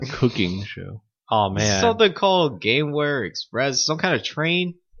cooking show. Oh man, Something called GameWare Express, some kind of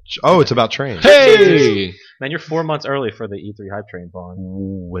train. Oh, it's about trains. Hey! man, you're 4 months early for the E3 hype train, Vaughn.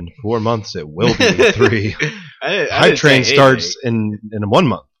 Ooh, in 4 months, it will be 3. I Hype didn't train say starts in 1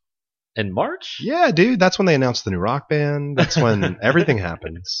 month. In March? Yeah, dude, that's when they announced the new Rock Band. That's when everything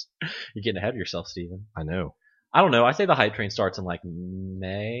happens. You're getting ahead of yourself, Steven. I know. I don't know. I say the hype train starts in like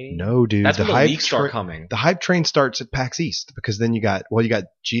May. No, dude. That's the when the hype leaks start coming. The hype train starts at PAX East because then you got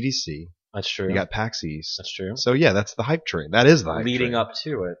GDC, That's true. you got PAX East. That's true. So yeah, that's the hype train. That is the hype Leading train. up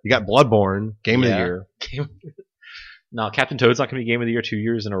to it. You got Bloodborne, Game of the Yeah. Year. No, Captain Toad's not going to be Game of the Year 2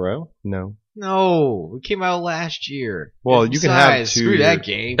 years in a row. No. No, it came out last year. Well, And you can have besides, 2 Screw years. that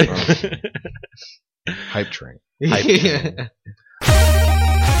game. Hype train. Hype train.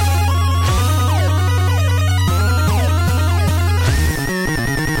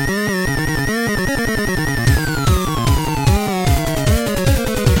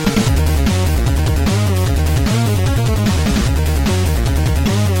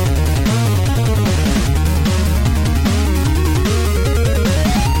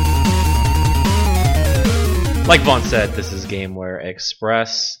 Like Vaughn said, this is GameWare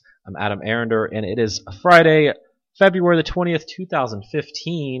Express. I'm Adam Arender, and it is Friday, February the 20th,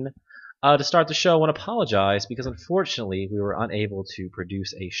 2015. To start the show, I want to apologize because unfortunately we were unable to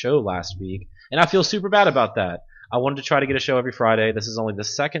produce a show last week, and I feel super bad about that. I wanted to try to get a show every Friday. This is only the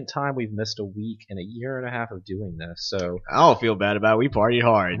second time we've missed a week in a year and a half of doing this, so I don't feel bad about it. We partied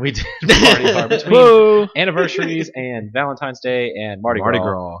hard. we did party hard between Whoa! anniversaries and Valentine's Day and Mardi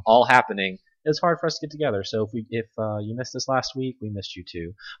Gras all happening. It's hard for us to get together. So if you missed this last week, we missed you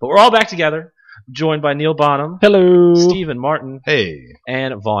too. But we're all back together, joined by Neil Bonham, Hello. Stephen Martin, Hey.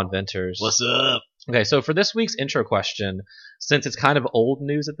 and Vaughn Venters. What's up? Okay, so for this week's intro question, since it's kind of old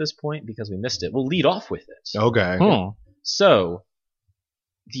news at this point because we missed it, we'll lead off with it. Okay. So,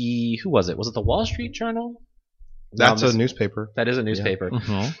 who was it? Was it the Wall Street Journal? That's No, a newspaper. That is a newspaper.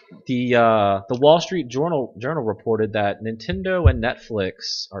 Mhm. The Wall Street Journal reported that Nintendo and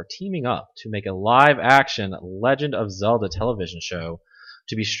Netflix are teaming up to make a live-action Legend of Zelda television show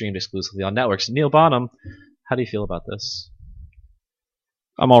to be streamed exclusively on networks. Neil Bonham, how do you feel about this?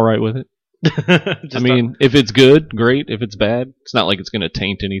 I'm all right with it. I mean, if it's good, great. If it's bad, it's not like it's going to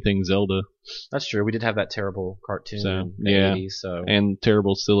taint anything Zelda. that's true. We did have that terrible cartoon So, in the yeah. 80s, so And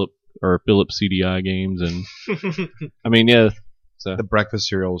terrible Philips CDI games. And I mean, yeah. So, The breakfast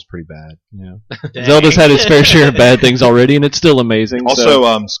cereal was pretty bad. yeah. Zelda's had its fair share of bad things already, and it's still amazing. Also,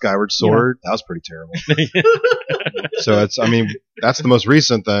 Skyward Sword, that was pretty terrible. So that's the most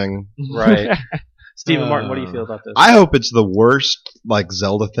recent thing. right. Stephen Martin, what do you feel about this? I hope it's the worst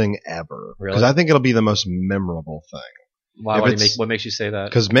Zelda thing ever. Really? Because I think it'll be the most memorable thing. What makes you say that?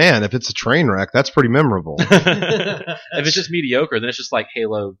 Because man, if it's a train wreck, that's pretty memorable. If it's just mediocre, then it's just like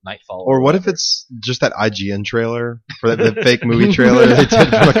Halo Nightfall. Or what if it's just that IGN trailer for that fake movie trailer they did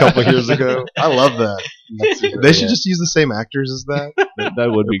from a couple years ago? I love that. They should just use the same actors as that.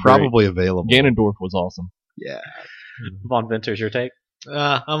 that would be They're probably available. great. Ganondorf was awesome. Yeah. Vaughn Venters, your take?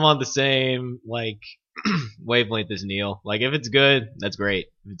 I'm on the same wavelength as Neil. Like if it's good, that's great.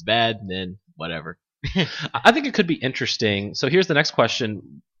 If it's bad, then whatever. I think it could be interesting. So here's the next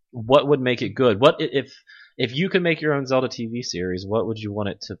question: what would make it good? What if you could make your own Zelda TV series? What would you want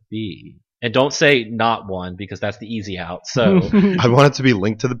it to be? And don't say not one because that's the easy out. So I want it to be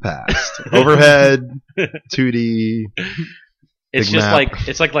Link to the Past. Overhead, 2D. it's Big just map.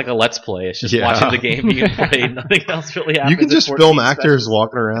 it's like a let's play. It's just Yeah. watching the game being played. Nothing else really happens. You can in just 14 film actors seconds.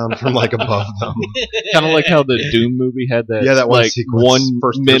 walking around from above them. Kind of like how the Doom movie had that, Yeah, that one like sequence, 1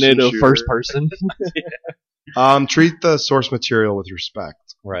 first minute person of shooter. first person. Treat the source material with respect.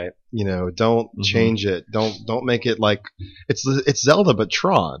 Right. Don't change it. Don't make it like it's Zelda but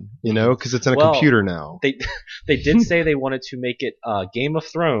Tron. Because it's in a Well, computer now. They did say they wanted to make it Game of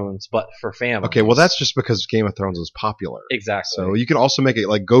Thrones, but for families. Okay, well that's just because Game of Thrones was popular. exactly. So you can also make it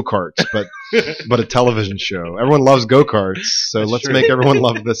like go-karts, but a television show. Everyone loves go-karts, so That's let's true. make everyone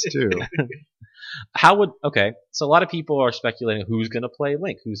love this too. So a lot of people are speculating who's going to play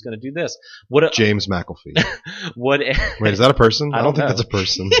Link, who's going to do this. James McAfee. What Wait, is that a person? I I don't don't think know. that's a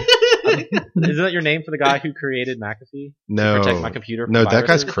person. isn't that your name for the guy who created McAfee? No. To protect my computer from No, that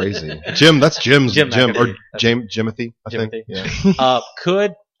guy's viruses? crazy. Jim, that's Jim's Jim Jim McAfee. or Jimothy, I think. Jimothy. Yeah.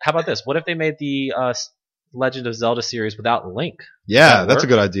 How about this? What if they made the Legend of Zelda series without Link? Yeah, Does that that's a work?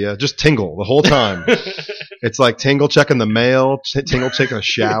 good idea. Just Tingle the whole time. It's like Tingle checking the mail, Tingle taking a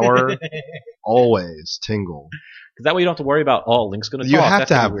shower. Always Tingle. Because that way you don't have to worry about Link's going You talk. have That's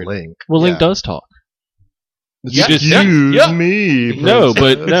to gonna have be weird. Link. Well, Link Yeah. does talk. Excuse me. No,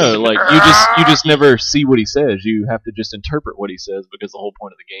 but no, like you just never see what he says. You have to just interpret what he says because the whole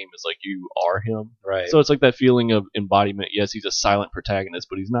point of the game is like you are him. Right. So it's like that feeling of embodiment. Yes, he's a silent protagonist,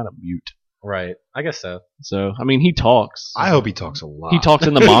 but he's not a mute. Right. I guess so. So I mean, he talks. I hope he talks a lot. He talks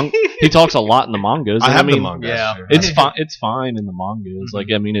in the manga. He talks a lot in the mangas. I and have mean, the manga. yeah. Sure. It's fine. It's fine in the mangas. Mhm. Like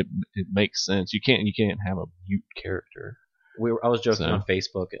I mean, it makes sense. You can't have a mute character. I was joking So. on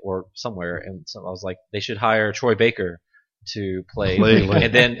Facebook or somewhere, and I was like, they should hire Troy Baker to play Link.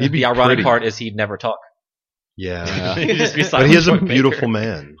 and then He'd be the ironic pretty. part is he'd never talk. Yeah. He'd just be But silent he is a Troy Baker. beautiful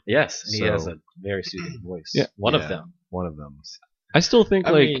man. Yes, and he has So- a very soothing voice. Yeah. One Yeah. of them. One of them. I still think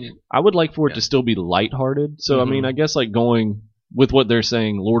I like mean, I would like for it yeah. to still be lighthearted. So I Mhm. mean, I guess like going with what they're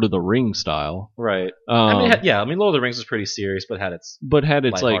saying, Lord of the Rings style. Right. Um, I mean, Lord of the Rings was pretty serious, but had its but had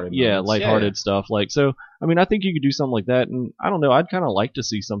its like lighthearted moments. lighthearted stuff. Like so, I mean, I think you could do something like that. And I don't know, I'd kind of like to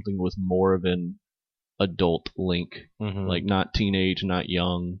see something with more of an adult Link, like not teenage, not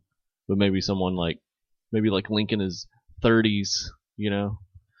young, but maybe someone like Link in his 30s. You know,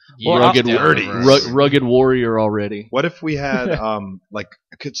 rugged, rugged warrior already. What if we had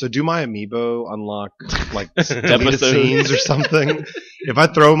so do my amiibo unlock like deleted Episodes. scenes or something? If I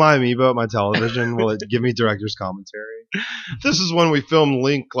throw my amiibo at my television, will it give me director's commentary? This is when we filmed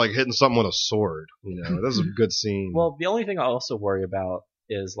Link like hitting something with a sword. You know, this is a good scene. Well, the only thing I also worry about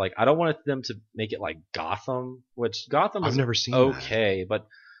is like I don't want them to make it like Gotham, which Gotham I've is never seen okay, but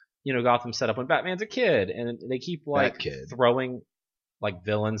you know Gotham's set up when Batman's a kid, and they keep like Bat-Kid. throwing like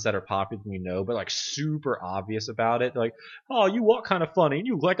villains that are popular, but like super obvious about it. They're like, oh, you walk kind of funny, and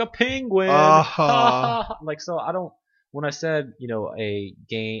you look like a penguin. Like so, I don't. When I said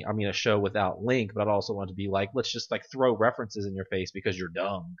a show without Link, but I'd also want to be like, let's just like throw references in your face because you're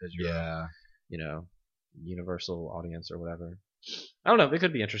dumb, because you're Yeah. universal audience or whatever. I don't know. It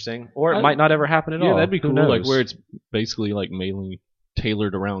could be interesting, or it I- might not ever happen at all. Yeah, that'd be Who cool. Like knows? where it's basically like mainly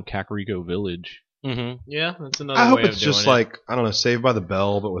tailored around Kakariko Village. Mhm. Yeah, that's another I hope way it's of doing just it. like, I don't know, Saved by the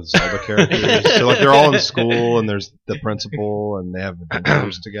Bell, but with Zelda characters. So like they're all in school and there's the principal and they have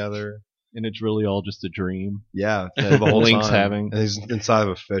adventures together. And it's really all just a dream. Yeah, the whole Link's time. having. And he's inside of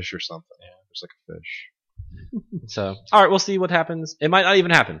a fish or something. Yeah, there's like a fish. So, all right, we'll see what happens. It might not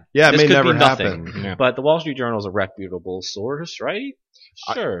even happen. Yeah, it This may could never be nothing. happen. Yeah. But the Wall Street Journal is a reputable source, right?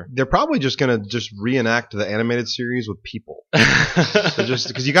 Sure. They're probably just gonna just reenact the animated series with people. So just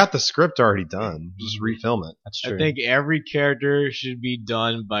because you got the script already done, just refilm it. That's true. I think every character should be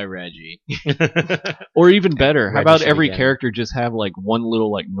done by Reggie. Or even better, how Reggie about should every begin. character just have like one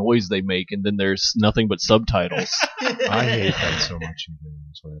little like noise they make, and then there's nothing but subtitles. I hate that so much in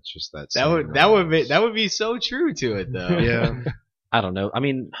games when it's just that. That would be so true to it though. Yeah. I don't know. I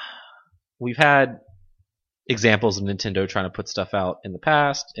mean, we've had examples of Nintendo trying to put stuff out in the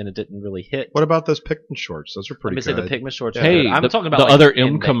past, and it didn't really hit. What about those Pikmin shorts? Those are Let pretty me say good. the Pikmin shorts. are Hey, good. I'm talking about the like, other in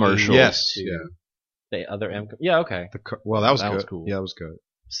M the commercial. 80s Yes, to yeah. The other M. Yeah, okay. Well, that was That good. was cool. Yeah, that was good.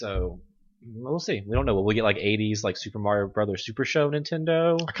 So we'll see. We don't know. Will we get like 80s like Super Mario Brothers Super Show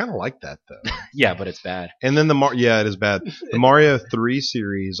Nintendo? I kind of like that though. Yeah, but it's bad. And then it is bad. The Mario 3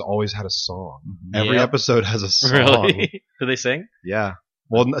 series always had a song. Every Yep. episode has a song. Really? Do they sing? Yeah.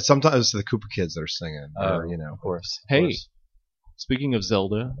 Well, sometimes it's the Koopa Kids that are singing. Or, Of course. Hey, speaking of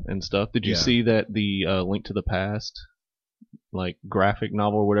Zelda and stuff, did you Yeah. see that the Link to the Past, like graphic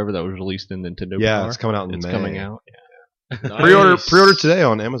novel or whatever that was released in Nintendo? Yeah, Power? it's coming out in It's May. coming out. Pre-order today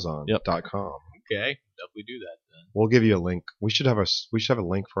on Amazon.com. Yep. Okay, definitely do that then. We'll give you a link. We should have a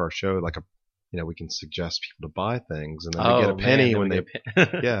link for our show, like we can suggest people to buy things, and then we get a penny when they.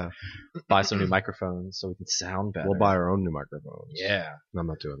 Yeah, buy some new microphones so we can sound better. we'll buy our own new microphones. Yeah. I'm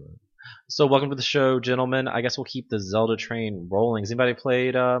not doing that. So welcome to the show, gentlemen. I guess we'll keep the Zelda train rolling. Has anybody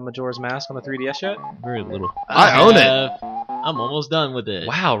played Majora's Mask on the 3DS yet? Very little. I own it. I'm almost done with it.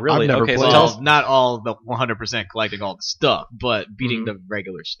 Wow, really? I've never Okay, so played tell Well, us. not all the 100% collecting all the stuff, but beating Mm-hmm. the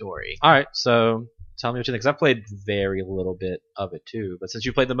regular story. All right, so tell me what you think. 'Cause I've played very little bit of it too, but since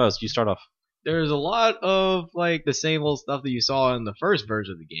you played the most, you start off. There's a lot of like the same old stuff that you saw in the first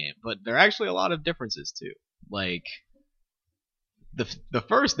version of the game, but there are actually a lot of differences too. Like the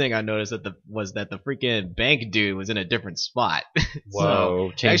first thing I noticed was that the freaking bank dude was in a different spot.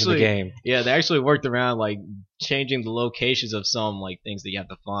 Whoa, changing actually- the game. Yeah, they actually worked around like changing the locations of some like things that you have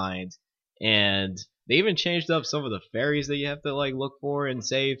to find, and they even changed up some of the fairies that you have to like look for and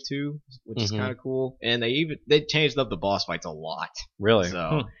save too, which is Mhm. kind of cool. And they changed up the boss fights a lot. Really?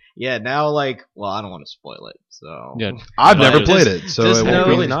 So yeah, now like, well, I don't want to spoil it. So Yeah, I've No, never just- played it, so just it know- won't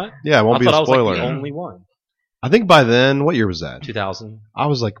be. really not? Yeah, it won't I be thought a I was like spoiler. the only one. I think by then, what year was that? 2000. I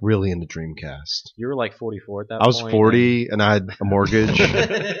was like really into Dreamcast. You were like 44 at that I was point. 40 and I had a mortgage.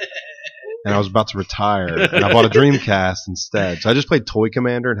 and I was about to retire, and I bought a Dreamcast instead. So I just played Toy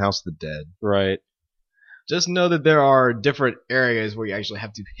Commander and House of the Dead. Right. Just know that there are different areas where you actually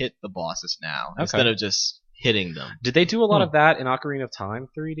have to hit the bosses now instead of just hitting them. Did they do a lot of that in Ocarina of Time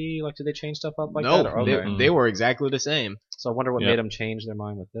 3D? Like, did they change stuff up like No, that? Or, they were exactly the same. So I wonder what made them change their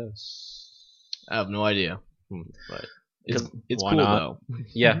mind with this. I have no idea, but it's Why cool not? though.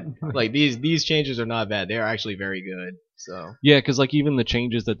 Yeah. Like these changes are not bad. They are actually very good. So Yeah, because like even the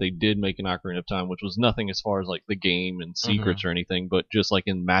changes that they did make in Ocarina of Time, which was nothing as far as like the game and secrets or anything, but just like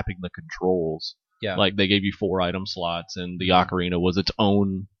in mapping the controls. Yeah. Like they gave you 4 item slots, and the Ocarina was its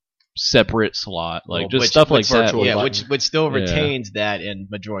own separate slot. Like just stuff like that. Yeah, which still retains that in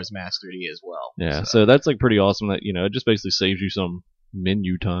Majora's Mask 3D as well. Yeah, so that's like pretty awesome. That it just basically saves you some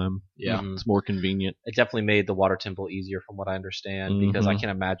menu time. Yeah. It's more convenient. It definitely made the water temple easier from what I understand, because I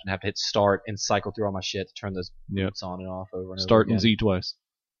can't imagine having to hit start and cycle through all my shit to turn those boots on and off over and Start over and again. Z twice.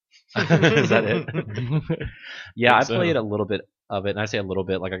 Is that it? Yeah, I So. played a little bit of it, and I say a little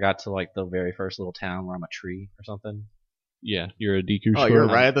bit, like I got to like the very first little town where I'm a tree or something. Yeah, you're a Deku. Oh, you're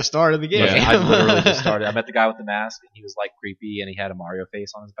right at the start of the game. Yeah, I literally just started. I met the guy with the mask, and he was like creepy, and he had a Mario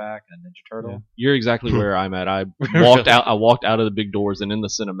face on his back and a Ninja Turtle. Yeah. You're exactly where I'm at. I walked out. I walked out of the big doors, and in the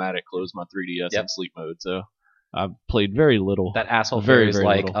cinematic, closed my 3DS in sleep mode. So I've played very little. That asshole Very, was very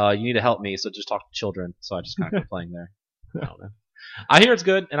like, little. you need to help me, so just talk to children. So I just kind of kept playing there. I don't know. I hear it's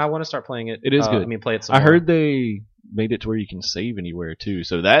good, and I want to start playing it. It is good. I mean, play it some I more. heard they made it to where you can save anywhere too,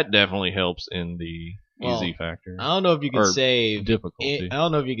 so that definitely helps in the easy factor. I don't know if you can Or save difficulty. I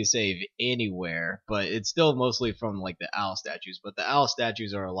don't know if you can save anywhere, but it's still mostly from like the owl statues. But the owl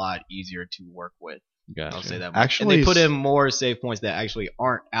statues are a lot easier to work with. Gotcha. I'll say that. Actually, and they put in more save points that actually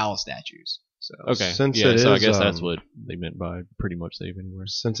aren't owl statues. So Okay. Since yeah, it so I is, guess that's what they meant by pretty much save anywhere.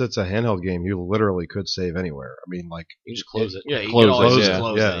 Since it's a handheld game, you literally could save anywhere. I mean, like You just close it. yeah, you Close can always it, just yeah.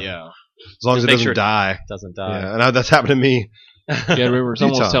 close Yeah. it. Yeah. as long as Just it make doesn't sure- die. Doesn't die. Yeah, and that's happened to me. Yeah, I remember Few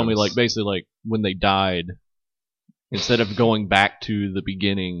someone was telling me times. like basically like when they died, instead of going back to the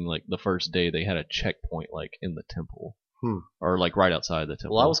beginning like the first day, they had a checkpoint like in the temple. Or like right outside the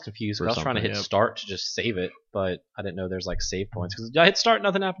temple. Well, I was confused. 'Cause or I was trying to hit something, start to just save it, but I didn't know there's like save points. Because I hit start,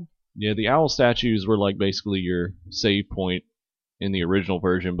 nothing happened. Yeah, the owl statues were like basically your save point in the original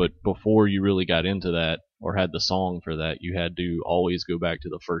version, but before you really got into that or had the song for that, you had to always go back to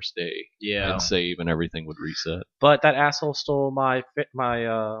the first day Yeah. and save, and everything would reset. But that asshole stole my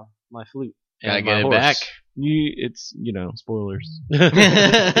my flute. Gotta and get my it horse. back. It's spoilers.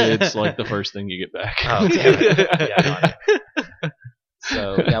 It's like the first thing you get back. Oh, damn it. Yeah,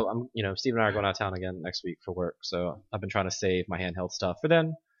 so yeah, Steve and I are going out of town again next week for work. So I've been trying to save my handheld stuff for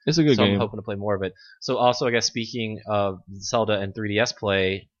then. It's a good So game. I'm hoping to play more of it. So also, I guess speaking of Zelda and 3DS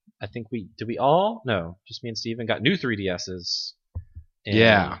play, I think just me and Steven got new 3DSs. And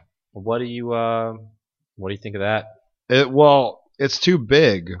Yeah. What do you think of that? It's too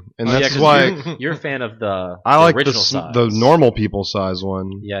big, and Oh, yeah, that's 'cause why You're a fan of the I like original size. the normal people size one.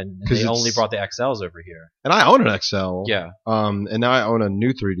 Yeah, and 'cause they it's- only brought the XLs over here. And I own an XL. Yeah. And now I own a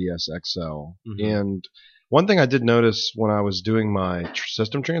new 3DS XL. Mhm. And one thing I did notice when I was doing my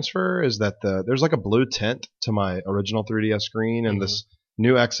system transfer is that there's like a blue tint to my original 3DS screen, and this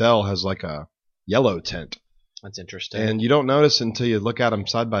new XL has like a yellow tint. That's interesting. And you don't notice until you look at them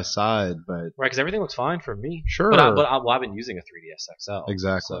side by side, but Right, because everything looks fine for me. sure. I've been using a 3DS XL.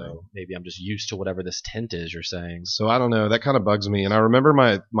 Exactly. So maybe I'm just used to whatever this tint is you're saying. So I don't know. That kind of bugs me. And I remember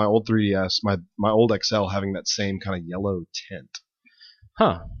my old 3DS, my old XL having that same kind of yellow tint.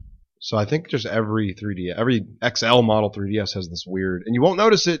 Huh. So I think just every XL model 3DS has this weird, and you won't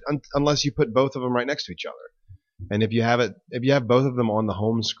notice it unless you put both of them right next to each other. And if you have both of them on the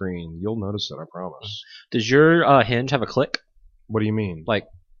home screen, you'll notice it. I promise. Does your hinge have a click? What do you mean? Like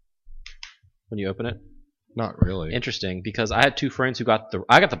when you open it? Not really. Interesting, because I had two friends who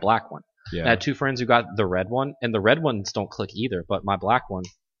I got the black one. Yeah. I had two friends who got the red one, and the red ones don't click either, but my black one,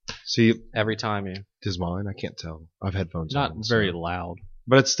 See, every time is mine? I can't tell. I have headphones. Not on, very so- loud.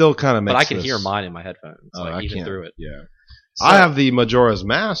 but it still kind of makes. but I can this- hear mine in my headphones, Oh, like I even can't. through it. Yeah. So- I have the Majora's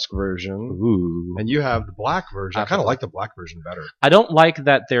Mask version, Ooh. and you have the black version. I have kind the of like the black version better. I don't like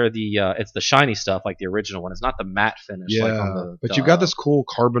that they're it's the shiny stuff like the original one. It's not the matte finish. Yeah, like on but you got this cool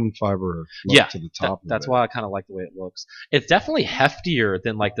carbon fiber look Yeah, to the top. that's of it. why I kind of like the way it looks. It's definitely heftier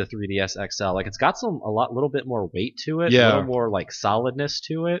than like the 3DS XL. Like it's got little bit more weight to it. A Yeah. little more like solidness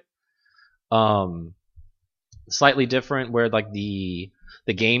to it. Slightly different where like the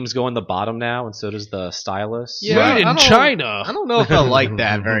games go in the bottom now, and so does the stylus. Yeah, Made I in don't- China. I don't know if I like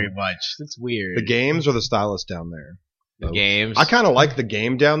that very much. It's weird. The games or the stylus down there. games. I kind of like the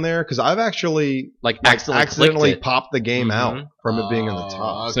game down there because I've actually Like accidentally clicked it. popped the game Mhm. out from it being in the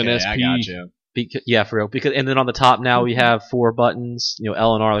top. It's an Okay, SP. I got you. Yeah, for real. Because and then on the top now we have 4 buttons.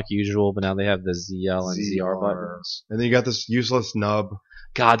 L and R like usual, but now they have the ZL and ZR buttons. And then you got this useless nub.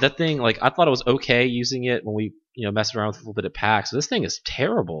 God, that thing, like, I thought it was okay using it when we, messed around with a little bit of PAX. This thing is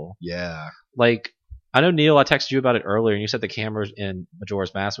terrible. Yeah. Like, I know, Neil, I texted you about it earlier, and you said the camera in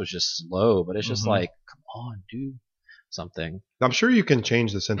Majora's Mask was just slow, but it's just like, come on, do something. I'm sure you can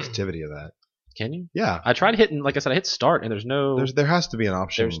change the sensitivity of that. Can you? Yeah. I tried hitting, like I said, I hit start, and there's no... There has to be an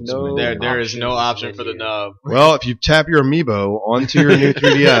option. There's no- There is no option for the menu. nub. Well, if you tap your amiibo onto your new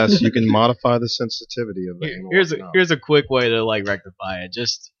 3DS, you can modify the sensitivity of the Here's a quick way to like rectify it.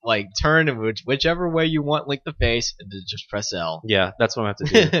 Just like turn whichever way you want Link to face, and then just press L. Yeah, that's what I have to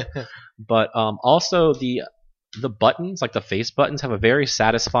do. But also, the buttons, like the face buttons, have a very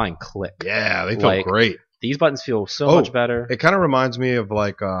satisfying click. Yeah, they feel Like, great. These buttons feel so Oh, much better. It kind of reminds me of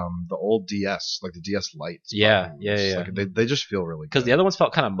like the old DS, like the DS Lite. Yeah, buttons. yeah. Like, they just feel really good. Because the other ones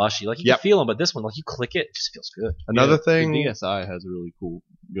felt kind of mushy. Like, you Yep. can feel them, but this one, like, you click it, it just feels good. Another The thing, DSi has a really cool,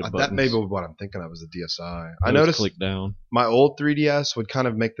 good buttons. that may be what I'm thinking of is the DSi. I Those noticed click down. my old 3DS would kind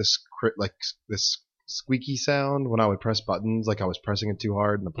of make this this squeaky sound when I would press buttons, like I was pressing it too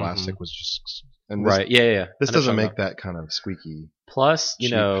hard, and the plastic was just. And this, Right, yeah. This I know doesn't what you're make that kind of squeaky, Plus,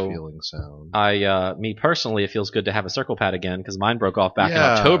 cheap feeling sound. me personally, it feels good to have a circle pad again because mine broke off back in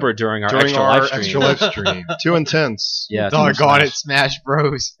Yeah. October during our During extra our live stream. extra live stream. Too intense. Yeah, Doggone it, Smash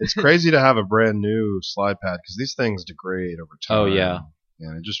Bros. It's crazy to have a brand new slide pad because these things degrade over time. Oh, yeah.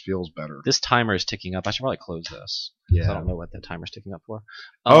 And it just feels better. This timer is ticking up. I should probably close this. 'Cause I Yeah. don't know what that timer's ticking up for.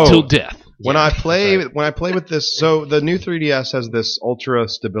 Oh. Till death. When Yeah, I play that's right. when I play with this, so the new 3DS has this ultra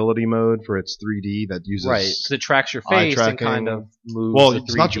stability mode for its 3D that uses Right, because it tracks your eye face and tracking. kind of moves Well, the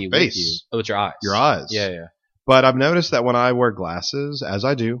it's not 3D your with face. you. Oh, it's your eyes. your eyes. Yeah. But I've noticed that when I wear glasses, as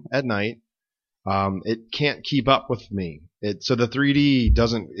I do at night, it can't keep up with me. So the 3D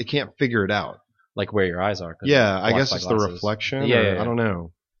it can't figure it out. Like where your eyes are. 'cause Yeah, it's I blocked guess by it's the glasses. reflection. Yeah, or yeah. I don't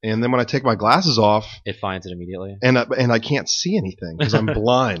know. And then when I take my glasses off, It finds it immediately. and I can't see anything because I'm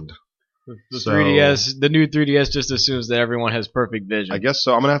blind. The So- 3DS, the new 3DS just assumes that everyone has perfect vision. I guess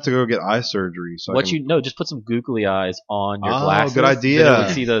so. I'm gonna have to go get eye surgery. So I can, Just put some googly eyes on your Oh, glasses. good idea. Then you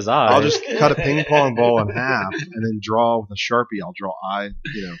would see those eyes. I'll just cut a ping pong ball in half and then draw with a Sharpie. I'll draw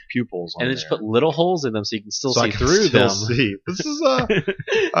pupils on and then just put little holes in them so you can still so I see can through still them. see. This is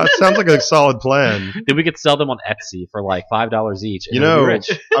sounds like a solid plan. Then we could sell them on Etsy for like $5 each. And You we'll be know, rich.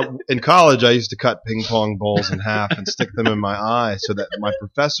 in college, I used to cut ping pong balls in half and stick them in my eye so that my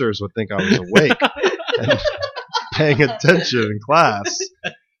professors would think I was awake and paying attention in class.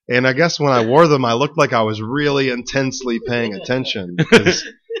 And I guess when I wore them, I looked like I was really intensely paying attention because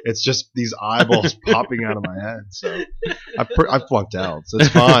it's just these eyeballs popping out of my head. So I flunked out. So it's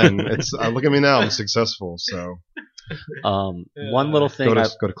fine. Look at me now. I'm successful. So One little thing. go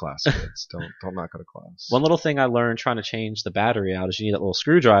to class, kids. Don't not go to class. One little thing I learned trying to change the battery out is you need that little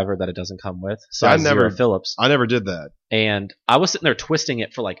screwdriver that it doesn't come with. See, I Size never- 0 Phillips. I never did that. And I was sitting there twisting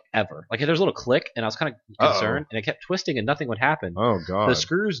it for like ever. Like there's a little click, and I was kind of concerned, and it kept twisting, and nothing would happen. Oh God. The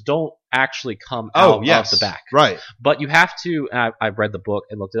screws don't actually come Oh out yes. of the back. Right. But you have to, and I read the book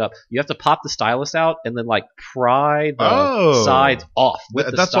and looked it up, you have to pop the stylus out and then like pry the sides off with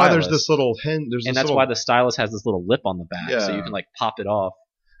the That's stylus. why there's this little hint. And that's why the stylus has this little lip on the back, so Yeah. you can like pop it off.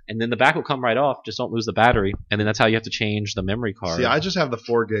 And then the back will come right off, just don't lose the battery. And then that's how you have to change the memory card. See, I just have the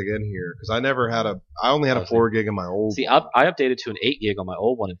 4 gig in here because I only had a 4 gig in my old See, I updated to an 8 gig on my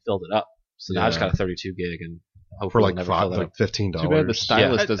old one and filled it up. So now I just Yeah. got a 32 gig and hopefully for it'll like never fill it up. $15. Too bad the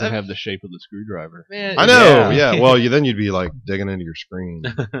stylus Yeah. doesn't have the shape of the screwdriver. Man, I know. Yeah. Yeah. Well, then you'd be like digging into your screen.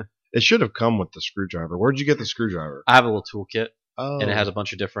 It should have come with the screwdriver. Where'd you get the screwdriver? I have a little toolkit, Oh, and it has a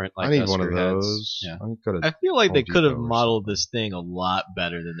bunch of different like I need one screw of heads. those. Yeah. I could I have. feel like Home they could have Depot or modeled this thing a lot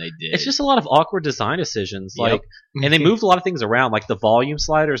better than they did. It's just a lot of awkward design decisions. Yep. Like, and they moved a lot of things around. Like the volume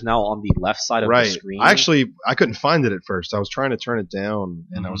slider is now on the left side of Right. the screen. I couldn't find it at first. I was trying to turn it down,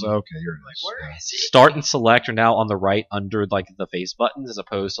 and I was like, okay, here it is. where is it? Start and select are now on the right under like the face buttons as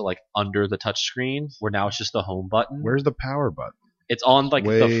opposed to like under the touch screen where now it's just the home button. Where's the power button? It's on like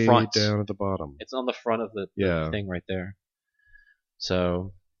Way the front. down at the bottom. It's on the front of the Yeah. thing right there.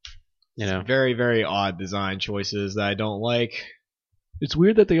 So, Very, very odd design choices that I don't like. It's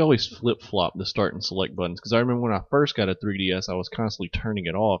weird that they always flip flop the start and select buttons because I remember when I first got a 3DS, I was constantly turning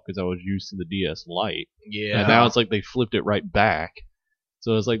it off because I was used to the DS Lite. Yeah. And now it's like they flipped it right back.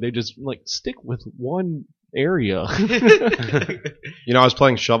 So it's like they just like stick with one area. You know, I was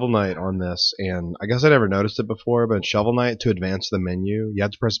playing Shovel Knight on this, and I guess I never noticed it before, but in Shovel Knight, to advance the menu, you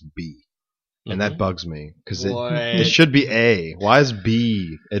had to press B. and that bugs me because What? it should be A. Why is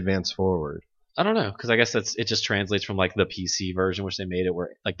B advance forward? I don't know, because I guess it just translates from like the PC version, which they made it where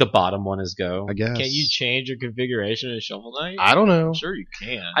like the bottom one is go. I guess. Can you change your configuration in Shovel Knight? I don't know. I'm sure you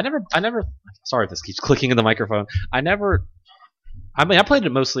can. I never. Sorry if this keeps clicking in the microphone. I mean, I played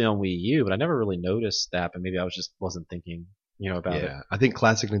it mostly on Wii U, but I never really noticed that. But maybe I wasn't thinking, about it. Yeah, I think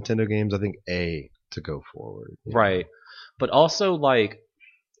classic Nintendo games. I think A to go forward. Right. But also like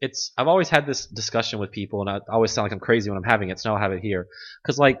I've always had this discussion with people, and I always sound like I'm crazy when I'm having it, so now I'll have it here.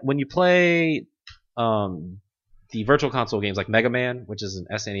 Because like when you play the Virtual Console games like Mega Man, which is an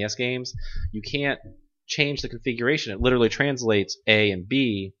SNES games, you can't change the configuration. It literally translates A and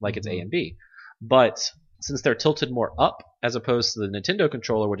B like it's A and B. But since they're tilted more up as opposed to the Nintendo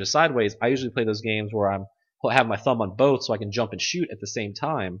controller, which is sideways, I usually play those games where I have my thumb on both so I can jump and shoot at the same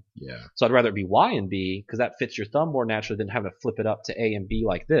time. Yeah. So I'd rather it be Y and B because that fits your thumb more naturally than having to flip it up to A and B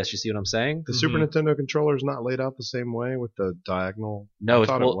like this. You see what I'm saying? The Super Nintendo controller is not laid out the same way with the diagonal. No, I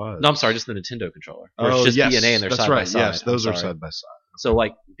thought it was. No, I'm sorry, just the Nintendo controller. Where it's just yes, B and A and they're that's side right. by side. Yes, those I'm are sorry. side by side. So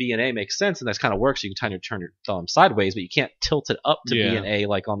like B and A makes sense, and that kind of works. You can turn your thumb sideways, but you can't tilt it up to B and A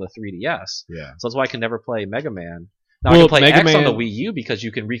like on the 3DS. Yeah. So that's why I can never play Mega Man. Now Well, I can play Mega X on the Man- Wii U because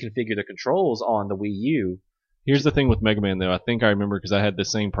you can reconfigure the controls on the Wii U. Here's the thing with Mega Man, though. I think I remember because I had the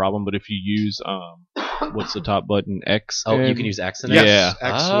same problem. But if you use what's the top button? X. Oh, you and- can use X and Yeah. Yes,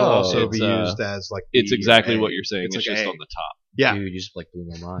 X will also It's, be used as like. It's B exactly and A. what you're saying. It's like just A. on the top. Yeah. Dude, you just like blew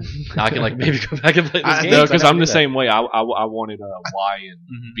my mind. Now I can like maybe go back and play this game. No, because I'm the same way. I wanted a Y and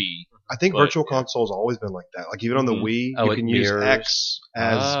B. I think But, Virtual Console has always been like that. Like even on the Mhm. Wii, Oh, you it can use mirrors. X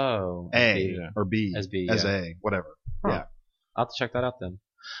as A. A Yeah. or B As B, as yeah. A, whatever. Huh. Yeah. I'll have to check that out then.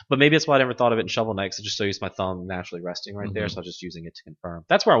 But maybe that's why I never thought of it in Shovel Knight, because I just so used my thumb naturally resting right there, so I was just using it to confirm.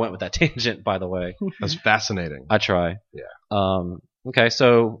 That's where I went with that tangent, by the way. That's fascinating. I try. Yeah. Okay,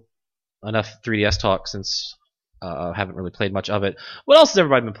 so enough 3DS talk since I haven't really played much of it. What else has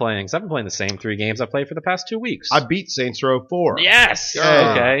everybody been playing? Because I've been playing the same 3 games I played for the past 2 weeks. I beat Saints Row 4. Yes!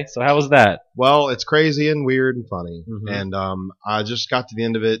 Yeah. Okay, so how was that? Well, it's crazy and weird and funny. Mhm. And I just got to the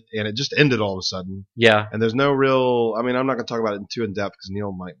end of it, and it just ended all of a sudden. Yeah, And there's no real. I mean, I'm not going to talk about it too in depth because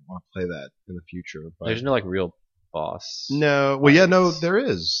Neil might want to play that in the future. But there's no like real boss. no. Well, yeah, no, there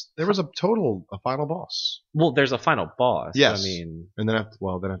is. There was a final boss. Well, there's a final boss. Yes. I mean, And then after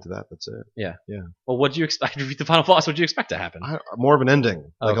that, that's it. well, what do you expect? The final boss, what do you expect to happen? More of an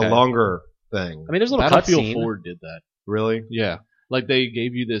ending, like Okay. a longer thing. I mean, there's a little Battlefield cutscene. 4 did that. Really? Yeah. Like they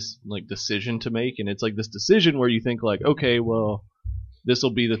gave you this like decision to make, and it's like this decision where you think like, okay, well, this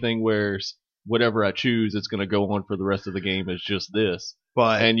will be the thing where whatever I choose, it's going to go on for the rest of the game as just this,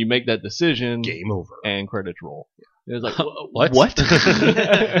 But and you make that decision, game over. and credits roll. And it's like, What? What?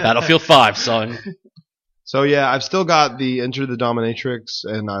 Battlefield 5, son. So yeah, I've still got the Enter the Dominatrix,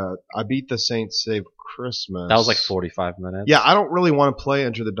 and I beat the Saints Save Christmas. That was like 45 minutes. Yeah, I don't really want to play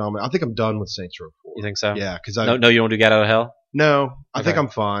Enter the Dominatrix. I think I'm done with Saints Row 4. You think so? Yeah, because No, you don't do Get Out of Hell? No, I Okay. think I'm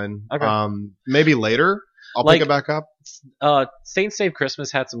fine. Okay. Maybe later I'll Like- pick it back up. Saints Save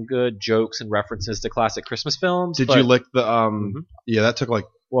Christmas had some good jokes and references to classic Christmas films. Did but you lick the Mhm. Yeah, that took like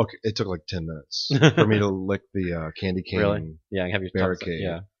it took like 10 minutes for me to lick the candy cane. Really? Yeah, you have your Barricade.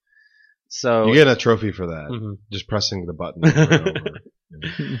 Yeah. So You get a trophy for that. Mhm. Just pressing the button over and over.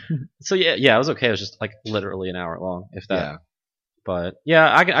 So yeah, it was okay. It was just like literally an hour long, if that. Yeah. But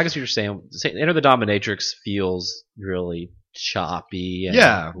yeah, I guess what you're saying. Enter the Dominatrix feels really choppy. And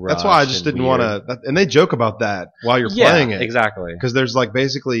Yeah, that's why I just didn't want to. And they joke about that while you're playing it, Exactly. because there's like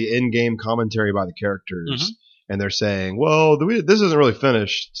basically in-game commentary by the characters, Mhm. and they're saying, "Well, this isn't really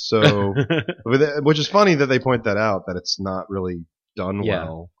finished," so which is funny that they point that out, that it's not really done Yeah.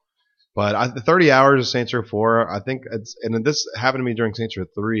 well. But the 30 hours of Saints Row 4, I think and this happened to me during Saints Row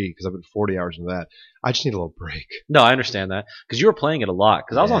 3 because I've been 40 hours into that. I just need a little break. No, I understand that because you were playing it a lot.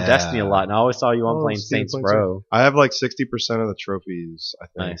 Because I was on Yeah. Destiny a lot, and I always saw you on Oh, playing Steve Saints playing Row. I have like 60% of the trophies, I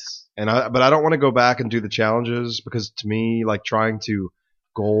think. Nice. But I don't want to go back and do the challenges because to me, like trying to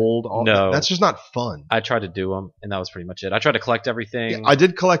gold, No. that's just not fun. I tried to do them, and that was pretty much it. I tried to collect everything. Yeah, I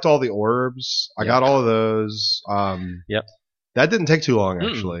did collect all the orbs. I Yeah. got all of those. Yep. That didn't take too long, Mm-mm.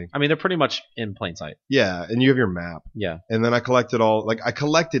 actually. I mean, they're pretty much in plain sight. Yeah, and you have your map. Yeah. And then I collected I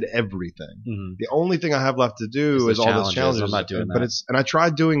collected everything. Mm-hmm. The only thing I have left to do It's the is all those challenges. challenges. I'm not doing but that. and I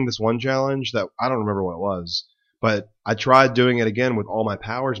tried doing this one challenge that I don't remember what it was, but I tried doing it again with all my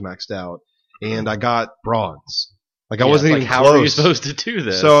powers maxed out, and I got bronze. Like I wasn't even how close. are you supposed to do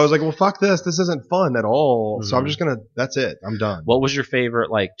this? So I was like, well, fuck this. This isn't fun at all. So I'm Mhm. just gonna. That's it. I'm done. what was your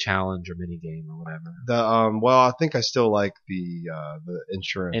favorite like challenge or mini game or whatever? Well, I think I still like the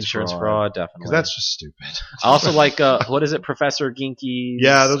insurance Fraud, definitely. because that's just stupid. I also like what is it, Professor Ginky's?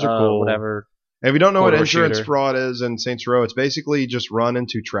 Yeah, those are cool. Whatever. And if you don't know what Photo insurance shooter. fraud is in Saints Row, it's basically just run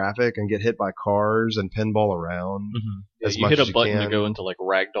into traffic and get hit by cars and pinball around as you much hit as a you button can. to go into like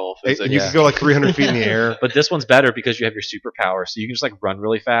ragdoll Hey, physics. you can go like 300 feet in the air. But this one's better because you have your superpower, so you can just like run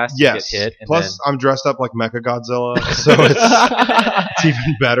really fast Yes. and get hit. And Plus, I'm dressed up like Mechagodzilla, so it's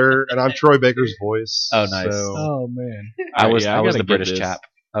even better. And I'm Troy Baker's voice. Oh, nice. So, Oh man, I was I the gotta get British this. chap.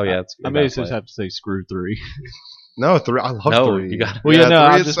 Oh yeah, it's I may just have to say screw 3. no, 3. I love No, 3. you got Well, yeah, no, 3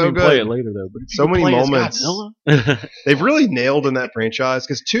 I'll is just so play good. it later though. But if So you can many play as moments. Godzilla, They've really nailed in that franchise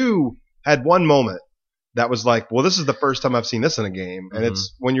because 2 had one moment that was like, well, this is the first time I've seen this in a game, and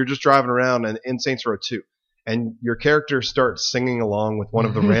it's when you're just driving around and in Saints Row 2, and your character starts singing along with one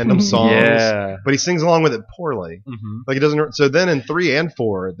of the random songs, Yeah. but he sings along with it poorly. Like it doesn't. So then in 3 and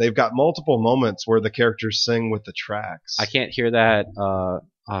 4, they've got multiple moments where the characters sing with the tracks. I can't hear that.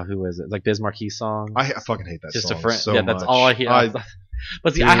 Who is it? Like Biz Marquee song. I fucking hate that Just song a friend. so yeah, that's much. all I hear.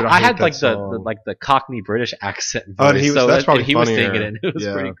 But see, Dude, I I hate had that like the song. like the Cockney British accent voice. Oh, and he was- so that's probably he was funnier. singing it. And it was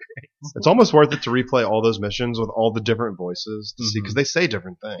Yeah. pretty great. It's almost worth it to replay all those missions with all the different voices to see because they say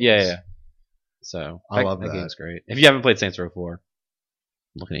different things. Yeah. So I love that. game's great. If you haven't played Saints Row 4, I'm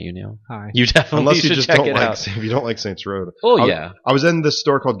looking at you, Neil. hi. You definitely Unless you should just check don't it like, out. if you don't like Saints Row. Oh yeah. I was in this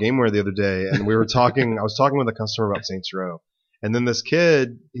store called GameWare the other day, and we were talking. I was talking with a customer about Saints Row, and then this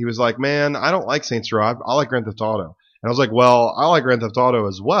kid, he was like, "Man, I don't like Saints Row. I like Grand Theft Auto." And I was like, "Well, I like Grand Theft Auto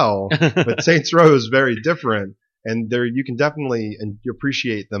as well, but Saints Row is very different, and there you can definitely and you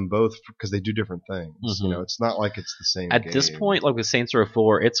appreciate them both because they do different things. Mhm. You know, it's not like it's the same. At this game. point, like with Saints Row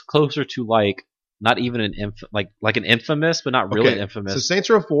 4, it's closer to like not even an like an Infamous, but not really Okay, an Infamous, So Saints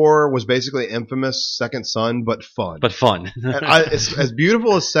Row 4 was basically Infamous Second Son, but fun. but fun. And as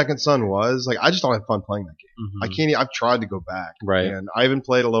beautiful as Second Son was, like I just don't have fun playing that game. I Mhm. can't. I've tried to go back, Right. and I even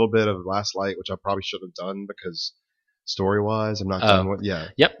played a little bit of Last Light, which I probably should have done because story-wise, I'm not done with. Yeah,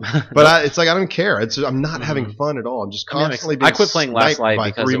 Yep. but it's like I don't care. I'm not having fun at all. I'm just I mean, constantly. I being quit playing Last sniped Light by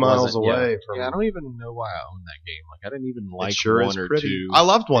because 3 it miles wasn't- yeah. away from. Yeah, I don't even know why I own that game. Like, I didn't even like it sure 1 is or pretty. 2. I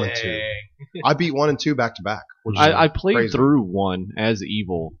loved 1 and 2. I beat 1 and 2 back to back. which is I played crazy. through 1 as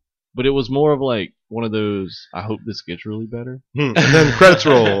evil, but it was more of like one of those. I hope this gets really better. And then credits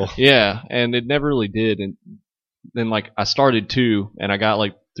roll. Yeah, and it never really did. And then like I started 2, and I got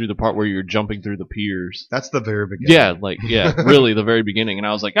like through the part where you're jumping through the piers. That's the very beginning. Yeah, really the very beginning, and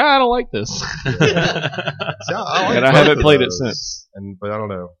I was like, I don't like this. See, I like And I both haven't of played it those. since. But I don't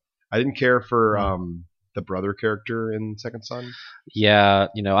know. I didn't care for the brother character in Second Son. Yeah,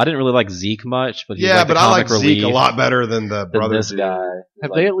 I didn't really like Zeke much, but he's Yeah, like the but I like comic Zeke a relief lot better than the than brother this dude. guy.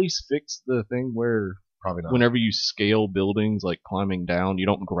 Have Like, they at least fixed the thing where Probably not. whenever you scale buildings, like climbing down, you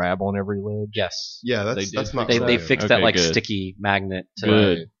don't grab on every ledge? Yes. Yeah, They that's did not. They right. fixed Okay, that like good. sticky magnet to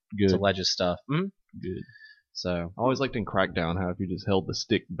Good, to good, ledges stuff. good. So I always liked in Crackdown how if you just held the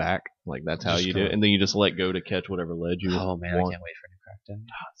stick back, like that's how Just you do kinda- it, and then you just let go to catch whatever ledge you oh man, I want. can't wait for a new Crackdown.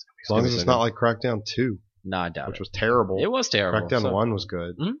 As long as it's not like Crackdown 2, No, I doubt which it. was terrible. It was terrible. Crackdown So, 1 was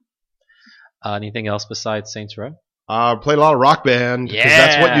good. anything else besides Saints Row? Played a lot of Rock Band because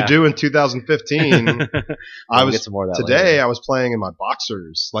that's what you Yeah. do in 2015. I We'll was get some more of that today. later. I was playing in my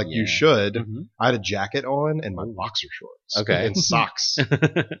boxers, like you Yeah. should. Mhm. I had a jacket on and my boxer shorts, Okay. and socks.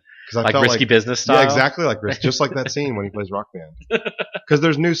 Because I like felt risky business style. Yeah, exactly like Risk, just like that scene when he plays Rock Band. Because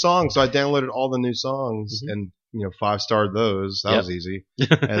there's new songs, so I downloaded all the new songs Mhm. and 5-starred those. That Yep. was easy.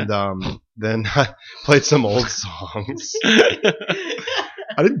 And then I played some old songs.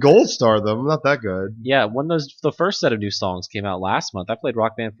 I didn't gold star them. I'm not that good. Yeah, when the first set of new songs came out last month, I played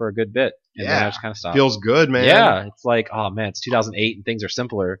Rock Band for a good bit, and then I Yeah. just kind of stopped. Feels good, man. Yeah, it's like, oh man, it's 2008 and things are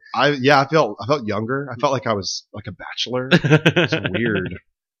simpler. I felt younger. I felt like I was like a bachelor. It's weird.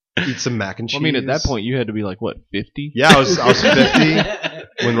 Eat some mac and cheese. Well, I mean, at that point, you had to be like what 50? yeah, I was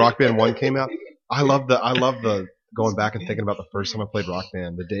 50 when Rock Band 1 came out. I love the going back and thinking about the first time I played Rock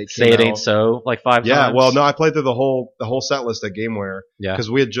Band. The day it Say came it out. ain't so, like 5 Yeah, times. well, no, I played through the whole set list at GameWare Yeah. because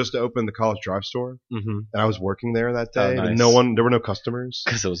we had just opened the College Drive store Mm-hmm. and I was working there that day. Oh, And nice. there were no customers.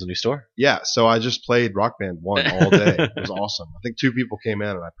 Because it was a new store. Yeah, so I just played Rock Band 1 all day. It was awesome. I think 2 people came in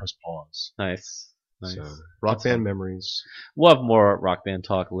and I pressed pause. Nice. So Rock That's Band fun. memories. We'll have more Rock Band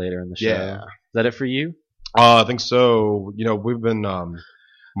talk later in the show. Yeah. Is that it for you? I think so. We've been I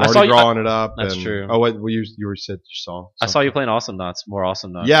Mardi saw you- Gras it up. That's and, true. Oh, what you said you saw? I saw you playing Awesome Nuts, more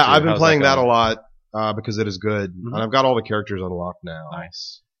Awesome Nuts. Yeah, too. I've been How's playing that a going? lot because it is good, Mhm. and I've got all the characters unlocked now.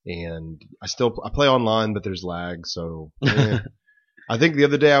 Nice. And I play online, but there's lag. So I think the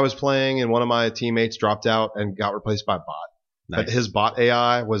other day I was playing, and one of my teammates dropped out and got replaced by a bot. But Nice. his bot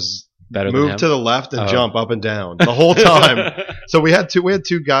AI was Better than move him? to the left and Oh. jump up and down the whole time. So we had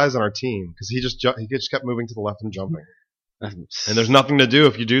two guys on our team because he just kept moving to the left and jumping. And there's nothing to do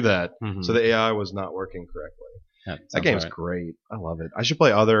if you do that. Mhm. So the AI was not working correctly. Yeah, That sounds game's right. great. I love it. I should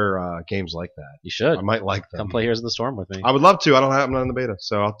play other games like that. You should I might like them. come play Heroes of the Storm with me. I would love to. I'm not in the beta,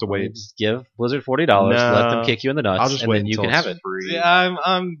 so I'll have to wait. Just give Blizzard $40. Let them kick you in the nuts, I'll just and wait then you until can have it's it. free. Yeah,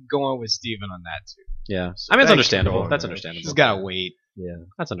 I'm going with Steven on that too. Yeah, I mean it's Thanks for understandable. going, That's man. understandable. Just gotta wait. Yeah,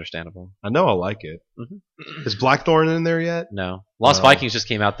 That's understandable. I know I'll like it. Mhm. Is Blackthorn in there yet? No, Lost No. Vikings just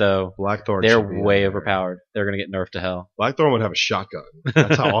came out though. Blackthorn. They're should be in way there. overpowered. They're gonna get nerfed to hell. Blackthorn would have a shotgun.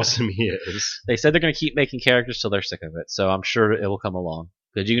 That's how awesome he is. They said they're gonna keep making characters till they're sick of it. So I'm sure it will come along.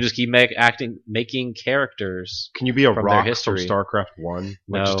 Because you can just keep making characters. Can you be a From their rock history. from StarCraft 1?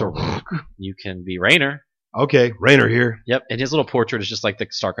 No. Just a rock. You can be Raynor. Okay, Raynor here. Yep, and his little portrait is just like the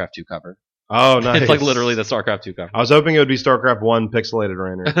StarCraft 2 cover. Oh, nice. It's like literally the StarCraft 2 cover. I was hoping it would be StarCraft 1 pixelated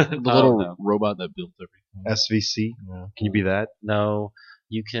Raynor. The little robot that built everything. SVC. Yeah. Can you be that? No,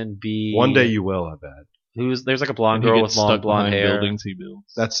 you can be. One day you will, I bet. There's like a blonde And he girl gets with long stuck blonde behind hair. buildings he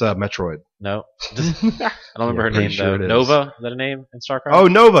builds. That's Metroid. No, I don't remember Yeah, her pretty name sure though. it is. Nova, is that a name in StarCraft? Oh,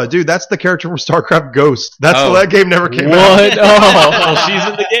 Nova, dude, that's the character from StarCraft Ghost. Oh. That game never came out. What? Oh, well, she's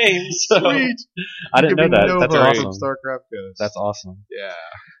in the game. So Sweet. I didn't know Give me that. Nova That's from awesome. StarCraft Ghost. That's awesome. yeah.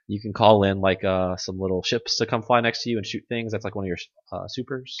 You can call in like some little ships to come fly next to you and shoot things. That's like one of your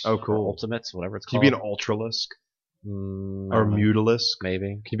supers. Oh, cool. Or ultimates, whatever it's Can called. you be an Ultralisk I or don't know. Mutalisk?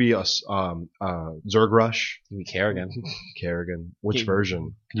 Maybe. Can you be a Zergrush? You can be Kerrigan. Kerrigan. Which Can-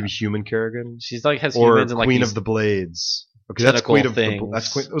 version? Can you be human Kerrigan? She's like has Or humans and like Queen these- of the Blades? Okay, that's tentacle Queen of the things.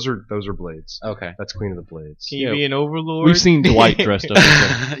 that's Queen. Those are Blades. Okay. That's Queen of the Blades. Can you Yeah. be an overlord? We've seen Dwight dressed up as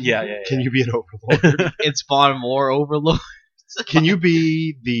that. yeah. Can you be an Overlord? and spawn more overlords. Can you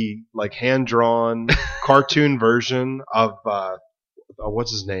be the like hand drawn cartoon version of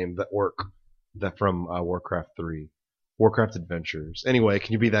what's his name that from Warcraft 3, Warcraft Adventures? Anyway,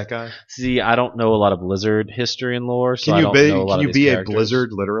 can you be that guy? See, I don't know a lot of Blizzard history and lore, so Can I you don't be know a lot can you of these be a characters. Blizzard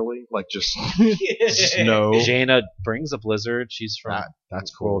literally like just snow? Jaina brings a Blizzard. She's from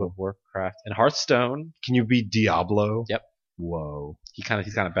That's World cool. of Warcraft and Hearthstone. Can you be Diablo? Yep. Whoa. He's kind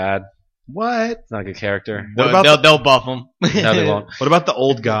of bad. What? He's not a good character. What about they'll buff them. No, they won't. What about the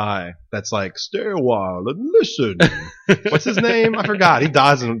old guy that's like, stay a while and listen? What's his name? I forgot. He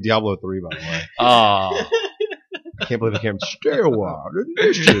dies in Diablo 3, by the way. Oh, I can't believe I can't stay a while and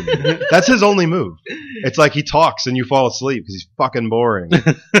listen. That's his only move. It's like he talks and you fall asleep because he's fucking boring.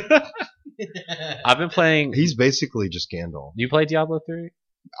 I've been playing. He's basically just Gandalf. You play Diablo 3?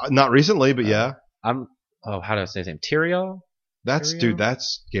 Not recently, but yeah. How do I say his name? Tyrael? Tyrael?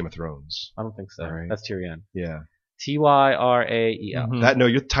 That's Game of Thrones. I don't think so. Right. That's Tyrion. Yeah. Tyrael.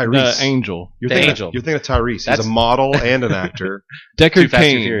 Mhm. You're Tyrese. The angel. You're The thinking, Angel. You're thinking of Tyrese. He's That's- a model and an actor. Too Deckard Fast, Too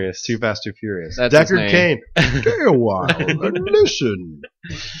Cain. Furious. Too Fast, Too Furious. That's his Deckard Cain. Stay a while and listen.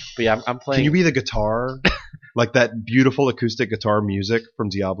 But yeah, I'm playing. Can you be the guitar? Like that beautiful acoustic guitar music from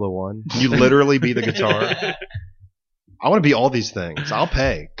Diablo 1? Can you literally be the guitar? I want to be all these things. I'll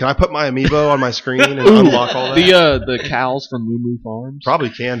pay. Can I put my amiibo on my screen and unlock all that? The cows from Moo Moo Farms. Probably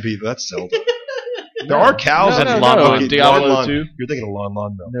can be. That's Zelda. There are cows No, in no, no, Okay, Diablo Lon Lon. 2. You're thinking of Lon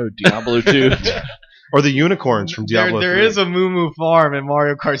Lon Bell. No, Diablo 2. Or the unicorns from Diablo there 3. is a Moo Moo Farm in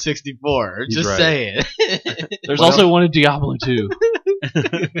Mario Kart 64. He's Just right. saying. There's What also one in Diablo 2.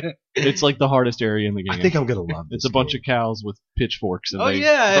 It's like the hardest area in the game. I think I'm going to love this It's a bunch game. of cows with pitchforks. And Oh they,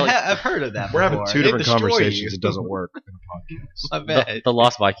 yeah, I've heard of that. We're having before. two They different destroy conversations. you. It doesn't work in a podcast. My the, bad. the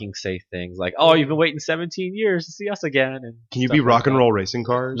Lost Vikings say things like, "Oh, you've been waiting 17 years to see us again." And Can you stuff be like rock and that. roll racing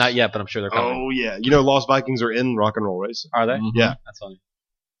cars? Not yet, but I'm sure they're coming. Oh, yeah. You know, Lost Vikings are in rock and roll racing. Are they? Mhm. Yeah. That's funny.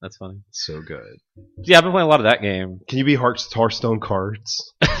 That's funny. So good. Yeah, I've been playing a lot of that game. Can you be Hearthstone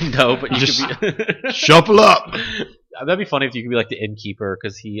cards? No, but you Just- could be. Shuffle up! That'd be funny if you could be like the innkeeper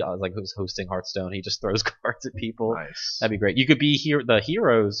because he who's hosting Hearthstone. He just throws cards at people. Nice. That'd be great. You could be the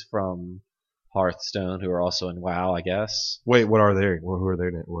heroes from Hearthstone who are also in WoW, I guess. Wait, what are they? Who are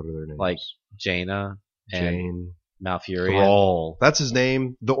their names? What are their names? Like Jaina and Jane. Malfurion. Thrall. That's his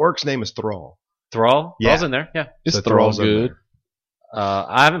name. The orc's name is Thrall. Thrall? Yeah. Thrall's in there, yeah. Is So Thrall Thrall's in good? there.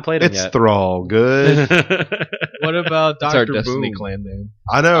 I haven't played him It's yet. Thrall. Good. What about That's our Dr. Destiny Boom? clan name.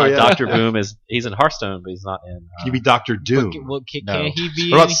 I know, yeah. Dr. Boom he's in Hearthstone, but he's not in. Can you be Doctor Doom? Can No. he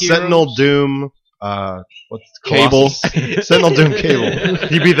be What about in Sentinel Heroes? Doom? What's Cable. Colossus? Sentinel Doom Cable.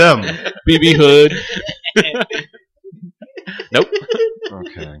 Can you be them? BB Hood. Nope.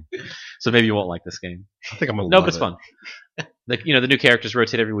 Okay. So maybe you won't like this game. I think I'm gonna No, love but it's it. fun. The new characters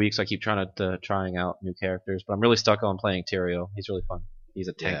rotate every week, so I keep trying out new characters. But I'm really stuck on playing Tyrael. He's really fun. He's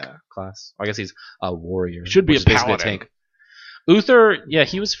a tank Yeah. class. I guess he's a warrior. Should be which a is basically paladin. tank. Uther, yeah,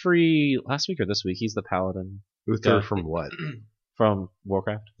 he was free last week or this week. He's the paladin Uther Yeah. from what? from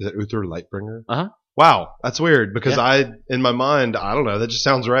Warcraft. Is it Uther Lightbringer? Uh-huh. Wow, that's weird because in my mind, I don't know. That just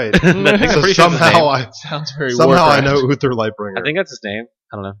sounds right. So Sounds very somehow I Warcraft. know Uther Lightbringer. I think that's his name.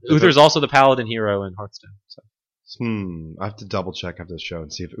 I don't know. Uther's also the paladin hero in Hearthstone. So. I have to double check after the show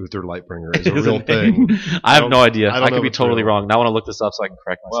and see if Uther Lightbringer is a real thing. I have no idea. I don't I know could be if it's totally real. wrong. Now I want to look this up so I can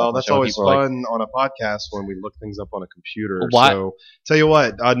correct myself. Well, that's always fun on a podcast when we look things up on a computer. What? So, tell you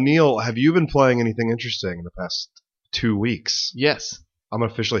what, Neil, have you been playing anything interesting in the past 2 weeks? Yes. I'm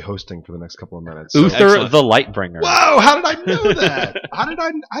officially hosting for the next couple of minutes. Uther Excellent. the Lightbringer. Whoa! How did I know that? I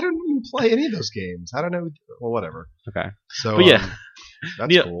didn't even play any of those games. How did I know? Well, whatever. Okay. So, But yeah.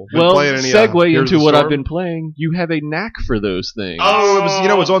 that's Yeah, cool. Been Well, playing any, segue Heroes into of the what I've Storm? been playing. You have a knack for those things. Oh, it was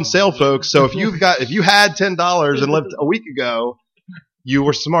it was on sale, folks. So if you had $10 and lived a week ago, you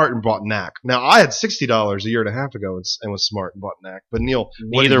were smart and bought Knack. Now I had $60 a year and a half ago and was smart and bought Knack. But Neil,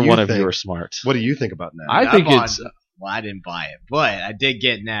 what Neither do you one think? of you are smart. What do you think about Knack? I think bought- it's Well, I didn't buy it, but I did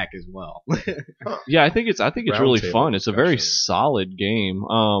get Knack as well. yeah. I think it's really Roundtable fun. It's a very discussion. solid game.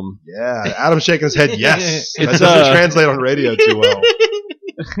 Yeah, Adam's shaking his head. Yes, that It's, doesn't translate on radio too well.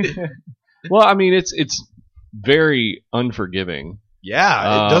 Well, I mean, it's very unforgiving.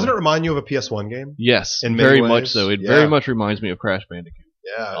 Yeah, doesn't it remind you of a PS1 game? Yes, In many very ways, much so. It yeah. very much reminds me of Crash Bandicoot.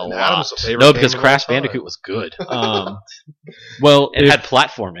 Yeah, A and lot. Adam's favorite No, game because of all Crash time. Bandicoot was good. Well, It had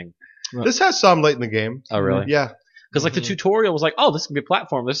platforming. This has some late in the game. Oh, really? Yeah. Because like the tutorial was like, oh, this is gonna be a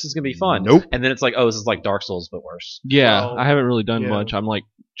platform. This is gonna be fun. Nope. And then it's like, oh, this is like Dark Souls but worse. yeah, Well, I haven't really done yeah. much. I'm like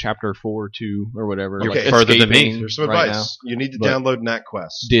chapter 4, 2, or whatever. Okay, like it's further than me. escaping Here's some right advice. You need to But- download Knack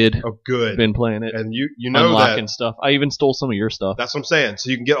Quest. now. Did Oh, good. been playing it, And you know unlocking that. stuff. I even stole some of your stuff. That's what I'm saying. So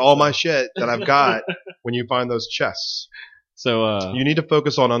you can get all my shit that I've got when you find those chests. So You need to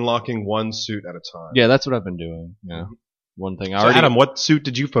focus on unlocking one suit at a time. yeah, that's what I've been doing. Yeah, one thing. I So already Adam, what suit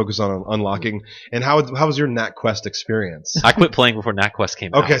did you focus on unlocking, and how was your Knack Quest experience? I quit playing before NatQuest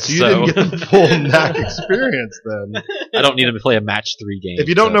came out. Okay, so you didn't get the full Knack experience then. I don't need to play a match 3 game. If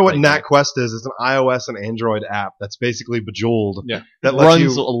you don't know what like, Knack Quest is, it's an iOS and Android app that's basically Bejeweled. Yeah. That lets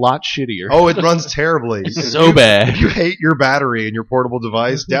runs a you. lot shittier. Oh, it runs terribly. so bad. If you hate your battery and your portable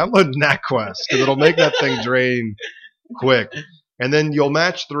device, download Knack Quest because it'll make that thing drain quick. And then you'll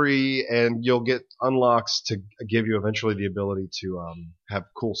match 3, and you'll get unlocks to give you eventually the ability to have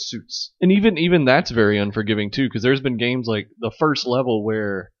cool suits. And even that's very unforgiving too, because there's been games like the first level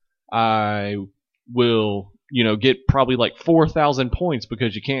where I will, get probably like 4,000 points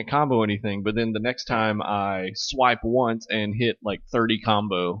because you can't combo anything, but then the next time I swipe once and hit like 30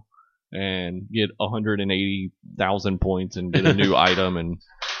 combo and get 180,000 points and get a new item and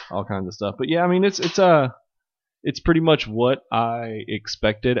all kinds of stuff. But yeah, I mean it's pretty much what I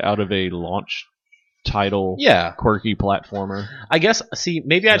expected out of a launch title, Yeah. quirky platformer. I guess, see,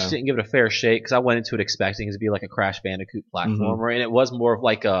 maybe I just Yeah. didn't give it a fair shake because I went into it expecting it to be like a Crash Bandicoot platformer, and it was more of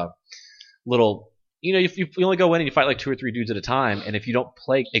like a little. If you only go in and you fight like 2 or 3 dudes at a time, and if you don't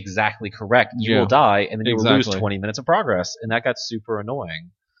play exactly correct, you Yeah. will die, and then you will lose Exactly. 20 minutes of progress, and that got super annoying.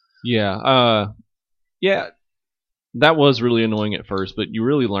 Yeah, that was really annoying at first, but you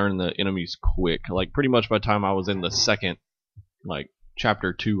really learn the enemies quick. Like pretty much by the time I was in the second, like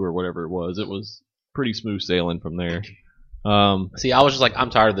chapter 2 or whatever it was pretty smooth sailing from there. See, I was just like, I'm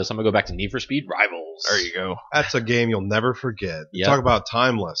tired of this. I'm gonna go back to Need for Speed Rivals. There you go. That's a game you'll never forget. Yeah. Talk about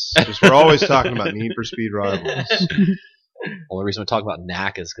timeless. Just we're always talking about Need for Speed Rivals. Only reason we talk about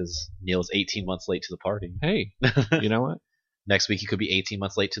Knack is because Neil's 18 months late to the party. Hey, you know what? Next week he could be 18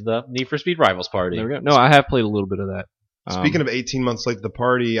 months late to the Need for Speed Rivals party. There we go. No, I have played a little bit of that. Speaking of 18 months late to the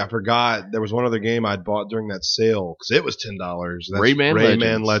party, I forgot there was one other game I'd bought during that sale because it was $10. That's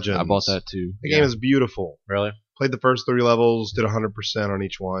Rayman Legends. I bought that too. The game is beautiful. Really? Played the first 3 levels, did 100% on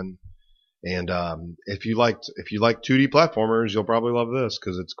each one. And if you like 2D platformers, you'll probably love this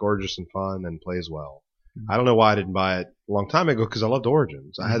because it's gorgeous and fun and plays well. I don't know why I didn't buy it a long time ago because I loved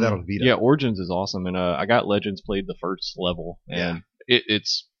Origins. I had that on Vita. Yeah, Origins is awesome, and I got Legends played the first level, and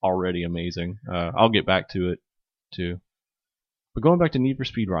it's already amazing. I'll get back to it too. But going back to Need for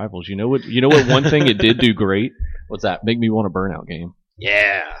Speed Rivals, you know what? One thing it did do great, What's that? make me want a Burnout game.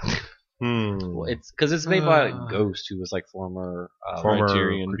 Yeah. Hmm. It's because it's made by Ghost, who was like former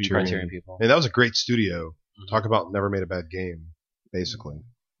Criterion people. And that was a great studio. Talk about never made a bad game, basically.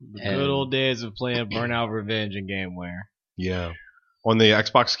 And- Good old days of playing Burnout Revenge and GameWare. Yeah. On the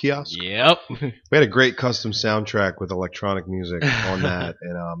Xbox kiosk, Yep. we had a great custom soundtrack with electronic music on that,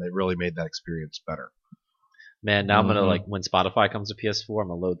 and it really made that experience better. Man, now I'm gonna Mhm. like when Spotify comes to PS4, I'm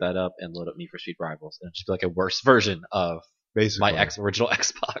gonna load that up and load up Need for Speed Rivals, and it should be like a worse version of Basically, my original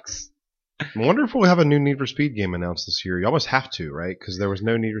Xbox. I wonder if we'll have a new Need for Speed game announced this year. You almost have to, right? Because there was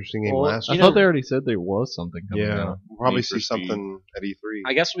no Need for Speed game Well, last I year. thought they already said there was something coming Yeah, out. we'll probably Need for see Speed. something at E3.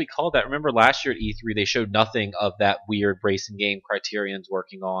 I guess we called that. Remember last year at E3, they showed nothing of that weird racing game Criterion's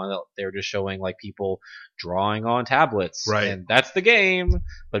working on. They were just showing like people drawing on tablets. Right. And that's the game.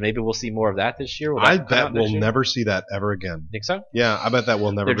 But maybe we'll see more of that this year. Will I that come out bet this we'll year? never see that ever again. Think so? Yeah, I bet that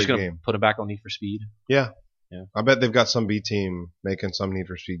will never They're be just a going to game. put it back on Need for Speed. I bet they've got some B team making some Need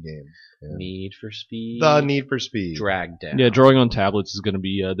for Speed game. Yeah. Need for Speed. The Need for Speed. Drag down. Yeah, drawing on tablets is going to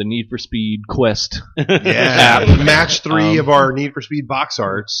be the Need for Speed Quest. Yeah, match 3 of Um, our Need for Speed box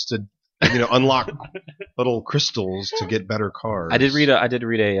arts to unlock little crystals to get better cars. I did read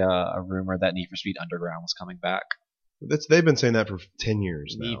a rumor that Need for Speed Underground was coming back. They've been saying that for 10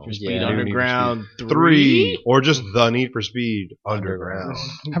 years now. Need for Speed Yeah. Underground 3 or just the Need for Speed Underground.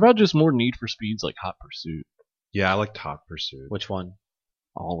 Underground. How about just more Need for Speeds like Hot Pursuit? Yeah, I like Hot Pursuit. Which one?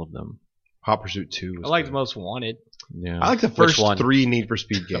 All of them. Hot Pursuit 2. I Was like good. the Most Wanted. Yeah. I like the first one? 3 Need for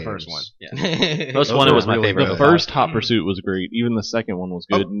Speed games. The first one. Yeah. Most Most Wanted was my really favorite. good. The first Hot Pursuit was great. Even the second one was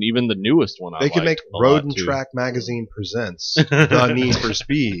good, and even the newest one I They could make liked a Road lot, and too. Track Magazine presents The Need for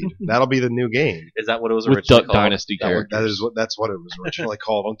Speed. That'll be the new game. Is that what it was with originally Duck called? Dynasty characters. That's what it was originally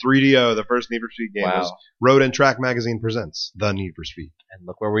called on 3DO. The first Need for Speed game was Wow. Road and Track Magazine presents The Need for Speed. And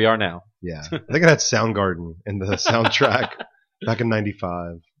look where we are now. Yeah, I think it had Soundgarden in the soundtrack back in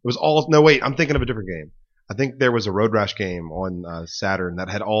 '95. It was all no wait, I'm thinking of a different game. I think there was a Road Rash game on Saturn that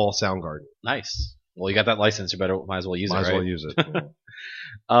had all Soundgarden. Nice. Well, you got that license. You might as well use Might it, as right? well use it.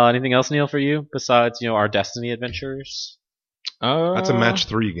 Anything else, Neil, for you besides our Destiny adventures? That's a match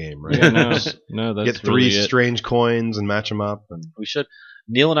 3 game, right? Yeah, no, that's Get 3 really it. strange coins and match them up. And We should.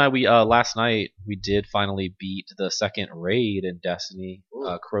 Neil and I, we last night we did finally beat the second raid in Destiny,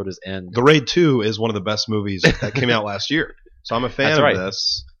 Crota's End. The Raid 2 is one of the best movies that came out last year. So I'm a fan That's of right.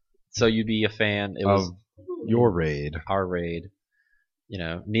 this. So you'd be a fan. It Of was your raid. our raid.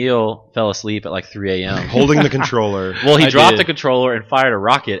 Neil fell asleep at like 3 a.m. Holding the controller. Well, he I dropped did. the controller and fired a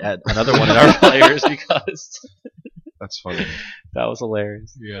rocket at another one of our players because That's funny. that was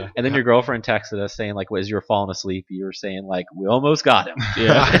hilarious. Yeah. And then your girlfriend texted us saying, like, as you were falling asleep, you were saying, like, we almost got him.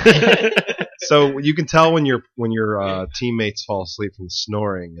 Yeah. So you can tell when your teammates fall asleep from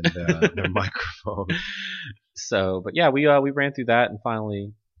snoring and their microphone. So, but yeah, we ran through that and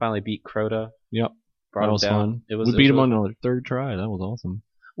finally beat Crota. Yep. Brought That him was down. fun. It was, We it beat was him on the third try. That was awesome.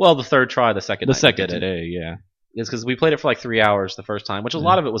 Well, the third try, the second The night we second did it. today, yeah. It's because we played it for like 3 hours the first time, which a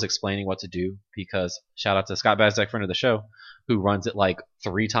lot of it was explaining what to do. Because shout out to Scott Bazek, friend of the show, who runs it like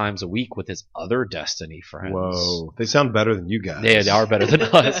 3 times a week with his other Destiny friends. Whoa. They sound better than you guys. They are better than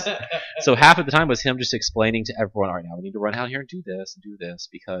us. So half of the time was him just explaining to everyone, all right, now we need to run out here and do this,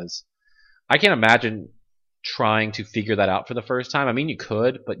 because I can't imagine trying to figure that out for the first time. I mean, you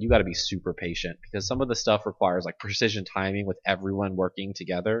could, but you got to be super patient because some of the stuff requires like precision timing with everyone working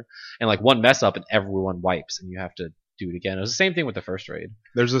together, and like one mess up and everyone wipes and you have to do it again. It was the same thing with the first raid.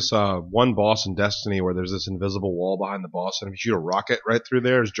 There's this one boss in Destiny where there's this invisible wall behind the boss, and if you shoot a rocket right through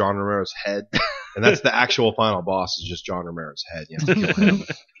there, is John Romero's head. And that's the actual final boss, is just John Romero's head. You have to kill him.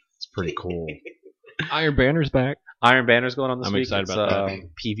 It's pretty cool. Iron Banner's back. Iron Banner's going on this I'm week. excited It's about a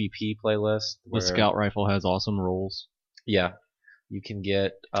PvP playlist. The where- scout rifle has awesome rolls. Yeah. You can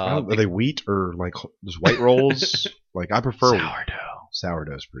get Are they wheat or like just white rolls? Like I prefer Sourdough.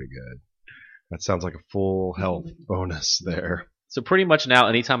 sourdough's pretty good. That sounds like a full health bonus there. so pretty much now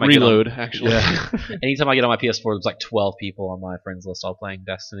anytime I Reload, actually. anytime I get on my PS4, there's like 12 people on my friends list all playing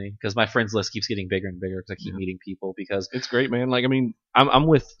Destiny because my friends list keeps getting bigger and bigger because I keep meeting people because It's great, man. Like, I mean, I'm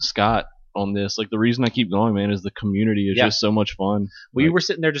with Scott on this. Like, the reason I keep going, man, is the community is Yeah. just so much fun. we Like, were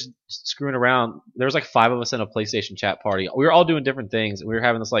sitting there just screwing around. There was like 5 of us in a PlayStation chat party. We were all doing different things. We were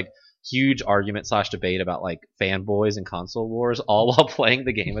having this like huge argument / debate about like fanboys and console wars all while playing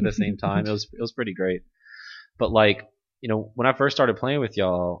the game at the same time. It was pretty great. But like, when I first started playing with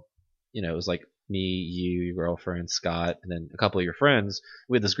y'all, it was like me, you, your girlfriend, Scott, and then a couple of your friends.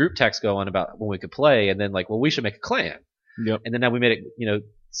 We had this group text going about when we could play, and then like, well, we should make a clan. Yep. And then now we made it,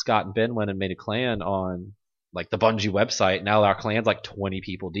 Scott and Ben went and made a clan on like the Bungie website. Now our clan's like 20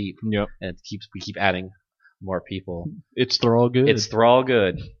 people deep, Yep. and we keep adding more people. It's Thrall good. It's Thrall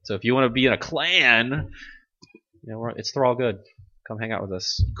good. So if you want to be in a clan, it's Thrall good. Come hang out with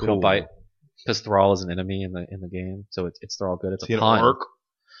us. We don't Cool. bite because Thrall is an enemy in the game. So it's Thrall good. It's Is he a an pun. orc?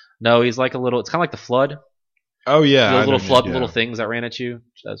 No, he's like a little. It's kind of like the Flood. Oh yeah, Those I little know, flood, yeah. little things that ran at you.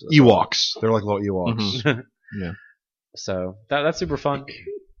 That's- Ewoks. They're like little Ewoks. Mhm. Yeah. So that's super fun.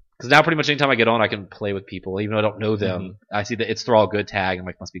 Because now pretty much anytime I get on, I can play with people, even though I don't know them. I see that it's Thrall good tag. I'm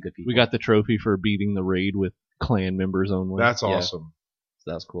like, must be good people. We got the trophy for beating the raid with clan members only. That's Yeah. awesome.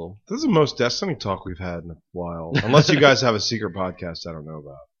 So that's cool. This is the most Destiny talk we've had in a while. Unless you guys have a secret podcast I don't know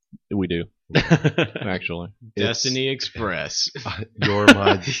about. We do, actually. Destiny Express. You're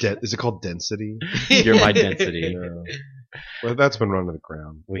my is it called Density? You're my density. No. Well, that's been run to the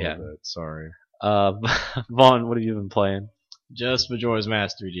ground. We a have. little bit. Sorry. Vaughn, what have you been playing? Just Majora's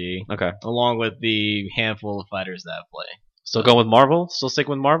Mask 3D, Okay. along with the handful of fighters that I play. Still going with Marvel? Still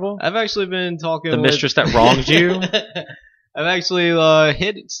sticking with Marvel? I've actually been talking The with... mistress that wronged you? I've actually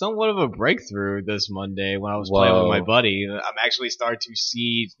hit somewhat of a breakthrough this Monday when I was playing with my buddy. I'm actually starting to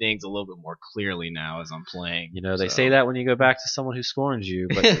see things a little bit more clearly now as I'm playing. You know, they say that when you go back to someone who scorns you,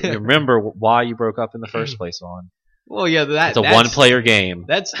 but you remember why you broke up in the first place, Vaughn. Well, yeah, It's a one-player game.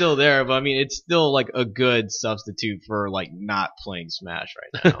 That's still there, but I mean, it's still like a good substitute for like not playing Smash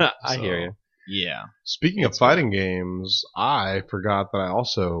right now. I hear you. Yeah. Speaking of fighting games, I forgot that I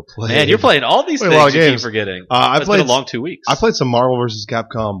also played. Man, you're playing all these Played a lot things of you keep games. forgetting. I It's played been a long 2 weeks. I played some Marvel vs.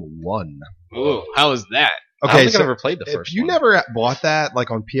 Capcom 1. Ooh, how was that? I don't Okay, think so I've ever played the if first you one. never bought that, like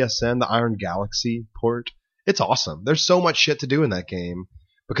on PSN, the Iron Galaxy port, it's awesome. There's so much shit to do in that game.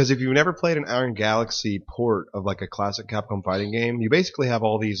 Because if you've never played an Iron Galaxy port of like a classic Capcom fighting game, you basically have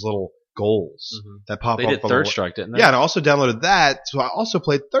all these little goals that pop They up. did on Third the- Strike, didn't they? Yeah, and I also downloaded that, so I also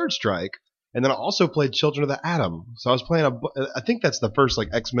played Third Strike, and then I also played Children of the Atom. So I was playing I think that's the first like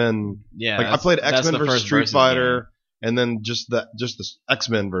X-Men. Yeah. Like I that's- played that's X-Men the versus first Street versus Fighter, and then just the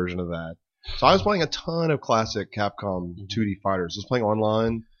X-Men version of that. So I was playing a ton of classic Capcom 2D fighters. I was playing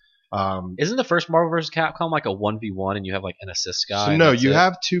online. Isn't the first Marvel vs. Capcom like a 1v1 and you have like an assist guy? So and no, that's you it?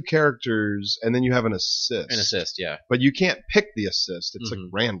 have two characters, and then you have an assist. An assist, yeah. But you can't pick the assist. It's like Mhm.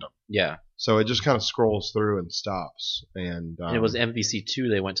 random. Yeah. So it just kind of scrolls through and stops. And, And it was MVC2,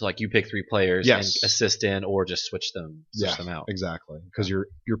 they went to like you pick 3 players Yes. and assist in or just switch them out. Exactly, because your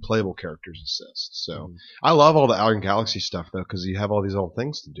playable characters assist. So Mhm. I love all the Iron Galaxy stuff though, because you have all these little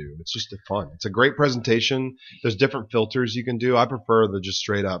things to do. It's just fun. It's a great presentation. There's different filters you can do. I prefer the just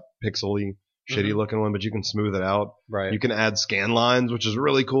straight up pixely, shitty looking one, but you can smooth it out. Right. You can add scan lines, which is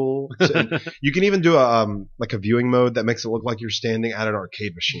really cool. So, you can even do a like a viewing mode that makes it look like you're standing at an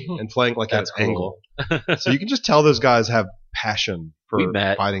arcade machine and playing like at That's an cool. angle. So you can just tell those guys have passion We for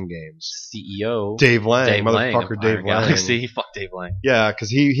met fighting games. CEO Dave Lang, Lang motherfucker, of Dave Iron Lang. Galaxy. Fuck Dave Lang. Yeah, because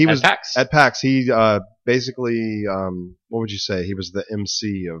he was PAX. at PAX. He basically, what would you say? He was the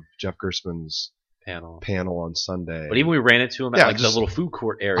MC of Jeff Gerstmann's panel on Sunday. But even we ran into him at Yeah, like just- the little food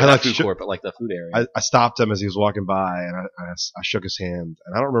court area. I Not like food shook- court, but like the food area. I stopped him as he was walking by, and I shook his hand,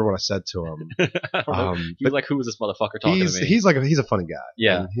 and I don't remember what I said to him. I don't know. He was like, "Who was this motherfucker talking to me?" He's a funny guy.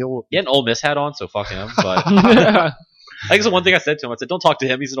 Yeah. And he'll He had an Ole Miss hat on, so fuck him. But I yeah. think it's the one thing I said to him. I said, "Don't talk to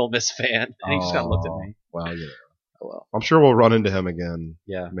him. He's an Ole Miss fan." And he just kind of looked at me. Well, you know, Oh well. I'm sure we'll run into him again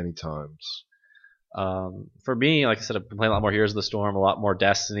Yeah. many times. For me, like I said, I've been playing a lot more Heroes of the Storm, a lot more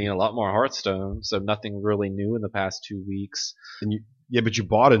Destiny, and a lot more Hearthstone. So nothing really new in the past 2 weeks. Yeah, but you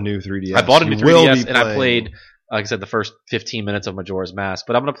bought a new 3DS. I bought a new You will 3DS be and I playing- played, like I said, the first 15 minutes of Majora's Mask.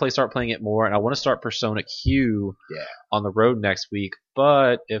 But I'm gonna start playing it more, and I want to start Persona Q on the road next week.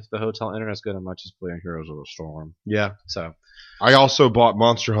 But if the hotel internet's good, I might just play Heroes of the Storm. Yeah. So I also bought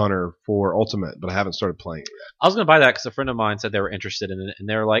Monster Hunter for Ultimate, but I haven't started playing it yet. I was gonna buy that because a friend of mine said they were interested in it, and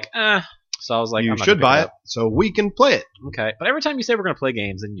they were like, "Ah." So I was like, You I'm not should gonna buy pick it so we can play it. up. Okay, but every time you say we're gonna play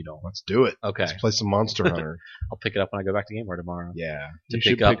games, then you don't. Let's do it. Okay, Let's play some Monster Hunter. I'll pick it up when I go back to GameWare tomorrow Yeah. to You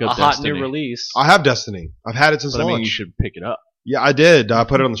should pick up pick a up hot Destiny. new release. I have Destiny. I've had it since But I launch. mean, you should pick it up. Yeah, I did. I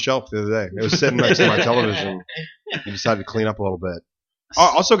put it on the shelf the other day. It was sitting next to my television. I decided to clean up a little bit. I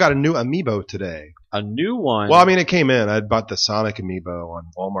also got a new amiibo today. A new one. Well, I mean, it came in. I bought the Sonic amiibo on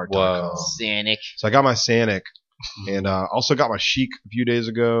Walmart.com. Whoa. Sonic. So I got my Sonic, and also got my Sheik a few days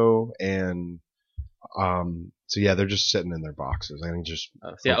ago, and so yeah, they're just sitting in their boxes. I can just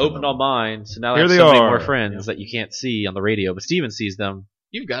I opened all mine, so now I Here have they so many are. more friends that you can't see on the radio, but Steven sees them.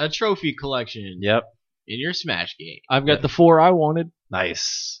 You've got a trophy collection Yep. in your Smash game. I've got the 4 I wanted.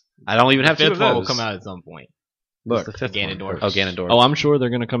 Nice. I don't even have The two fifth of one those. will come out at some point. What's look. the fifth one? Ganondorf. Oh, Ganondorf. Oh, I'm sure they're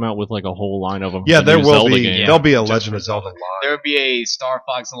going to come out with like a whole line of them. Yeah, for the there new will Zelda be. game. There'll be a Just Legend for of Zelda line. There would be a Star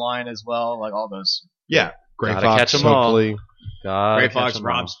Fox line as well, like all those. Yeah, Gray Gotta Fox. catch 'em all. Hopefully, God, Gray Fox,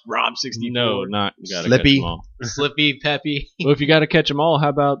 Rob 64. No, not you gotta Slippy. catch 'em all. Slippy, Peppy. Well, if you got to catch them all, how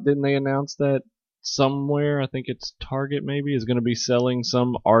about didn't they announce that somewhere? I think it's Target maybe is going to be selling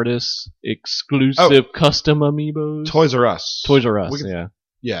some artist exclusive custom amiibos. Toys R Us. Toys R Us, We can- yeah.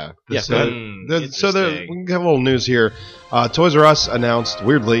 Yeah. Yeah, So, interesting. we can have a little news here. Toys R Us announced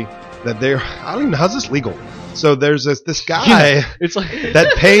weirdly that they're. I don't even know how's this legal. So there's this guy It's like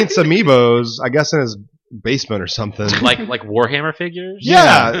that paints amiibos, I guess in his basement or something. like Warhammer figures.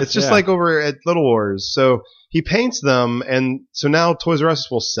 Yeah, it's just Yeah. like over at Little Wars. So he paints them, and so now Toys R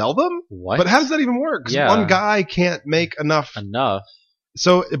Us will sell them. What? But how does that even work? 'Cause Yeah. one guy can't make enough.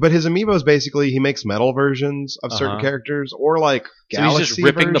 So, but his amiibos basically he makes metal versions of certain characters, or like So Galaxy he's just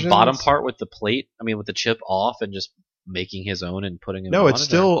ripping versions. the bottom part with the plate. I mean, with the chip off, and just making his own and putting them. No, on it's it,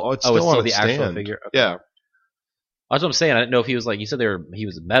 still or? it's still on still a the actual stand. figure. Okay. Yeah. That's what I'm saying. I didn't know if he was like you said he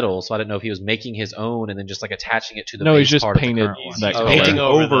was metal, so I didn't know if he was making his own and then just like attaching it to the No, base he's just part of the painted current one. that Oh, color. Painting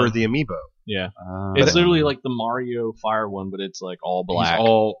over over the amiibo. Yeah. Oh. It's literally like the Mario Fire one, but it's like all black. He's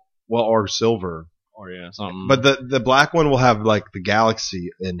all or silver. or something. But the black one will have like the galaxy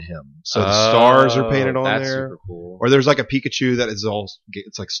in him, so the stars are painted on that's there. Super cool. Or there's like a Pikachu that is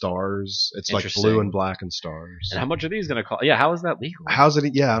it's like stars. It's like Interesting. blue and black and stars. And how much are these going to cost? Yeah, how is that legal? How's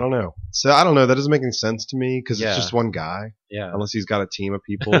it? Yeah, I don't know. So I don't know. That doesn't make any sense to me because Yeah. it's just one guy. Yeah. Unless he's got a team of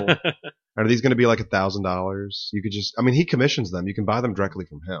people. Are these going to be like $1,000? You could just. I mean, he commissions them. You can buy them directly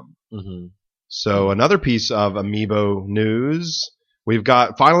from him. Mm-hmm. So another piece of amiibo news. We've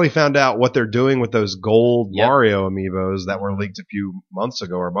finally found out what they're doing with those gold Mario amiibos that were leaked a few months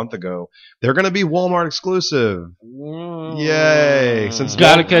ago or a month ago. They're going to be Walmart exclusive. Yay! Since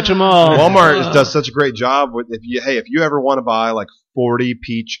Gotta catch them all. Walmart does such a great job with if you ever want to buy like 40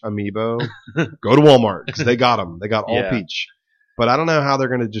 Peach amiibo, go to Walmart because they got them. They got all Peach. But I don't know how they're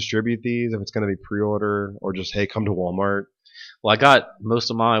going to distribute these. If it's going to be pre-order or just hey, come to Walmart. Well, I got most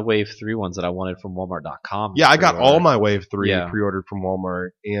of my Wave 3 ones that I wanted from Walmart.com. Yeah, I got all my Wave 3 Yeah. pre-ordered from Walmart,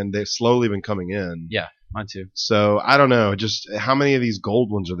 and they've slowly been coming in. Yeah, mine too. So I don't know, just how many of these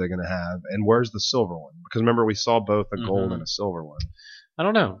gold ones are they going to have, and where's the silver one? Because remember, we saw both a gold and a silver one. I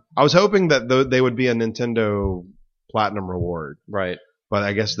don't know. I was hoping that they would be a Nintendo Platinum reward, Right. but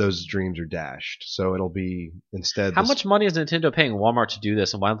I guess those dreams are dashed. So it'll be instead. How much money is Nintendo paying Walmart to do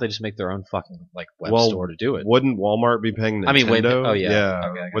this, and why don't they just make their own fucking like web store to do it? Wouldn't Walmart be paying Nintendo? I mean, wait, oh, yeah. yeah.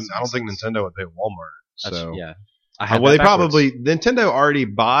 Okay, I guess I don't think Nintendo would pay Walmart. So yeah. well, they probably Nintendo already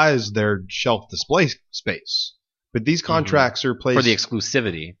buys their shelf display space, but these contracts are placed for the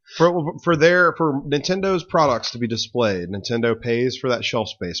exclusivity. for Nintendo's products to be displayed. Nintendo pays for that shelf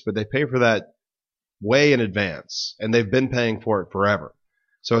space, but they pay for that way in advance, and they've been paying for it forever.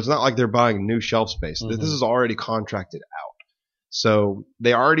 So it's not like they're buying new shelf space. This is already contracted out. So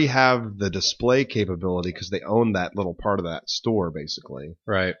they already have the display capability because they own that little part of that store, basically.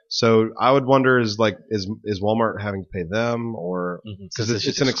 Right. So I would wonder is Walmart having to pay them, or because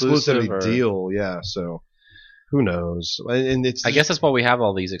it's an exclusivity deal? Yeah. So who knows? And I guess that's why we have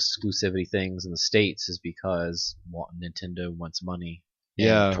all these exclusivity things in the States, is because Nintendo wants money.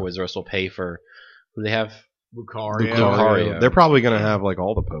 Yeah. Toys R Us will pay for who do they have. Lucario. They're probably going to have like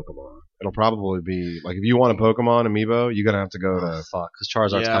all the Pokemon. It'll probably be like if you want a Pokemon amiibo, you're going to have to go to because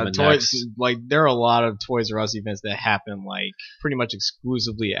Charizard's coming Toys, next. like there are a lot of Toys R Us events that happen like pretty much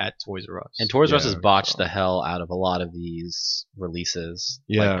exclusively at Toys R Us. And Toys R Us has botched the hell out of a lot of these releases,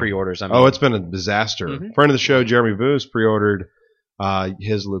 like pre-orders. I mean, it's been a disaster. Friend of the show, Jeremy Booth, pre-ordered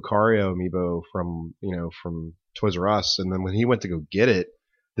his Lucario amiibo from Toys R Us, and then when he went to go get it,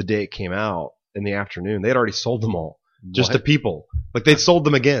 the day it came out in the afternoon, they had already sold them all just to people. Like they'd sold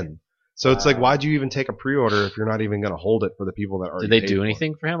them again. So it's like, why'd you even take a pre-order if you're not even going to hold it for the people that already? Did they do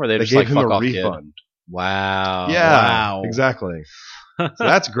anything for him, or they just gave like him fuck a off refund? Kid? Wow. Yeah. Wow. Exactly. So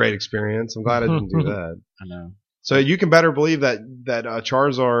that's a great experience. I'm glad I didn't do that. I know. So you can better believe that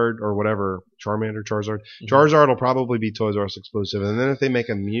Charizard or whatever, Charizard will probably be Toys R Us exclusive, and then if they make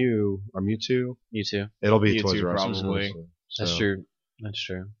a Mewtwo, it'll be Mewtwo Toys R Us probably. exclusive. That's So, true. That's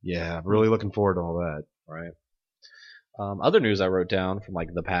true. Yeah, really looking forward to all that. Right. Other news I wrote down from like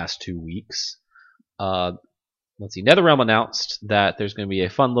the past 2 weeks. Let's see. NetherRealm announced that there's going to be a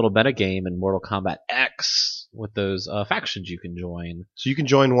fun little meta game in Mortal Kombat X with those factions you can join. So you can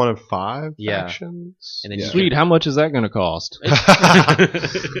join one of 5 Yeah. factions. And then you Sweet. How much is that going to cost?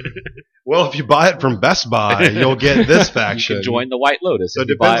 Well, if you buy it from Best Buy, you'll get this faction. You can join the White Lotus. So If it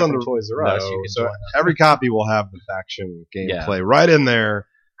you buy depends it on from the Toys R Us. no, You can so join every copy will have the faction gameplay Yeah. right in there,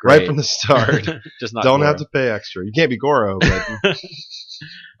 Great. right from the start. Just not Don't Goro. have to pay extra. You can't be Goro, but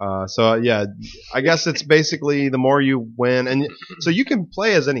so yeah, I guess it's basically the more you win, and so you can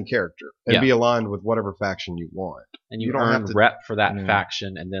play as any character and Yeah. be aligned with whatever faction you want. And you, You don't earn have to- rep for that Yeah.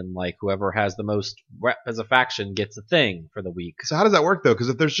 faction, and then like whoever has the most rep as a faction gets a thing for the week. So how does that work though? Because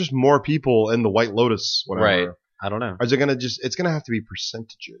if there's just more people in the White Lotus, whatever, Right. I don't know. is it gonna it's gonna have to be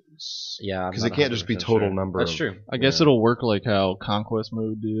percentages? Yeah, Because it can't just be total number. That's of, true. I guess it'll work like how Conquest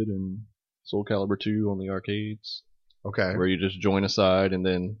Mode did in Soul Calibur 2 on the arcades, Okay. where you just join a side and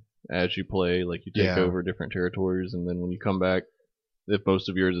then as you play, like you take Yeah. over different territories, and then when you come back, if most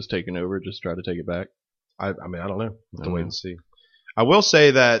of yours is taken over, just try to take it back. I mean, I don't know. We'll have to wait and see. I will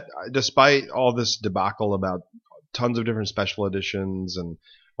say that despite all this debacle about tons of different special editions and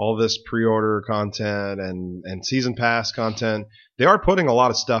all this pre-order content and season pass content, they are putting a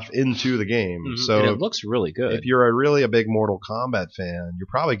lot of stuff into the game. Mhm. So And it looks really good. if you're really a big Mortal Kombat fan, you'll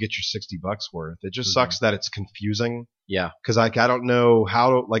probably get your $60 worth. It just sucks that it's confusing. Yeah. Because I don't know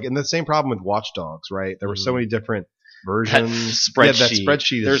how to, and the same problem with Watch Dogs, right? There were so many different That versions. spreadsheet. Yeah, that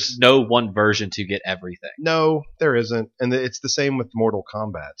spreadsheet There's no one version to get everything. no, there isn't. And it's the same with Mortal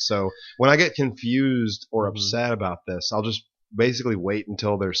Kombat. So when I get confused or upset about this, I'll just basically wait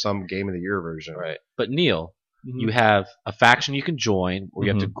until there's some Game of the Year version. Right. But Neil, Mm-hmm. you have a faction you can join where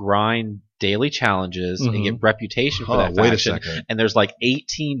you have to grind daily challenges and get reputation for that wait a faction. second. And there's like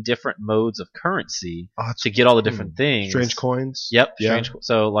 18 different modes of currency Oh, it's to get all the different things. Strange Coins. Yep. Yeah. Strange.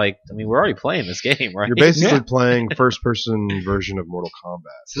 So like, I mean, we're already playing this game, right? You're basically playing first-person version of Mortal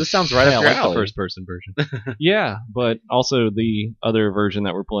Kombat. So this sounds right Yeah, up I your like the alley. first person version. Yeah, but also the other version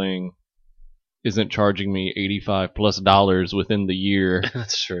that we're playing isn't charging me $85+ within the year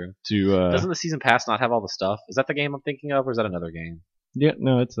That's true. to Doesn't the season pass not have all the stuff? Is that the game I'm thinking of, or is that another game? yeah,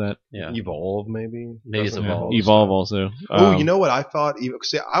 no, it's that. Yeah. Evolve, maybe? Maybe it's Doesn't Yeah, Evolve. Evolve also. Oh, you know what I thought?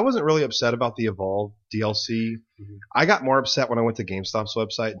 See, I wasn't really upset about the Evolve DLC. Mhm. I got more upset when I went to GameStop's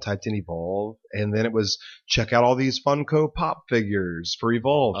website and typed in Evolve, and then it was check out all these Funko Pop figures for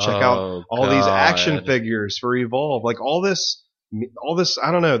Evolve. Check out Oh, all these action God. figures for Evolve. Like all this.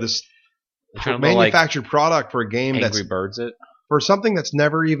 I don't know, this They're trying to like manufactured product for a game that's Angry Birds it. for something that's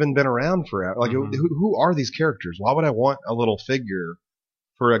never even been around forever. Like, Mhm. who are these characters? Why would I want a little figure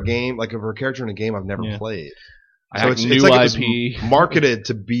for a game, like for a character in a game I've never Yeah. played? I So have it's new like it was IP. marketed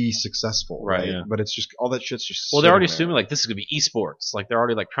to be successful, Right, right? yeah. But it's just all that shit's just. Well, they're already sitting assuming like this is gonna be esports. Like they're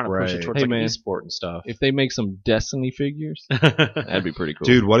already like trying to push it Right. towards Hey, like man. esport and stuff. If they make some Destiny figures, that'd be pretty cool.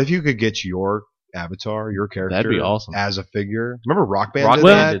 there. Dude, what if you could get your avatar, your character, That'd be awesome. as a figure? Remember Rock Band? Rock did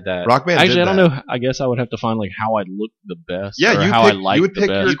Band that? did that. Rock Band. Actually, did I don't that. know. I guess I would have to find like how I'd look the best. Yeah, or you how pick, I like you would the pick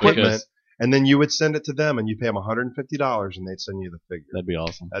best. your equipment, because and then you would send it to them, and you pay them $150, and they'd send you the figure. That'd be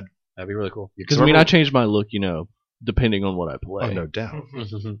awesome. That'd be really cool. Because I mean, I changed my look, depending on what I play. Oh, no doubt.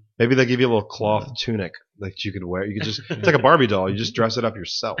 Maybe they give you a little cloth tunic that you could wear. You could just, it's like a Barbie doll. You just dress it up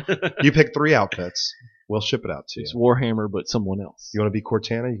yourself. You pick 3 outfits. We'll ship it out to you. It's Warhammer, but someone else. You want to be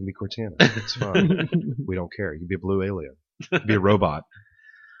Cortana? You can be Cortana. It's fine. We don't care. You can be a blue alien. You can be a robot.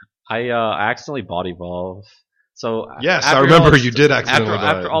 I accidentally bought Evolve. So Yes, after I remember all that you did accidentally buy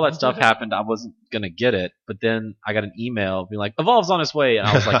after it. all that stuff happened, I wasn't gonna get it. But then I got an email being like, "Evolve's on its way," and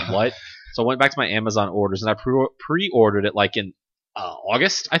I was like, "What?" So I went back to my Amazon orders and I pre-ordered it like in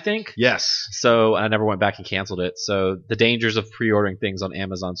August, I think. Yes. So I never went back and canceled it. So the dangers of pre-ordering things on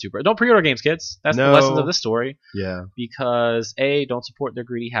Amazon Super. Don't pre-order games, kids. That's the No. lessons of this story. Yeah. Because A, don't support their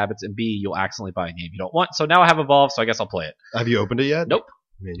greedy habits, and B, you'll accidentally buy a game you don't want. So now I have Evolve, so I guess I'll play Have you opened it yet? Nope.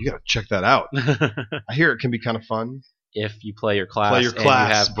 Man, you gotta check that out. it. I hear it can be kind of fun. If you play your class, Play your and class,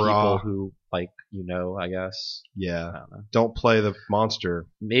 you have brah. people who I guess. I Yeah. don't know. Don't play the monster.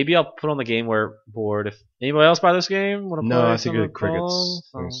 Maybe I'll put on the game where board. If anybody else buy this game, want to No, play I think some the of crickets. Evolve?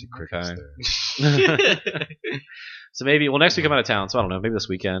 I want to see crickets Okay. there. So maybe next week I'm out of town, so I don't know. Maybe this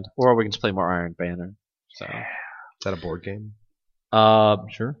weekend, or we can just play more Iron Banner. So, Is that a board game?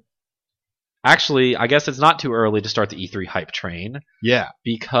 Sure. actually, I guess it's not too early to start the E3 hype train Yeah.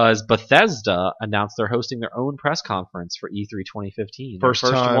 because Bethesda announced they're hosting their own press conference for E3 2015. their First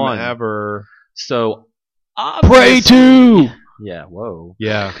time one ever. So, Prey 2! Yeah, whoa.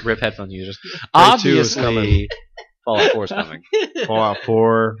 Yeah. Rip headphone users. Prey 2 is Obviously, coming. Fallout 4 is coming. Fallout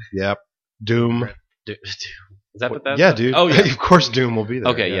 4. Yep. Doom. Is that Bethesda? Yeah, dude. Oh, yeah. Of course Doom will be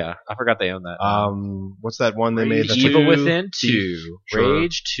there. Okay, yeah. I forgot they own that. What's that one they made? Rage That's Evil like, Within 2, Thief. Sure.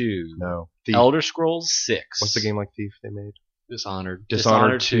 Rage 2, No. Thief. Elder Scrolls 6. What's the game like Thief they made? Dishonored.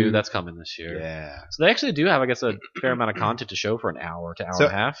 Dishonored 2, that's coming this year. Yeah. So they actually do have, I guess, a fair amount of content to show for an hour to hour So-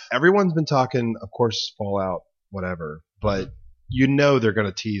 and a half. Everyone's been talking, of course, Fallout, whatever, but you know they're going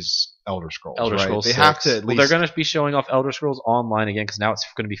to tease Elder Scrolls. Elder right? Scrolls They 6. have to at Well, least. they're going to be showing off Elder Scrolls Online again because now it's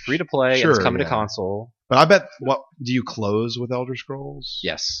going to be free to play and Sure, it's coming to yeah. console. But I bet. What do you close with Elder Scrolls?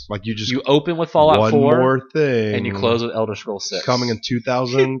 Yes. Like you just You open with Fallout one 4 more thing, and you close with Elder Scrolls 6. It's coming in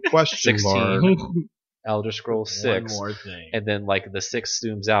 2000 question 16. mark. Elder Scrolls 6. One more thing. And then like the 6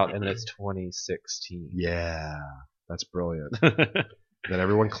 zooms out and then it's 2016. Yeah, that's brilliant. Then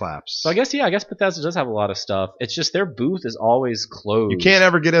everyone claps. So I guess Bethesda does have a lot of stuff. It's just their booth is always closed. you can't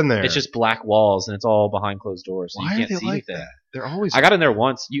ever get in there. It's just black walls and it's all behind closed doors. So Why you can't are they see like anything. that? They're always. I got in there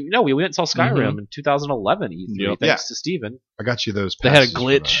once. We went and saw Skyrim Mhm. in 2011 E3 Yep. thanks to Steven. I got you those. They had a passes for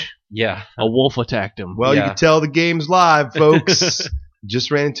glitch. that. Yeah. A wolf attacked him. Well, you Yeah. can tell the game's live, folks.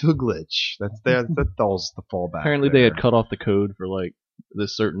 Just ran into a glitch. That's the fallback. Apparently there. they had cut off the code for like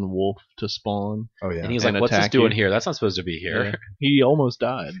this certain wolf to spawn. Oh yeah. And he's And like, "What's this attack doing you. here? That's not supposed to be here." Yeah. He almost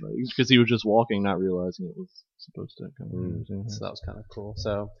died because he was just walking, not realizing it was supposed to come. So that was kind of cool.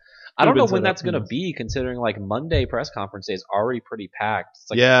 So I don't know Could've been when set up that's going to for this. be, considering like Monday press conference day is already pretty packed. It's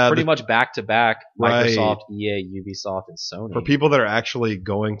like Yeah, pretty much back to back. Right. Microsoft, EA, Ubisoft, and Sony. For people that are actually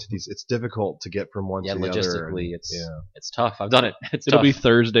going to these, it's difficult to get from one yeah, to the other. logistically, and- it's tough. I've done it. It's It'll tough. be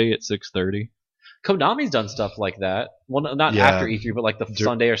Thursday at 6:30. Konami's done stuff like that. Well, not Yeah. after E3, but like the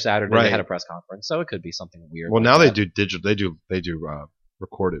Sunday or Saturday Right. they had a press conference, so it could be something weird. Well, like now that. they do digital. They do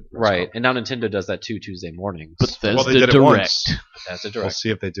recorded. press Right, and now Nintendo does that too Tuesday mornings. Bethesda Well, they did it Direct. once. That's a We'll direct. see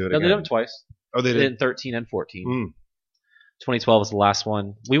if they do it No, again. they did it twice. Oh, they They did it did. in 13 and 14. Mm. 2012 was the last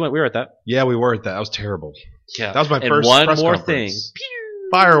one. We were at that. Yeah, we were at that. That was terrible. Yeah. That was my and first one press more conference. thing.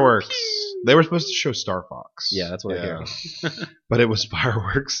 Fireworks. They were supposed to show Star Fox. Yeah, that's what I hear. But it was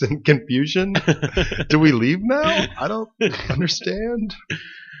fireworks and confusion. Do we leave now? I don't understand.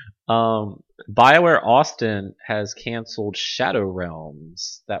 BioWare Austin has canceled Shadow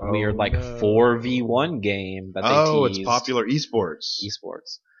Realms, that Oh, weird like no. 4v1 game that they Oh, teased. it's popular esports.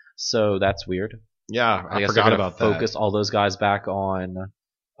 Esports. So that's weird. Yeah, I guess forgot they're about gonna that. focus all those guys back on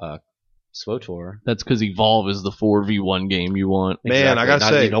SWOTOR. That's because Evolve is the 4v1 game you want. Man, I gotta Not-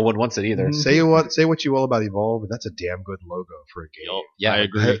 say- no one wants it either. Say what you will about Evolve, but that's a damn good logo for a game. Yeah, I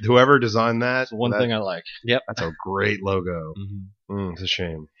agree. Whoever designed that, That's one thing I like. that's a great logo. Mhm. It's a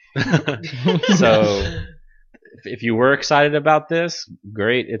shame. So if you were excited about this,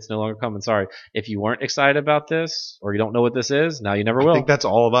 great. It's no longer coming. Sorry. If you weren't excited about this, or you don't know what this is, now you never I will. think that's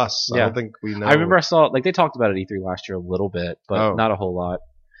all of us. I Yeah. don't think we know. I remember I saw like they talked about it at E3 last year a little bit, but Oh. not a whole lot.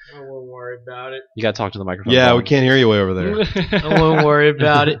 I won't worry about it. You got to talk to the microphone. Yeah, Paul. we can't hear you way over there. I won't worry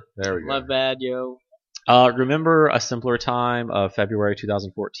about it. There we go. My bad, yo. Remember a simpler time of February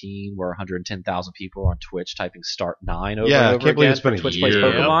 2014 where 110,000 people were on Twitch typing Start 9 over Yeah, I and over can't believe again it's been for a Twitch Plays year.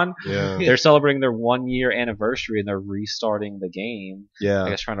 Pokemon? Yeah, They're celebrating their 1-year anniversary and they're restarting the game. I yeah.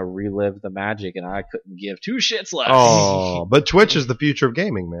 guess trying to relive the magic, and I couldn't give two shits less. Oh, but Twitch is the future of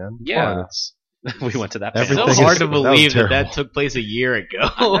gaming, man. Come Yeah. on, it's- We went to that. It's Everything so is- hard to that was believe that terrible. took place a year I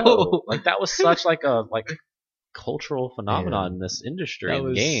know. ago. Like that was such like a cultural phenomenon in this industry That and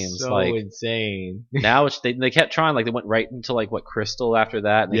was games. so Like insane. now it's they kept trying, like they went right into like what Crystal after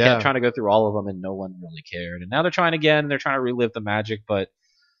that, and they Yeah. kept trying to go through all of them, and no one really cared. And now they're trying again. They're trying to relive the magic, but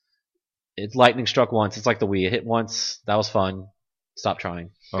it's lightning struck once. It's like the Wii. It hit once. That was fun. Stop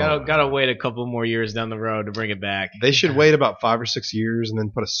trying. Gotta wait a couple more years down the road to bring it back. They should wait about 5 or 6 years and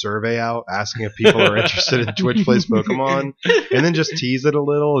then put a survey out asking if people are interested in Twitch Plays Pokemon, and then just tease it a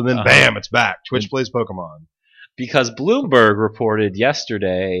little, and then bam, it's back. Twitch Plays Pokemon. Because Bloomberg reported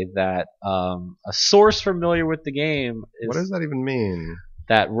yesterday that a source familiar with the game What does that even mean?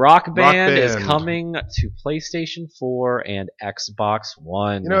 that Rock Band is Band. coming to PlayStation 4 and Xbox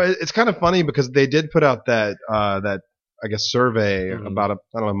One. You know, it's kind of funny because they did put out that I guess survey Mhm. about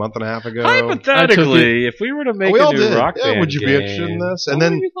a month and a half ago. hypothetically, if we were to make we a all new did. Rock Yeah, Band would you be game, interested in this? what And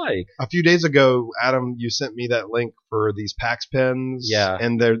then would you like? a few days ago, Adam, you sent me that link for these PAX pens. Yeah.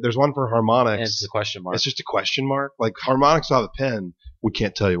 And there's one for And Harmonix. it's a question mark. It's just a question mark. Like Harmonix will have a pen. We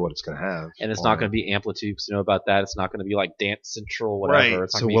can't tell you what it's going to have. And it's on not it. going to be Amplitude, because you know about that. It's not going to be like Dance Central, whatever. Right.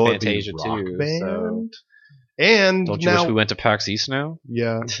 It's not So going will to it be be Fantasia Rock too. So. Band? And Don't you now, wish we went to PAX East now?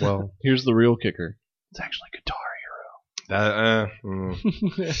 yeah, well, Here's the real kicker. It's actually Guitar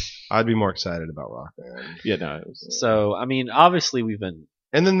I'd be more excited about Rock Band. Hero. Yeah, no, it was. So, I mean, obviously we've been...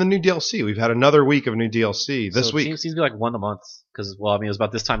 And then the new DLC. We've had another week of new DLC this so it week. seems to be like one a month. Because, well, I mean, it was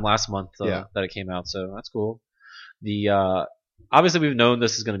about this time last month Yeah. that it came out. So that's cool. Obviously we've known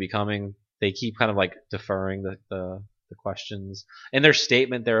this is going to be coming. They keep kind of like deferring the questions. In their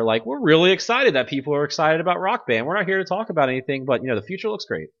statement, they're like, we're really excited that people are excited about Rock Band. We're not here to talk about anything, but, the future looks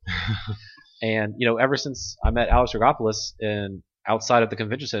great. And, ever since I met Alex Rogopoulos outside of the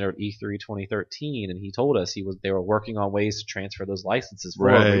convention center at E3 2013, and he told us they were working on ways to transfer those licenses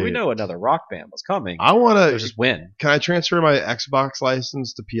forward. Right. We know another Rock Band was coming. I want It to. was just when. Can I transfer my Xbox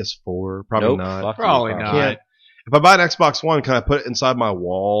license to PS4? Probably Nope, not. fuck you, Probably Rock not. Band. If I buy an Xbox One, can I put it inside my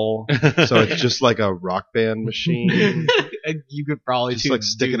wall so it's just like a Rock Band machine? You could probably Just like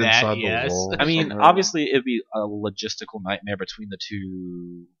stick do it that, inside the yes. wall. I mean, somewhere. obviously, it'd be a logistical nightmare between the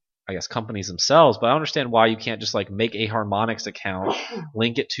two, I guess, companies themselves. But I understand why you can't just like make a Harmonix account,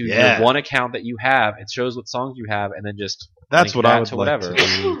 link it to Yeah. your one account that you have. It shows what songs you have, and then just That's link what I that would to like whatever.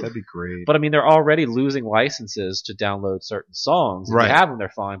 to do. That'd be great. But I mean, they're already losing licenses to download certain songs. If Right. you have them, they're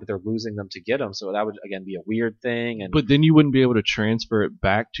fine, but they're losing them to get them. So that would again be a weird thing. And, But then you wouldn't be able to transfer it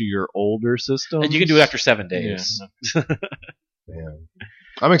back to your older system. and you can do it after 7 days. Man.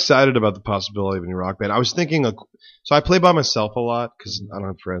 I'm excited about the possibility of a new Rock Band. I was thinking, so I play by myself a lot because I don't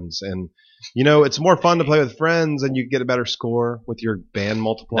have friends, and it's more fun to play with friends, and you get a better score with your band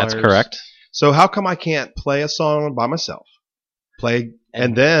multipliers. That's correct. So how come I can't play a song by myself,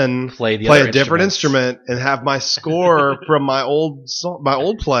 and then play a different instrument and have my score from my old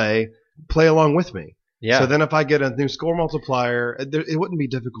play along with me? Yeah. So then if I get a new score multiplier, it wouldn't be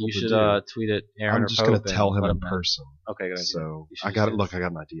difficult You to should do. tweet it, Aaron. I'm just going to tell him in person. Okay, good idea. So You should I got do it. Look, I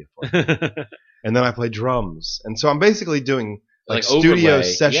got an idea for it. And then I play drums, and so I'm basically doing like studio overlay,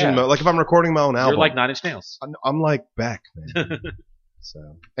 session mode. Like if I'm recording my own album, You're like Nine Inch Nails. I'm like Beck, man.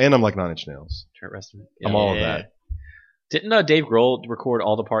 And I'm like Nine Inch Nails. Trent Reznor. I'm all of that. Didn't Dave Grohl record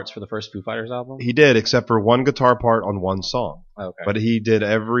all the parts for the first Foo Fighters album? He did, except for one guitar part on one song. Okay. But he did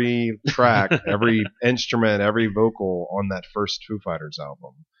every track, every instrument, every vocal on that first Foo Fighters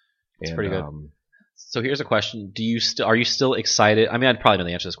album. It's pretty good. So here's a question: are you still excited? I mean, I'd probably know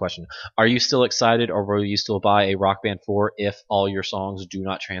the answer to this question. Are you still excited, or will you still buy a Rock Band 4 if all your songs do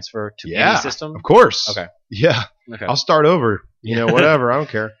not transfer to any system? Of course. Okay. Yeah. Okay. I'll start over. Whatever. I don't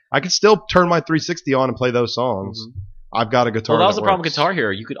care. I can still turn my 360 on and play those songs. Mm-hmm. I've got a guitar. Well, that was the problem works. with Guitar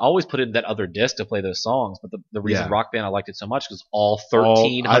Hero. You could always put in that other disc to play those songs, but the reason Rock Band I liked it so much was all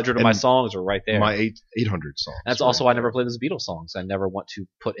 1,300 of my songs are right there. My 800 songs. That's also why I never played those Beatles songs. I never want to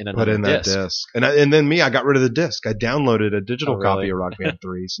put in another that disc. And then I got rid of the disc. I downloaded a digital copy of Rock Band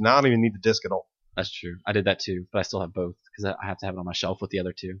 3, so now I don't even need the disc at all. That's true. I did that too, but I still have both because I have to have it on my shelf with the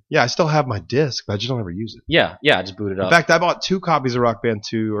other two. Yeah, I still have my disc, but I just don't ever use it. Yeah, I just boot it up. In fact, I bought 2 copies of Rock Band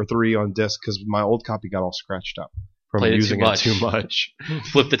 2 or 3 on disc because my old copy got all scratched up. From using it too much.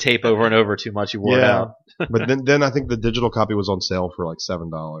 Flip the tape over and over too much. You wore it out. But then I think the digital copy was on sale for like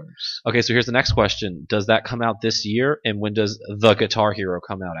 $7. Okay, so here's the next question. Does that come out this year? And when does The Guitar Hero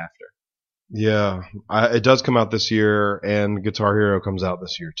come out after? Yeah, it does come out this year, and Guitar Hero comes out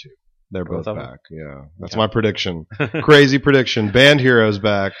this year too. They're both back. Yeah, that's my prediction. Crazy prediction. Band Hero's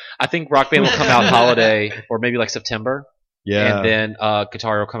back. I think Rock Band will come out holiday or maybe like September. Yeah. And then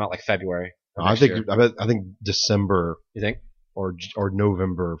Guitar Hero will come out like February. I think December. You think? Or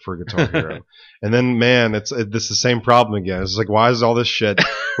November for Guitar Hero. And then, man, this is the same problem again. It's like, why is all this shit?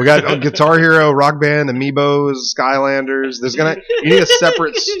 We got Guitar Hero, Rock Band, Amiibos, Skylanders. You need a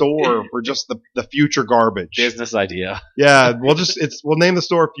separate store for just the future garbage. Business idea. Yeah, we'll name the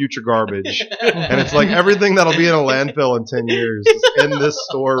store Future Garbage. And it's like everything that'll be in a landfill in 10 years is in this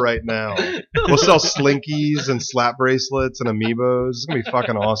store right now. We'll sell Slinkies and slap bracelets and Amiibos. It's going to be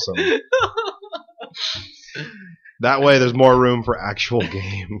fucking awesome. That way, there's more room for actual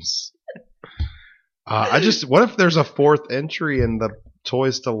games. What if there's a 4th entry in the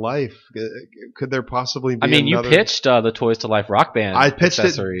Toys to Life? Could there possibly be? You pitched the Toys to Life Rock Band. I pitched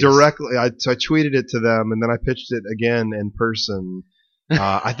accessories. it directly. I tweeted it to them, and then I pitched it again in person.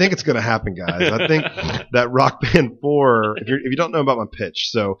 I think it's going to happen, guys. I think that Rock Band 4. If you don't know about my pitch,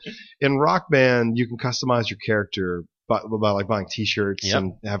 so in Rock Band you can customize your character by like buying T-shirts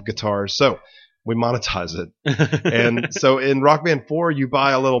and have guitars. So we monetize it. And so in Rock Band 4, you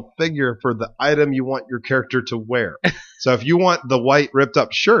buy a little figure for the item you want your character to wear. So if you want the white ripped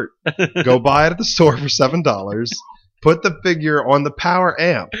up shirt, go buy it at the store for $7. Put the figure on the power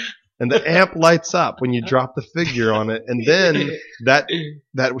amp. And the amp lights up when you drop the figure on it. And then that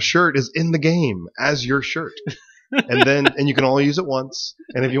shirt is in the game as your shirt. And you can only use it once.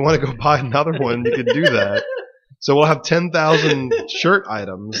 And if you want to go buy another one, you can do that. So we'll have 10,000 shirt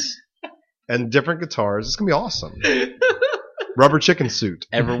items. And different guitars. It's going to be awesome. Rubber chicken suit.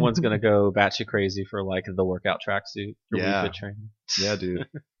 Everyone's going to go batshit crazy for like the workout tracksuit. Yeah. Wii Fit training. Yeah, dude.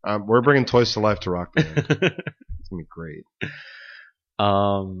 We're bringing Toys to Life to Rock Band. It's going to be great.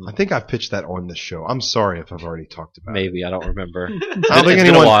 I think I've pitched that on this show. I'm sorry if I've already talked about it. Maybe. I don't remember. It's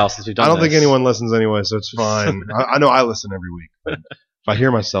been a while since we've done this. I don't think anyone listens anyway, so it's fine. I know I listen every week. But if I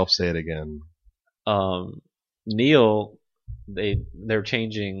hear myself say it again. Neil... They're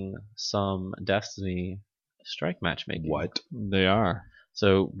changing some Destiny strike matchmaking. What? They are.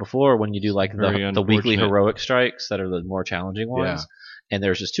 So before, when you do like the weekly heroic strikes that are the more challenging ones, and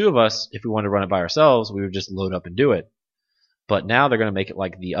there's just 2 of us, if we wanted to run it by ourselves, we would just load up and do it. But now they're going to make it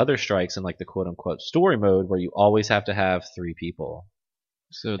like the other strikes in like the quote-unquote story mode where you always have to have 3 people.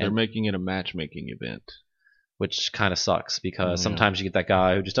 So they're making it a matchmaking event. Which kind of sucks because sometimes you get that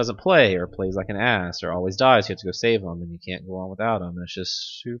guy who just doesn't play or plays like an ass or always dies. You have to go save him and you can't go on without him. It's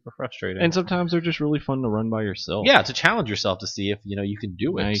just super frustrating. And sometimes they're just really fun to run by yourself. Yeah, to challenge yourself to see if you can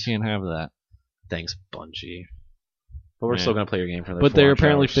do it. Now you can't have that. Thanks, Bungie. But we're still going to play your game for the But they're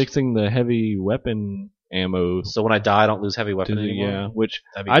apparently fixing the heavy weapon ammo. So when I die, I don't lose heavy weapon anymore? Yeah, which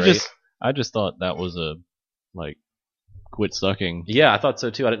I just thought that was a quit sucking. Yeah, I thought so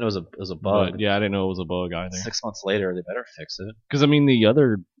too. I didn't know it was a bug. But yeah, I didn't know it was a bug either. 6 months later, they better fix it. Because I mean, the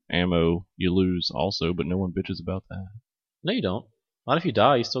other ammo you lose also, but no one bitches about that. No, you don't. Not if you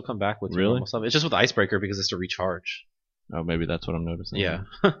die. You still come back with your Really? normal stuff. It's just with Icebreaker because it's to recharge. Oh, maybe that's what I'm noticing. Yeah.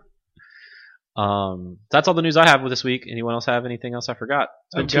 That's all the news I have with this week. Anyone else have anything else I forgot?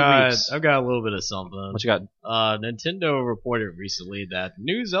 It's been 2 weeks. I've got a little bit of something. What you got? Nintendo reported recently that the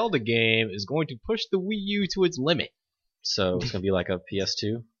new Zelda game is going to push the Wii U to its limit. So it's gonna be like a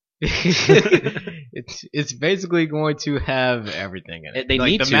PS2. It's basically going to have everything in it. They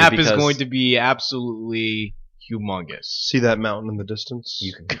like, need the to map is because- going to be absolutely humongous. See that mountain in the distance?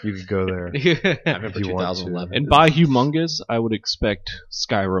 You could go there. I remember If you want to. 2011. And by humongous, I would expect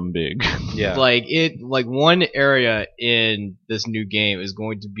Skyrim big. Yeah. like one area in this new game is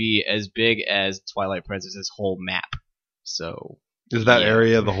going to be as big as Twilight Princess's whole map. So Is that Yeah.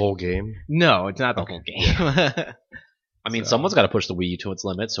 area the whole game? no, it's not the whole game. I mean, So- someone's got to push the Wii U to its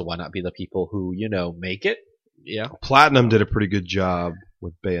limit, so why not be the people who, make it? yeah. Platinum did a pretty good job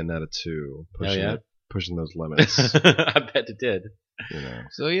with Bayonetta 2, pushing those limits. I bet it did. You know.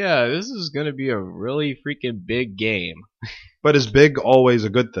 So yeah, this is gonna be a really freaking big game. But is big always a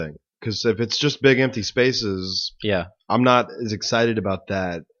good thing? Because if it's just big empty spaces, Yeah. I'm not as excited about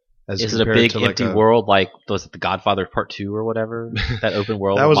that as Is it a compared big to like empty a- world like was it the Godfather Part 2 or whatever? That open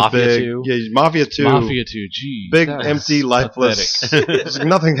world. That was Mafia big. 2. Yeah, Mafia 2. Mafia 2, geez. Big, that empty, is lifeless. pathetic. There's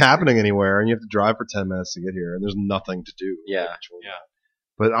nothing happening anywhere, and you have to drive for 10 minutes to get here, and there's nothing to do. Yeah. actually.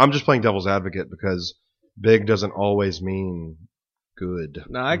 But I'm just playing devil's advocate because big doesn't always mean good.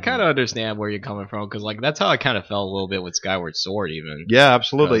 No, I kind of understand where you're coming from because like that's how I kind of felt a little bit with Skyward Sword even. Yeah,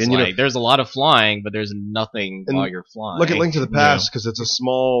 absolutely. 'Cause, And you know, like, there's a lot of flying, but there's nothing And while you're flying. look at Link to the Past because it's a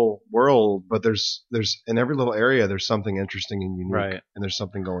small world, but there's in every little area there's something interesting and unique, Right. and there's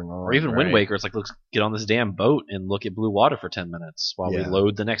something going on. Or even Wind Waker, it's like, let's get on this damn boat and look at blue water for 10 minutes while we Yeah.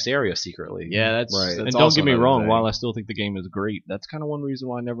 load the next area secretly. Yeah, that's Right. That's And don't also get me another wrong, thing. while I still think the game is great, that's kind of one reason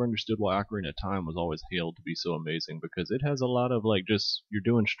why I never understood why Ocarina of Time was always hailed to be so amazing, because it has a lot of, like, just, you're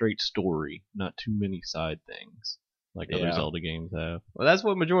doing straight story, not too many side things, like other Yeah. Zelda games have. Well, that's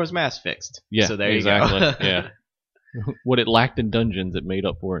what Majora's Mask fixed. Yeah, so there exactly. you go. Yeah. What it lacked in dungeons, it made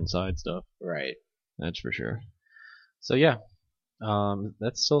up for in side stuff. Right. That's for sure. So yeah,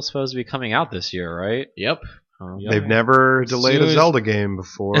 that's still supposed to be coming out this year, right? Yep. They've never delayed a Soon- Zelda game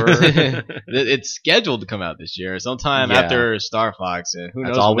before. It's scheduled to come out this year, sometime Yeah. after Star Fox, and who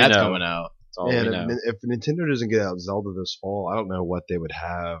That's knows all when we that's know. coming out. That's all we And know. if Nintendo doesn't get out Zelda this fall, I don't know what they would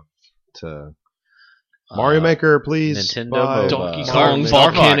have to. Mario Maker, please. Nintendo buy- MOBA. Donkey Star- Kong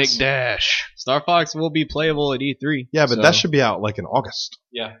Star Volcanic Fox. Dash. Star Fox will be playable at E3. Yeah, but so that should be out like in August.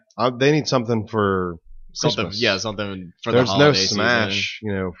 Yeah. They need something for something. Christmas. Yeah, something for There's the no holiday season. Smash,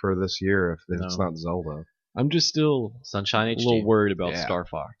 for this year if it's No. not Zelda. I'm just still Sunshine a HD. little worried about Yeah. Star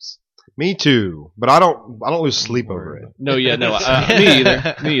Fox. Me too, but I don't lose sleep over it. No, yeah, no,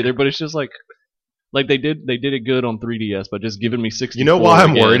 me either. But it's just like they did it good on 3DS, but just giving me 64. You know why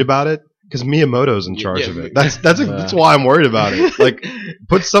I'm again. worried about it? Because Miyamoto's in charge Yeah, of it. That's why I'm worried about it. Like,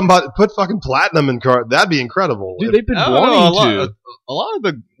 put fucking Platinum in car. That'd be incredible. Dude, they've been I don't know, wanting to. a lot of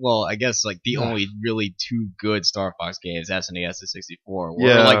the, well, I guess like the only really two good Star Fox games, SNES and 64, were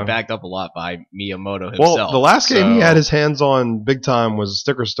Yeah. like backed up a lot by Miyamoto himself. Well, the last game he So- had his hands on big time was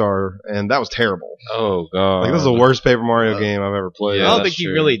Sticker Star, and that was terrible. Oh god. Like, this is the worst Paper Mario game I've ever played. I Yeah, don't that's think he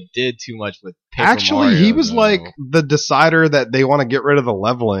true. really did too much with Paper Actually, Mario, he was though. like the decider that they want to get rid of the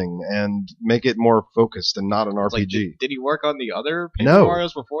leveling and make it more focused and not an It's like, RPG. did he work on the other Paper No.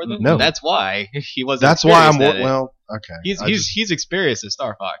 Marios before then? No. That's why he wasn't. That's why I'm experienced at it. well. Okay, He's experienced at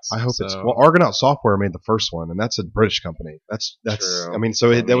Star Fox. I hope so. it's well. Argonaut Software made the first one, and that's a British company. That's. True. I mean,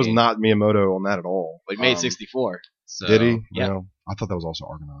 so I that was mean- not Miyamoto on that at all. But he made 64. So, Did he? Yeah. No, I thought that was also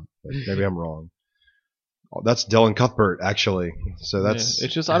Argonaut. But maybe I'm wrong. Oh, that's Dylan Cuthbert, actually. So that's. Yeah,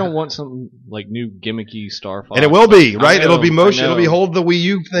 it's just I don't want some like new gimmicky Star Fox. and it will be right. I It'll know, be motion. I know. It'll be hold the Wii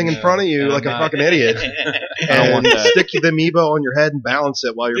U thing in Yeah, front of you and like I'm a not- fucking idiot, I don't and want that. stick the amiibo on your head and balance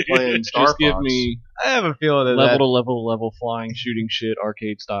it while you're playing Star Just give Fox. me I have a feeling that level to level flying shooting shit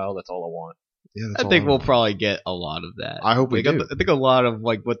arcade style. That's all I want. Yeah, that's I all think I we'll want. probably get a lot of that. I hope we Like, do. I think a lot of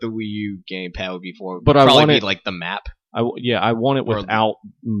like what the Wii U gamepad would be for. But would I probably want be it- like the map. I want it Or- without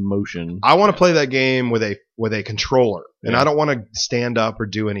motion. I want to play that game with a controller, and Yeah. I don't want to stand up or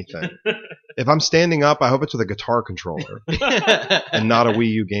do anything. If I'm standing up, I hope it's with a guitar controller and not a Wii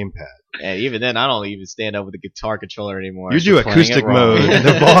U gamepad. And even then, I don't even stand up with a guitar controller anymore. You do You're playing it acoustic wrong. mode. And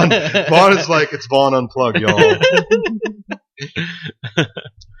then Vaughn is like, it's Vaughn Unplugged, y'all.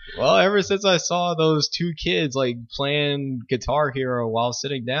 Well, ever since I saw those two kids like playing Guitar Hero while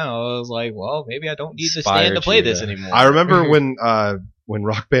sitting down, I was like, well, maybe I don't need to stand to play this anymore. I remember when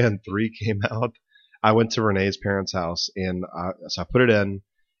Rock Band 3 came out, I went to Renee's parents' house, and so I put it in,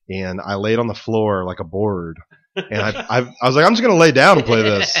 and I laid on the floor like a board, and I was like, I'm just gonna lay down and play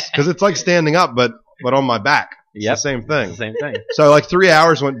this because it's like standing up, but on my back. It's the same thing. It's the same thing. So like 3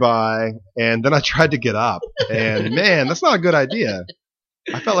 hours went by, and then I tried to get up, and man, that's not a good idea.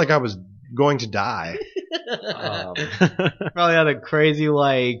 I felt like I was going to die. Probably had a crazy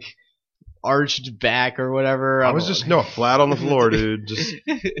like arched back or whatever. I was just flat on the floor, dude. Just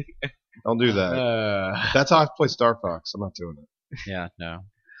don't do that. That's how I play Star Fox. I'm not doing it. Yeah, no.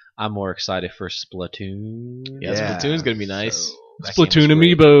 I'm more excited for Splatoon. Yeah, Splatoon's gonna be nice. Splatoon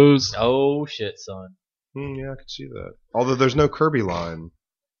amiibos. Oh shit, son. Yeah, I could see that. Although there's no Kirby line.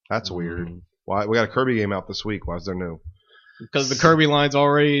 That's weird. Why? We got a Kirby game out this week. Why is there no? Because the Kirby line's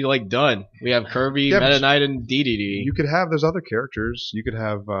already like done. We have Kirby, Meta Knight, and DDD. You could have there's other characters. You could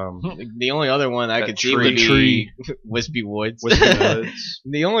have the only other one I could see would be Wispy Woods.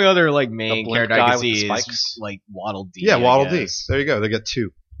 The only other like main character I could see is like Waddle Dee. Yeah, Waddle Dee. There you go. They got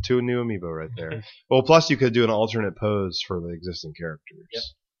two new amiibo right there. Well, plus you could do an alternate pose for the existing characters. Yep.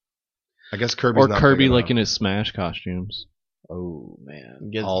 I guess Kirby's not Kirby like in his Smash costumes. Oh man,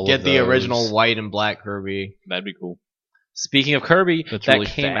 get the original white and black Kirby. That'd be cool. Speaking of Kirby, That's that really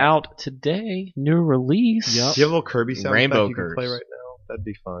came fat. out today. New release. Yep. Do you have a little Kirby sound Rainbow effect you can curse. play right now? That'd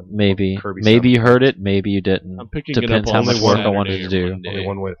be fun. Maybe. Kirby Maybe sound you heard it. Maybe you didn't. I'm picking Depends it up how on much work I wanted to do. Monday. Only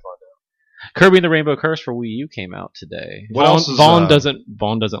one way to find Kirby and the Rainbow Curse for Wii U came out today. What else is, Vaughn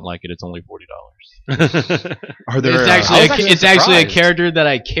doesn't like it. It's only $40. Are there? It's actually a character that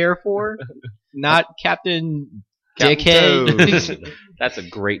I care for, not Captain Dickhead. That's a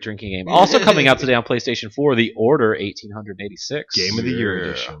great drinking game. Also coming out today on PlayStation 4, The Order 1886. Game of the Year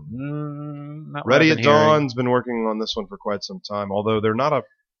edition. Not what Ready I've at been hearing. Dawn's been working on this one for quite some time, although they're not a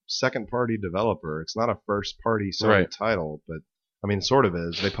second-party developer. It's not a first-party Sony title, but I mean, sort of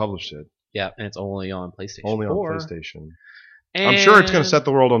is. They published it. Yeah, and it's only on PlayStation 4. Only on PlayStation. And I'm sure it's going to set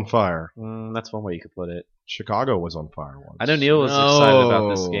the world on fire. That's one way you could put it. Chicago was on fire once. I know Neil was excited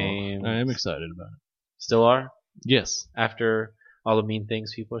about this game. I am excited about it. Still are? Yes. After all the mean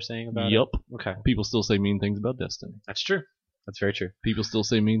things people are saying about it? Yep. Okay. People still say mean things about Destiny. That's true. That's very true. People still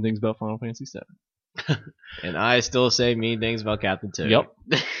say mean things about Final Fantasy VII. And I still say mean things about Captain Toad. Yep.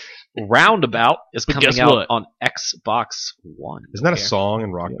 Roundabout is But coming guess out what? on Xbox One. Isn't that a song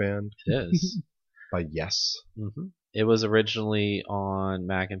in Rock Band? It is. By Yes. Mm-hmm. It was originally on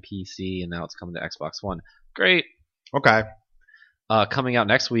Mac and PC, and now it's coming to Xbox One. Great. Okay. Coming out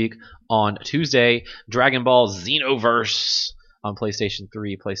next week on Tuesday, Dragon Ball Xenoverse on PlayStation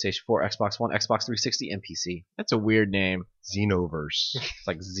 3, PlayStation 4, Xbox One, Xbox 360, and PC. That's a weird name. Xenoverse. It's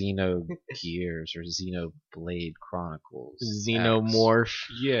like Xenogears or Xenoblade Chronicles. Xenomorph.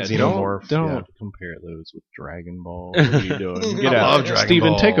 Yeah, Xenomorph. Don't compare those with Dragon Ball. What are you doing? Get I out. love Dragon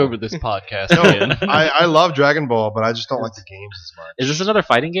Steven, Ball. take over this podcast. No, again. I love Dragon Ball, but I just don't like the games as much. Is this another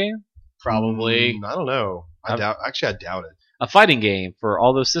fighting game? Probably. I don't know. I doubt it. A fighting game for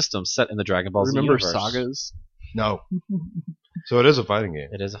all those systems set in the Dragon Ball Z Remember universe. Sagas? No. So it is a fighting game.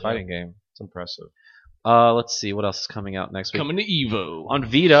 It is a fighting game. It's impressive. Let's see what else is coming out next week. Coming to Evo. On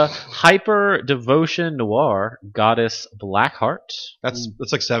Vita, Hyper Devotion Noir, Goddess Blackheart. That's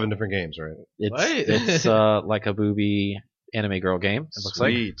like 7 different games, right? It's like a booby anime girl game. It looks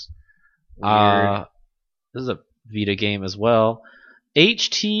Sweet. like. This is a Vita game as well.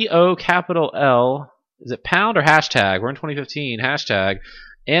 HTO capital L. Is it pound or hashtag? We're in 2015. Hashtag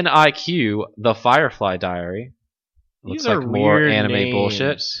NIQ The Firefly Diary. Looks These are like more weird anime names.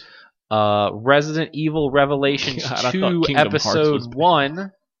 bullshit. Resident Evil Revelations God, I thought 2 Kingdom Hearts Episode was 1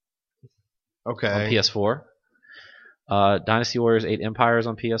 on Okay. PS4. Dynasty Warriors 8 Empires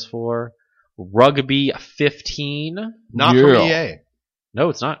on PS4. Rugby 15. Not Yeah. from EA. No,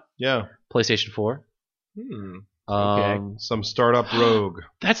 it's not. Yeah. PlayStation 4. Some startup rogue.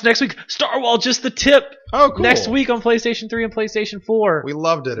 That's next week. Starwall, just the tip. Oh, cool. Next week on PlayStation 3 and PlayStation 4. We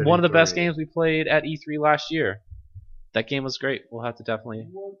loved it. At One of the E3. best games we played at E3 last year. That game was great. We'll have to definitely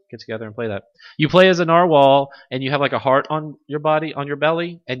get together and play that. You play as a narwhal, and you have like a heart on your body, on your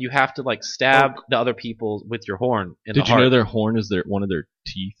belly, and you have to like stab the other people with your horn. In Did the you heart. know their horn is one of their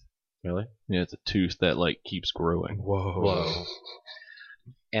teeth? Really? Yeah, it's a tooth that like keeps growing. Whoa.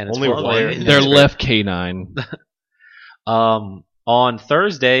 And it's Only four one? player. Their left canine. On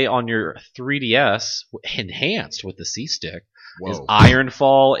Thursday on your 3DS, enhanced with the C-Stick, is Whoa.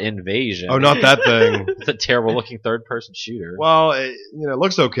 Ironfall Invasion. Oh, not that thing. It's a terrible looking third person shooter. Well, it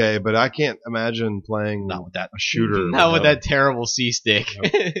looks okay, but I can't imagine playing Not with that. a shooter. Not with that terrible C stick.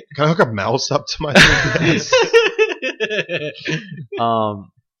 Can I hook a mouse up to my 3DS?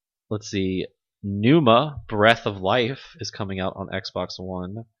 Let's see. Numa Breath of Life is coming out on Xbox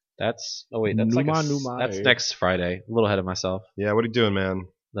One. That's that's next Friday. A little ahead of myself. Yeah, what are you doing, man?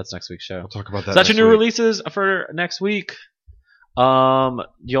 That's next week's show. We'll talk about that. So that's your next new week. releases for next week. Do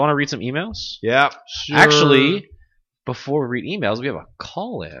you want to read some emails? Yeah, sure. Actually, before we read emails, we have a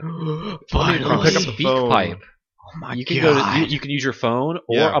call in. Finally. Pick up the phone. SpeakPipe. Oh my You can god. you can use your phone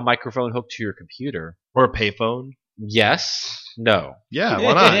or Yeah. a microphone hooked to your computer. Or a payphone. Yes. No. Yeah,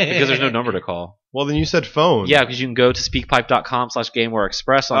 why not? Because there's no number to call. Well, then you said phone. Yeah, because you can go to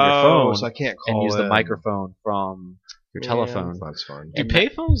speakpipe.com/GameWareExpress on your phone so I can't call and use the in. microphone from your telephone. That's fun. Do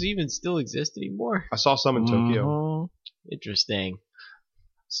payphones even still exist anymore? I saw some in Tokyo. Mhm. Interesting.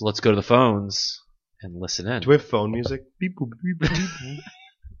 So let's go to the phones and listen in. Do we have phone music? Beep, boop, beep, beep,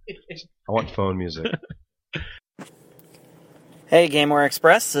 beep. I want phone music. Hey, GameWare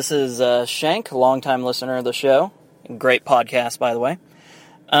Express. This is Shank, longtime listener of the show. Great podcast, by the way.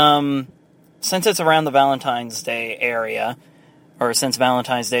 Since it's around the Valentine's Day area, or since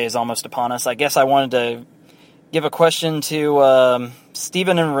Valentine's Day is almost upon us, I guess I wanted to give a question to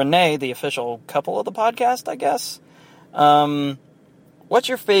Stephen and Renee, the official couple of the podcast, I guess. What's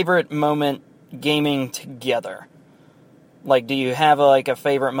your favorite moment gaming together? Like, do you have a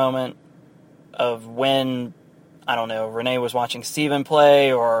favorite moment of when, I don't know, Renee was watching Steven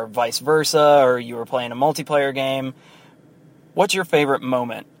play, or vice versa, or you were playing a multiplayer game? What's your favorite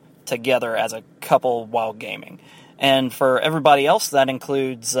moment together as a couple while gaming? And for everybody else, that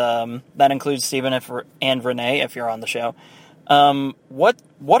includes Steven and Renee, if you're on the show.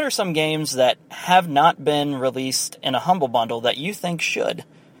 What are some games that have not been released in a Humble Bundle that you think should?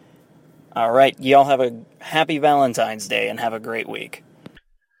 All right, y'all have a happy Valentine's Day and have a great week.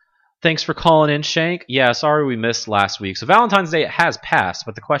 Thanks for calling in, Shank. Yeah, sorry we missed last week. So Valentine's Day has passed,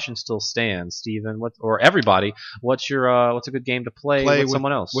 but the question still stands, Steven, or everybody. What's a good game to play with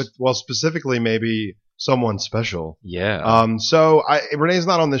someone else? Well, specifically maybe someone special. Yeah. So Renee's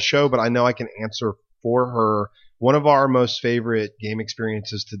not on this show, but I know I can answer for her. One of our most favorite game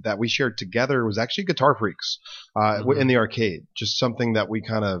experiences that we shared together was actually Guitar Freaks in the arcade. Just something that we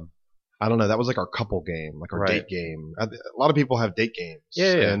kind of, I don't know, that was like our couple game, like our date game. A lot of people have date games.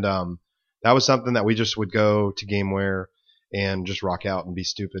 Yeah. And that was something that we just would go to GameWare and just rock out and be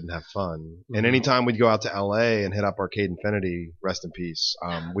stupid and have fun. Mm-hmm. And anytime we'd go out to LA and hit up Arcade Infinity, rest in peace,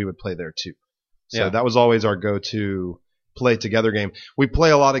 we would play there too. So that was always our go-to play together game. We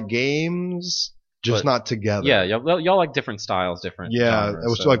play a lot of games, just not together. Yeah, y'all like different styles, different genres, it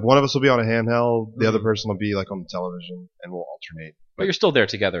was like one of us will be on a handheld, the other person will be like on the television, and we'll alternate. But you're still there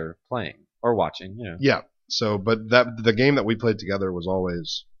together playing or watching, you know. Yeah. So, but the game that we played together was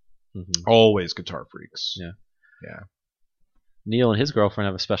always Guitar Freaks. Yeah. Yeah. Neil and his girlfriend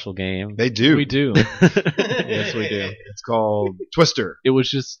have a special game. They do. We do. Yes, we do. It's called Twister. It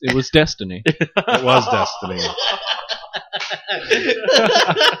was Destiny. It was Destiny.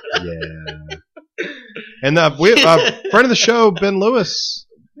 Yeah. And we a friend of the show, Ben Lewis,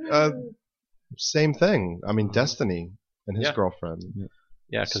 same thing. I mean, Destiny and his girlfriend.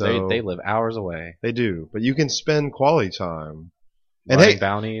 Yeah, because they live hours away. They do, but you can spend quality time. And Running hey,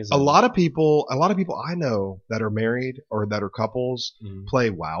 bounties. a lot of people I know that are married or that are couples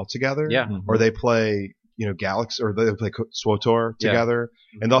play WoW together. Yeah. Or they play, Galaxy, or they play SWTOR together,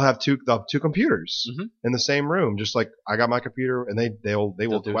 and they'll have two computers in the same room. Just like I got my computer, and they will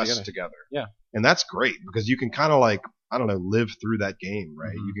quest together. Yeah. And that's great because you can kind of live through that game,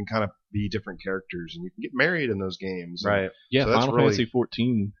 right? You can kind of be different characters, and you can get married in those games. Right. Yeah, so Final Fantasy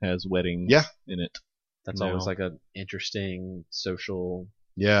 14 has weddings in it. That's always like an interesting social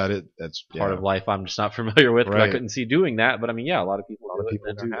that's part of life I'm just not familiar with. Right. I couldn't see doing that, but I mean, a lot of people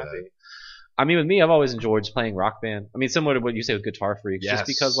do that. I mean, with me, I've always enjoyed playing Rock Band. I mean, similar to what you say with Guitar Freaks, just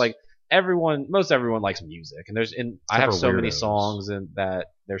because most everyone likes music, and I have so many songs, and that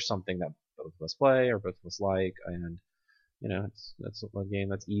there's something that both of us play or both of us like, and that's a game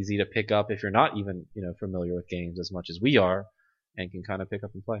that's easy to pick up if you're not even familiar with games as much as we are, and can kind of pick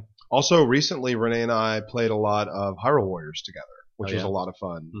up and play. Also, recently, Renee and I played a lot of Hyrule Warriors together, which was a lot of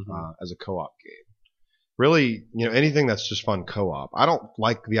fun as a co-op game. Really, anything that's just fun co-op. I don't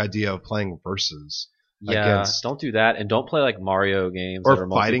like the idea of playing versus. Yeah, don't do that, and don't play like Mario games or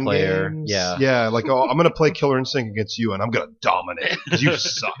fighting games. Yeah, like I'm gonna play Killer Instinct against you, and I'm gonna dominate because you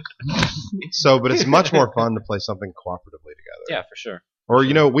suck. But it's much more fun to play something cooperatively together. Yeah, for sure.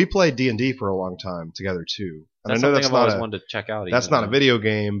 Or we played D&D for a long time together too. And That's I know something that's I've not always wanted to check out. that's not a video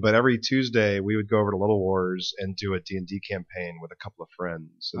game, but every Tuesday we would go over to Little Wars and do a D&D campaign with a couple of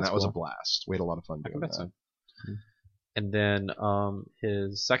friends, and That's that was a cool. blast. We had a lot of fun I doing can bet that. so. And then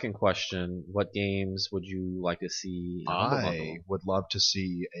his second question: what games would you like to see? In a Humble I Bundle? would love to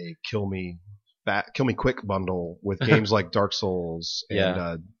see a Kill Me Quick bundle with games like Dark Souls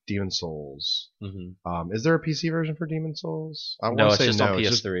and Demon Souls. Mm-hmm. Is there a PC version for Demon Souls? I No, want it's to say just no. on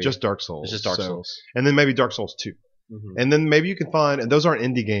It's PS3. just Dark Souls. It's just Dark Souls. And then maybe Dark Souls 2. Mm-hmm. And then maybe you can find, and those aren't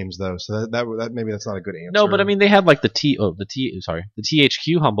indie games though, so that maybe that's not a good answer. No, but I mean they had like the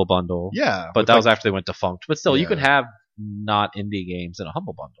THQ Humble Bundle. Yeah, but with, that like, was after they went defunct. But still, you Yeah. could have not indie games in a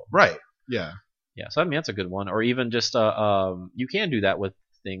Humble Bundle. right. Yeah, Yeah, so I mean that's a good one. Or even just you can do that with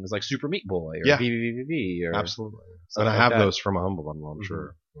things like Super Meat Boy or Yeah. VVVV or absolutely. stuff And I like have that. those from a Humble Bundle, I'm Mhm.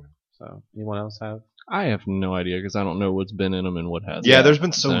 sure. So anyone else have? I have no idea because I don't know what's been in them and what hasn't. Yeah, there's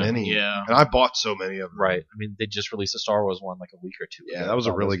been so So, many. Yeah. And I bought so many of them. Right. I mean they just released a Star Wars one like a week or two ago. Yeah, that was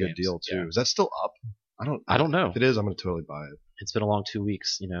a all really those good games. deal too. Yeah. Is that still up? I don't know. If it is, I'm going to totally buy it. It's been a long 2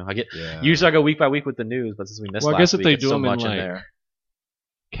 weeks. I get Yeah. usually I go week by week with the news, but since we missed Well, I last guess if week, they it's do so them in, much in like, there.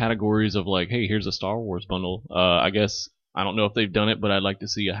 categories of like, hey, here's a Star Wars bundle. I guess I don't know if they've done it, but I'd like to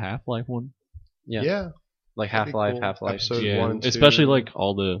see a Half-Life one. Yeah. Like that'd be Half-Life, cool. Half-Life. Episode Yeah, 1 and 2. especially like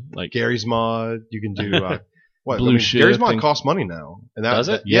all the like. Gary's Mod. You can do what? Blue Gary's Shift Mod and- costs money now. And that, Does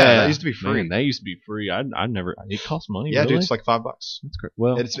it? Yeah, that used to be free. Man, that used to be free. I never. It costs money. Yeah, really? dude, it's like $5. That's great.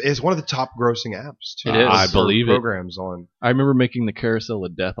 Well, It's one of the top grossing apps too. It is. I believe it. programs on. I remember making the Carousel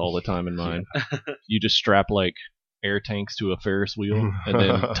of Death all the time in mine. You just strap like air tanks to a Ferris wheel and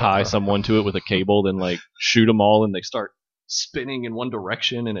then tie someone to it with a cable, then like shoot them all, and they start spinning in one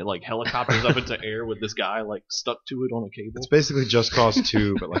direction, and it like helicopters up into air with this guy like stuck to it on a cable. It's basically Just Cause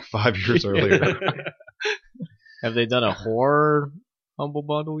 2, but like 5 years earlier. Have they done a horror Humble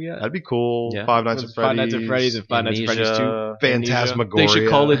Bundle yet? That'd be cool. Yeah. Five Nights at Freddy's. Five Nights at Freddy's and Five Nights at Freddy's 2. Amnesia. Phantasmagoria. They should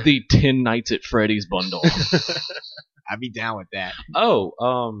call it the 10 Nights at Freddy's bundle. I'd be down with that. Oh,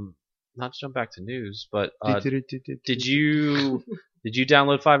 not to jump back to news, but did you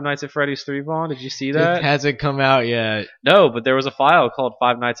download Five Nights at Freddy's 3, Vaughn? Did you see It that? hasn't come out yet. No, but there was a file called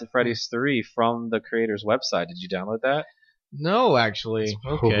Five Nights at Freddy's 3 from the creator's website. Did you download that? No, actually.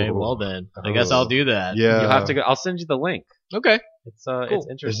 Okay, well then. I guess Oh. I'll do that. Yeah. You have to go. I'll send you the link. Okay. It's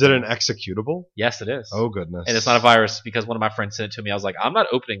interesting. Is it an executable? Yes, it is. Oh, goodness. And it's not a virus because one of my friends sent it to me. I was like, I'm not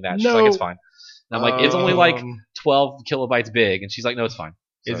opening that. She's No. like, it's fine. And I'm like, it's only like Um, 12 kilobytes big. And she's like, no, it's fine.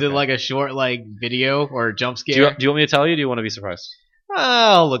 So, Is it okay. like a short video or jump Do scare? you want me to tell you? Or do you want to be surprised?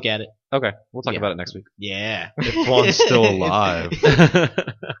 I'll look at it. Okay, we'll talk Yeah. about it next week. Yeah. If Vaughn's still alive.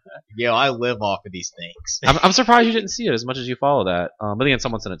 Yo, I live off of these things. I'm surprised you didn't see it as much as you follow that. But again,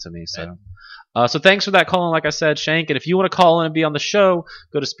 someone sent it to me. So thanks for that call in, like I said, Shank. And if you want to call in and be on the show,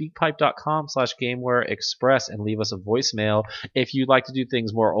 go to speakpipe.com/GameWareExpress and leave us a voicemail. If you'd like to do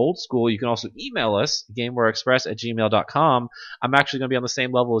things more old school, you can also email us, GameWareExpress@gmail.com. I'm actually going to be on the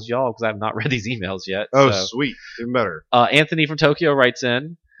same level as y'all because I have not read these emails yet. Oh, so. sweet. Even better. Anthony from Tokyo writes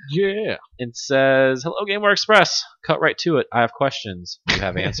in Yeah. and says, "Hello, GameWare Express. Cut right to it. I have questions. You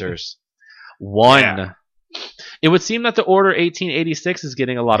have answers. 1. Yeah. It would seem that the Order 1886 is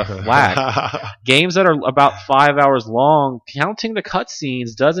getting a lot of flack. Games that are about 5 hours long, counting the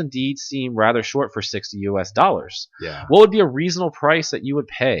cutscenes, does indeed seem rather short for $60 US. Yeah. What would be a reasonable price that you would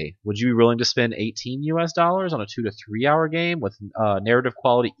pay? Would you be willing to spend $18 US on a 2 to 3 hour game with narrative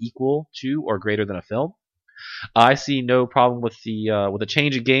quality equal to or greater than a film? I see no problem with the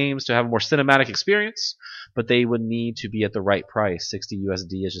change of games to have a more cinematic experience, but they would need to be at the right price. 60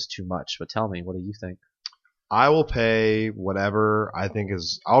 USD is just too much. But tell me, what do you think? I will pay whatever I think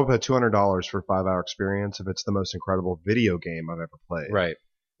is. I'll pay $200 for a 5-hour experience if it's the most incredible video game I've ever played. Right.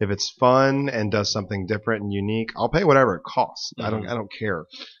 If it's fun and does something different and unique, I'll pay whatever it costs. I don't care.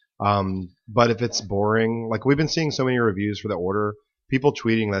 But if it's boring, like we've been seeing so many reviews for the Order, people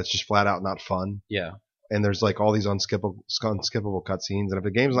tweeting that it's just flat out not fun. Yeah. And there's like all these unskippable cutscenes, and if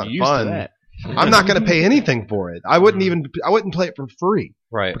the game's not Used to fun, that. I'm not going to pay anything for it. I wouldn't play it for free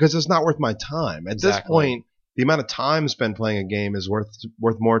Right. because it's not worth my time. At this Exactly. point, the amount of time spent playing a game is worth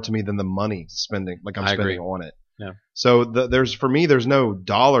more to me than the money spending I'm I agree. spending on it. Yeah. So there's no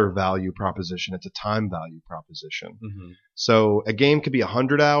dollar value proposition. It's a time value proposition. Mm-hmm. So a game could be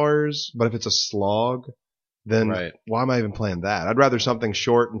 100 hours, but if it's a slog, then Right. why am I even playing that? I'd rather something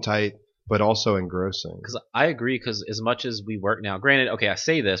short and tight, but also engrossing. Because I agree, because as much as we work now, granted, okay, I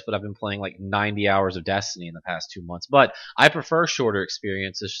say this, but I've been playing like 90 hours of Destiny in the past 2 months. But I prefer shorter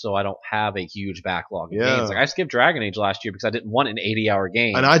experiences so I don't have a huge backlog of Yeah. games. Like I skipped Dragon Age last year because I didn't want an 80-hour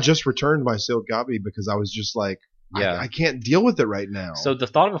game. And I just returned my sealed copy because I was just like, Yeah. I can't deal with it right now. So the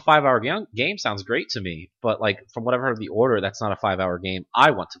thought of a 5-hour game sounds great to me, but like from what I've heard of the order, that's not a 5-hour game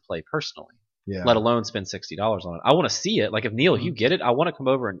I want to play personally. yeah. Let alone spend $60 on it. I want to see it. Like if Neil, you get it, I want to come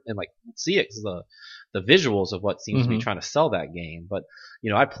over and like see it because the visuals of what seems to be trying to sell that game. But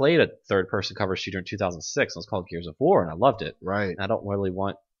I played a third-person cover shooter in 2006. It was called Gears of War, and I loved it. Right. And I don't really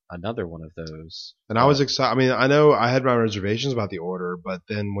want another one of those. And I was excited. I mean, I know I had my reservations about the order, but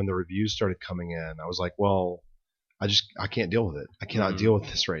then when the reviews started coming in, I was like, well, I can't deal with it. I cannot deal with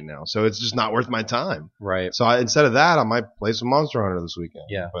this right now. So it's just not worth my time. Right. So instead of that, I might play some Monster Hunter this weekend.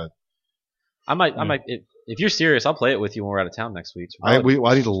 Yeah. But I might. If you're serious, I'll play it with you when we're out of town next week. So I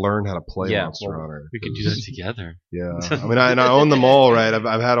need to learn how to play Monster Hunter. We could do that together. Yeah. I mean, I own them all, right?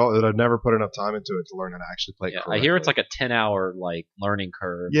 I've never put enough time into it to learn how to actually play. Yeah, I hear it's like a 10-hour like learning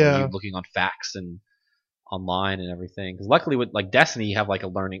curve. Yeah. You're looking on facts and online and everything. Because luckily with like Destiny, you have like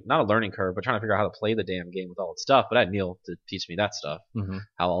not a learning curve, but trying to figure out how to play the damn game with all its stuff. But I had Neil to teach me that stuff,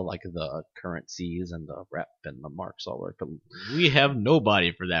 how all like the currencies and the rep and the marks all work. But we have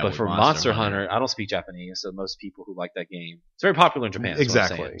nobody for that. But for Monster Hunter, I don't speak Japanese, so most people who like that game, it's very popular in Japan.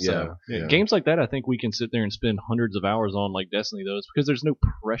 Exactly. So, yeah. Games like that, I think we can sit there and spend hundreds of hours on, like Destiny does, because there's no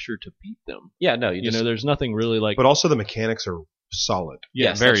pressure to beat them. Yeah, no, there's nothing really like. But also the mechanics are solid.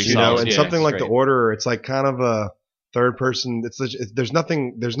 Yeah, very solid. And something like the Order, it's like kind of a third person. There's not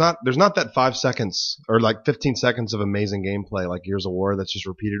that 5 seconds or like 15 seconds of amazing gameplay like Gears of War that's just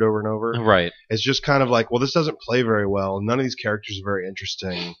repeated over and over. Right. It's just kind of like, well, this doesn't play very well. None of these characters are very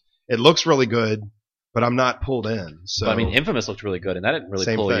interesting. It looks really good, but I'm not pulled in. So but, I mean, Infamous looked really good, and that didn't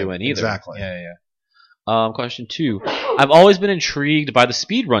really pull you in either. Exactly. Yeah. Question 2. I've always been intrigued by the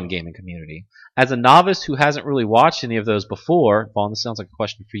speedrun gaming community. As a novice who hasn't really watched any of those before, Vaughn, this sounds like a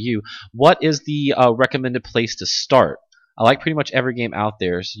question for you. What is the recommended place to start? I like pretty much every game out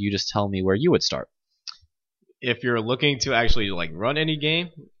there, so you just tell me where you would start. If you're looking to actually like run any game,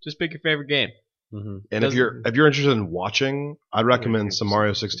 just pick your favorite game. Mm-hmm. And if you're interested in watching, I'd recommend some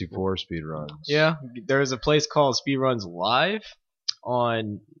Mario 64 speedruns. Yeah, there's a place called Speedruns Live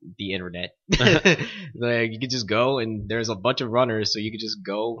on the internet. Like you could just go and there's a bunch of runners, so you could just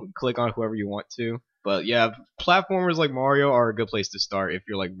go and click on whoever you want to. But yeah, platformers like Mario are a good place to start if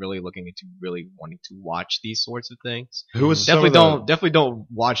you're like really looking into really wanting to watch these sorts of things. Who was definitely don't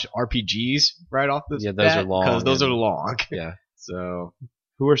watch RPGs right off the bat. Those are long. Because those are long. Yeah. So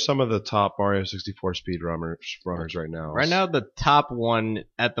who are some of the top Mario 64 speedrunners right now? Right now, the top one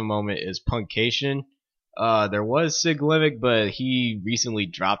at the moment is Punkation. There was Sig Limmick, but he recently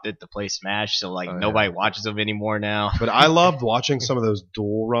dropped it to play Smash, so nobody watches him anymore now. But I loved watching some of those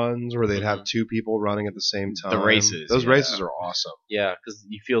duel runs where they'd have two people running at the same time. The races. Those races are awesome. Yeah, because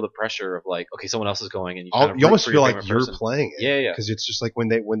you feel the pressure of like, okay, someone else is going, and you almost feel like you're playing it. Yeah. Because it's just like when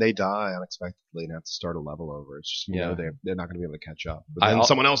they die unexpectedly and have to start a level over, it's just they're not going to be able to catch up. But then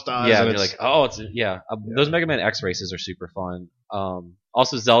someone else dies. Yeah, and you're like, oh, those Mega Man X races are super fun.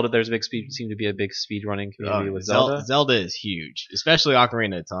 Also, Zelda, seem to be a big speed running community with Zelda. Zelda is huge, especially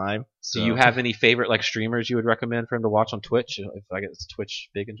Ocarina of Time. So. Do you have any favorite like streamers you would recommend for him to watch on Twitch? If I guess Twitch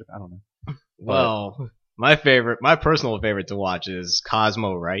big in Japan, I don't know. Well, my personal favorite to watch is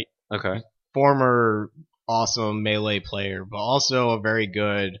Cosmo Wright. Okay. Former awesome Melee player, but also a very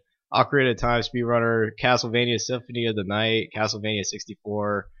good Ocarina of Time speedrunner, Castlevania Symphony of the Night, Castlevania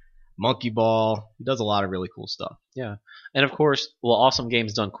 64, Monkey Ball. He does a lot of really cool stuff. Yeah. And of course, Awesome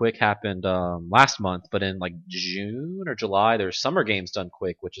Games Done Quick happened last month, but in like June or July, there's Summer Games Done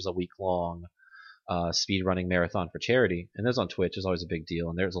Quick, which is a week-long speedrunning marathon for charity. And those on Twitch is always a big deal.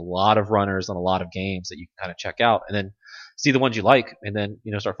 And there's a lot of runners on a lot of games that you can kind of check out and then see the ones you like and then,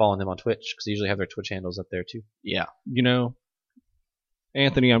 start following them on Twitch because they usually have their Twitch handles up there too. Yeah.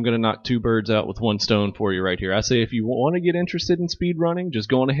 Anthony, I'm going to knock two birds out with one stone for you right here. I say if you want to get interested in speedrunning, just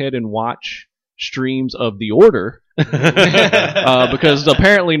go on ahead and watch streams of The Order because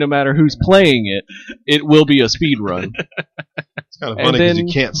apparently no matter who's playing it, it will be a speedrun. It's kind of funny because you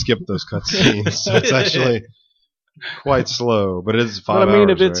can't skip those cutscenes. So it's actually quite slow, but it is 5 hours. But I mean,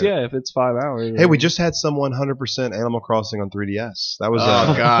 if it's 5 hours. Hey, we just had some 100% Animal Crossing on 3DS. That was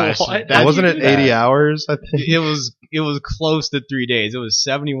gosh, wasn't it 80 hours? I think it was close to 3 days. It was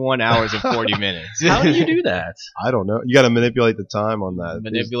 71 hours and 40 minutes. How do you do that? I don't know. You got to manipulate the time on that.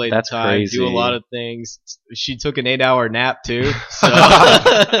 Manipulate That's the time. crazy. Do a lot of things. She took an 8-hour nap too. So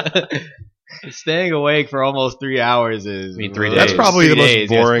staying awake for almost 3 hours is 3 days. That's probably the most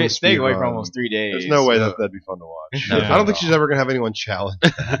boring. Staying awake for almost 3 days. There's no way that'd be fun to watch. No, I don't think she's ever gonna have anyone challenge.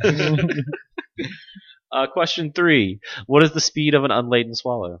 Question 3: what is the speed of an unladen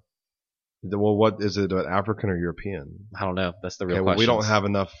swallow? Well, what is it? African or European? I don't know. That's the real Okay, question. we don't have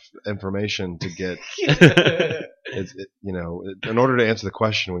enough information to get in order to answer the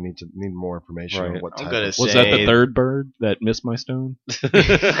question, we need more information on what I'm type. gonna Of, Was that the third bird that missed my stone?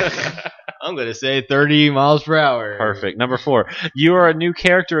 I'm gonna say 30 miles per hour. Perfect. Number 4. You are a new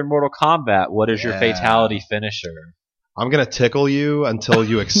character in Mortal Kombat. What is your Yeah. fatality finisher? I'm gonna tickle you until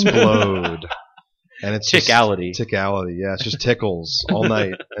you explode. And it's Tickality. Tickality, yeah. It's just tickles all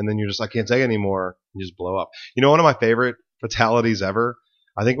night, and then you're just, I can't take it anymore. You just blow up. You know, one of my favorite fatalities ever.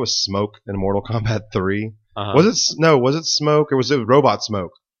 I think it was Smoke in Mortal Kombat 3. Uh-huh. Was it Smoke or was it Robot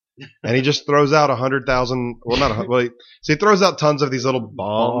Smoke? And he just throws out 100,000. Well, not 100. Well, so he throws out tons of these little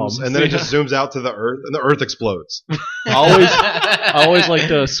bombs, and then he just zooms out to the Earth, and the Earth explodes. I always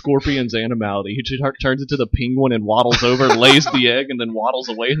liked Scorpion's animality. He turns into the penguin and waddles over, lays the egg, and then waddles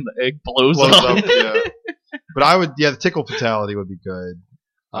away, and the egg blows up. Yeah. But the tickle fatality would be good.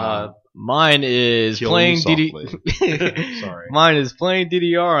 Mine is Kill playing me DD. Sorry. Mine is playing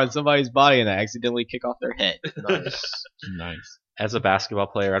DDR on somebody's body and I accidentally kick off their head. Nice. As a basketball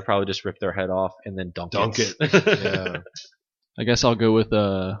player, I'd probably just rip their head off and then dunk it. Yeah. I guess I'll go with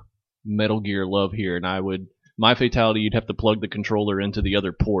Metal Gear Love here, and my fatality, you'd have to plug the controller into the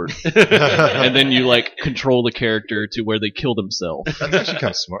other port, and then you control the character to where they kill themselves. That's actually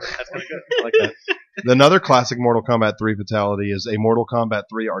kind of smart. That's pretty good. I like that. Another classic Mortal Kombat 3 fatality is a Mortal Kombat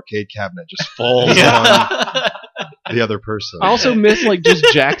 3 arcade cabinet just falls on the other person. I also miss just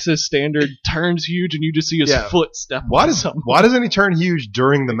Jax's standard turns huge, and you just see his foot step. Why doesn't he turn huge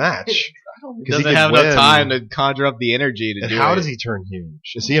during the match? He doesn't have enough time to conjure up the energy to and do how it. does he turn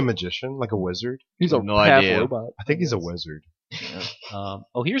huge? Is he a magician, like a wizard? He's a no half idea. robot. I think he's a wizard.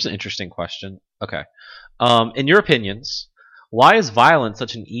 Here's an interesting question. Okay. In your opinions, why is violence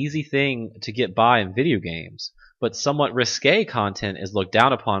such an easy thing to get by in video games, but somewhat risque content is looked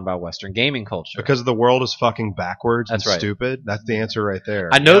down upon by Western gaming culture? Because the world is fucking backwards That's and right. stupid. That's the answer right there.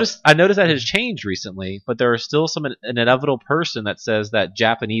 I noticed that has changed recently, but there are still an inevitable person that says that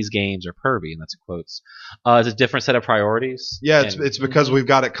Japanese games are pervy, and that's in quotes. It's a different set of priorities. Yeah, and- it's because we've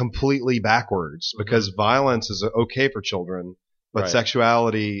got it completely backwards. Because violence is okay for children, but Right.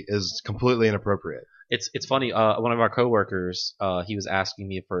 sexuality is completely inappropriate. It's funny. One of our coworkers, he was asking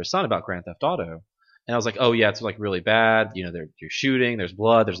me for his son about Grand Theft Auto, and I was like, "Oh yeah, it's really bad. You know, you're shooting. There's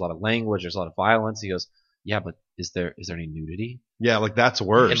blood. There's a lot of language. There's a lot of violence." He goes, "Yeah, but is there any nudity?" Yeah, that's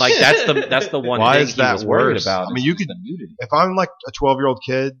worse. And that's the one Why thing is that he was worried worse? about. I mean, is you could- the nudity. if I'm a 12-year-old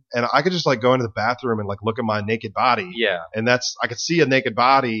kid and I could just go into the bathroom and look at my naked body, Yeah, and I could see a naked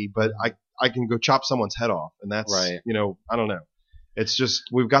body, but I can go chop someone's head off, and that's Right. I don't know. It's just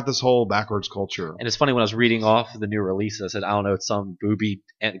we've got this whole backwards culture. and it's funny when I was reading off the new release, I said, "I don't know, it's some booby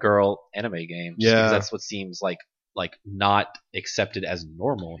girl anime game." Just Yeah. because that's what seems like not accepted as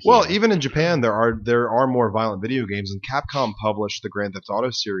normal. Well, here. even in Japan, there are more violent video games, and Capcom published the Grand Theft Auto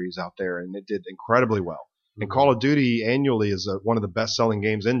series out there, and it did incredibly well. And Call of Duty annually is one of the best-selling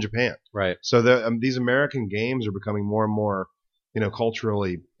games in Japan. right. So these American games are becoming more and more,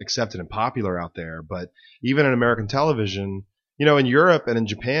 culturally accepted and popular out there. But even in American television, in Europe and in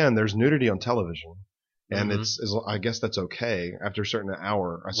Japan, there's nudity on television, and I guess that's okay after a certain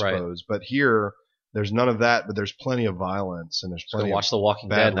hour, I suppose. But here, there's none of that. But there's plenty of violence, and there's So plenty watch The Walking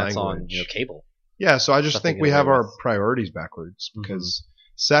bad Dead. And that's on language. cable. Yeah, so I just Something think to we get have away our with. priorities backwards because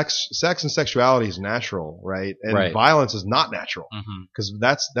sex and sexuality is natural, right? And Right. violence is not natural because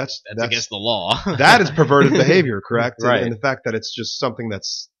that's That's against the law. that is perverted behavior, correct? Right. And the fact that it's just something that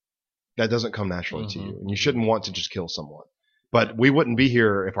doesn't come naturally to you, and you shouldn't want to just kill someone. But we wouldn't be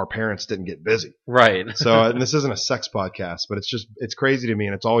here if our parents didn't get busy. Right. So, and this isn't a sex podcast, but it's crazy to me,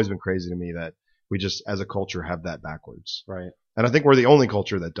 and it's always been crazy to me that we just, as a culture, have that backwards. Right. And I think we're the only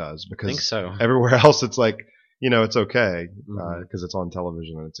culture that does, I think because so. everywhere else it's it's okay because it's on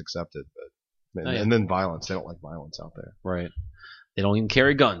television and it's accepted. But Oh, yeah. and then violence, they don't like violence out there. Right. They don't even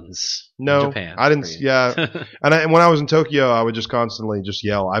carry guns. No, in Japan. I didn't. Crazy. Yeah, and when I was in Tokyo, I would just constantly just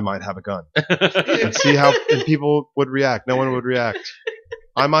yell, "I might have a gun," and see how and people would react. No one would react.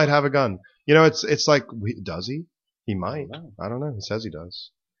 I might have a gun. It's like, does he? He might. I don't know. He says he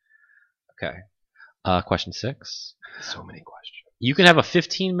does. Okay. Question 6. So many questions. You can have a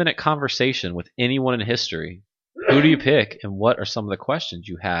 15-minute conversation with anyone in history. Who do you pick, and what are some of the questions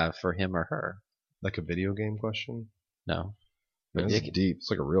you have for him or her? Like a video game question. No. Man, this is deep. It's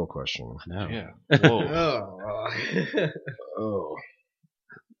like a real question. I know. Yeah. Whoa. Oh,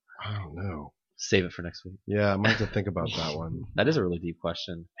 I don't know. Save it for next week. Yeah, I might have to think about that one. That is a really deep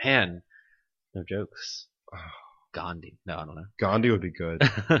question. Man, no jokes. Gandhi. No, I don't Gandhi would be good.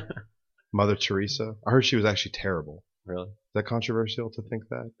 know. Mother Teresa. I heard she was actually terrible. Really? Is that controversial to think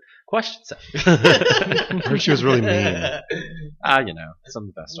that? Question 7. I heard she was really mean. Some of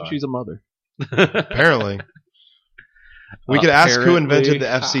the best are. She's a mother. Apparently. We could ask who Apparently. invented the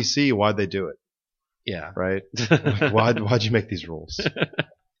FCC. Why'd they do it? Yeah. Right? Why'd you make these rules?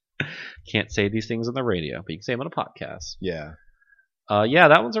 Can't say these things on the radio, but you can say them on a podcast. Yeah. Yeah,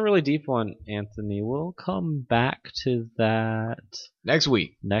 that one's a really deep one, Anthony. We'll come back to that Next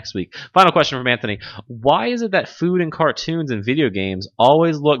week. next week. Final question from Anthony. Why is it that food in cartoons and video games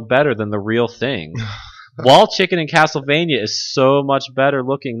always look better than the real thing? Wall chicken in Castlevania is so much better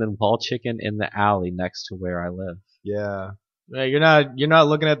looking than wall chicken in the alley next to where I live. Yeah. Yeah, you're not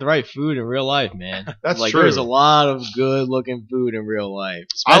looking at the right food in real life, man. That's like true. there's a lot of good looking food in real life,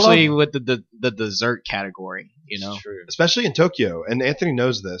 especially with the dessert category. You know, True. Especially in Tokyo. And Anthony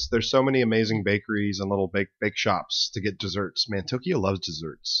knows this. There's so many amazing bakeries and little bake shops to get desserts. Man, Tokyo loves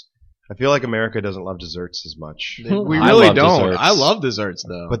desserts. I feel like America doesn't love desserts as much. we I really love don't. desserts. I love desserts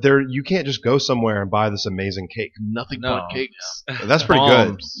though. But you can't just go somewhere and buy this amazing cake. Nothing No. but cakes. That's pretty good.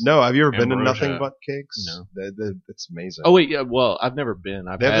 Bombs. No, have you ever been to Ambrosia. Nothing But Cakes? No. It's amazing. Oh wait, yeah. Well, I've never been.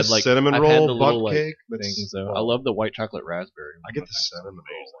 I've They have had the like cinnamon I've roll had the butt little cake. things. That's- I love the white chocolate raspberry. I get the cinnamon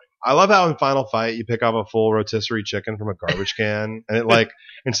roll. I love how in Final Fight you pick up a full rotisserie chicken from a garbage can, and it like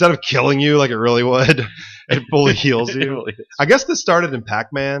instead of killing you like it really would, it fully heals you. I guess this started in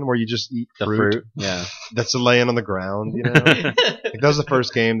Pac-Man where you just eat The fruit, fruit. Yeah. that's laying on the ground. You know, like that was the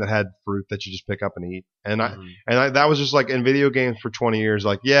first game that had fruit that you just pick up and eat. And I that was just like in video games for 20 years.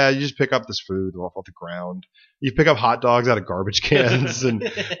 Like, yeah, you just pick up this food off the ground. You pick up hot dogs out of garbage cans.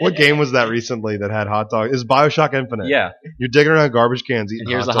 And what game was that recently that had hot dogs? It was BioShock Infinite. Yeah. You're digging around garbage cans eating And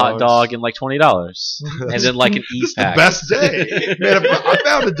here's a hot hot dog and like $20. And then like an This is the e-pack. best day. Man, if I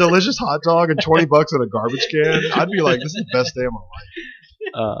found a delicious hot dog and $20 in a garbage can, I'd be like, this is the best day of my life.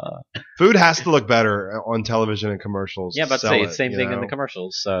 Food has to look better on television and commercials. Yeah, to but sell say it, it's the same you thing in know? the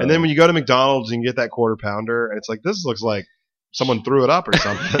commercials. So. And then when you go to McDonald's and you get that quarter pounder, and it's like, this looks like someone threw it up or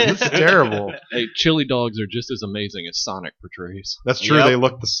something. This is terrible. Hey, chili dogs are just as amazing as Sonic portrays. That's true. Yep. They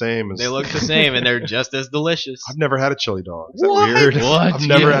look the same. As, They look the same and they're just as delicious. I've never had a chili dog. Is that What? weird? What? I've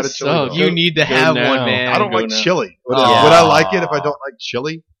never Yeah, had a chili so dog. You need to Go have now. one, man. I don't Go like now. chili. Would, Oh. would I like it if I don't like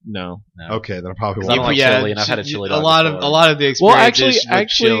chili? No. No. Okay, then I probably 'Cause I won't. don't like chili, and I've had a chili dog A lot before. of the Well, experiences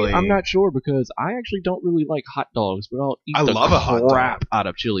actually, with chili. I'm not sure because I actually don't really like hot dogs, but I'll eat I the love a hot dog. crap out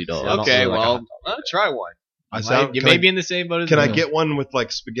of chili dogs. I don't Okay, really like well, hot try one. You Can may I- be in the same boat as Can I me. get one with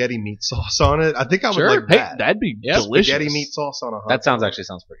like spaghetti meat sauce on it? I think I would Sure. like Hey, that. that'd be Yeah, delicious. Spaghetti meat sauce on a hot That sounds dog. actually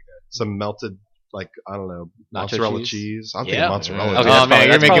sounds pretty good. Some melted, like, I don't know, Nacho mozzarella cheese? cheese. I'm Yeah. thinking mozzarella Okay, cheese. that's Oh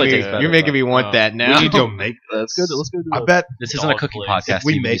man, probably tastes better, you're making but- me want that now. We need to go make Let's go. Let's go do. I a- bet This isn't a Dog cooking place. podcast. If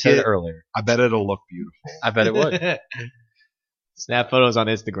we Steve. You make said it- it earlier. I bet it'll look beautiful. I bet it would. Snap photos on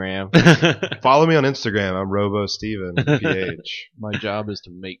Instagram. Follow me on Instagram. I'm RoboSteven, PH. My job is to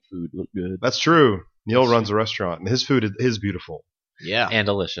make food look good. That's true. Neil runs a restaurant, and his food is beautiful. Yeah, And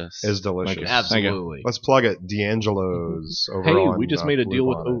delicious. Is delicious. absolutely. Let's plug it. D'Angelo's over Hey, on. we just made a Blue deal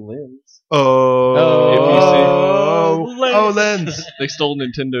with Bonnet. Olin's. Oh, Lens. They stole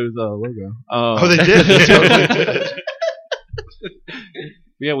Nintendo's logo. Oh, they did. They totally did.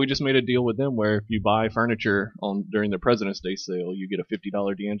 Yeah, we just made a deal with them where if you buy furniture during the President's Day sale, you get a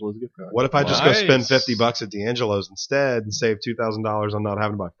 $50 D'Angelo's gift card. What if I just go spend Nice. $50 at D'Angelo's instead and save $2,000 on not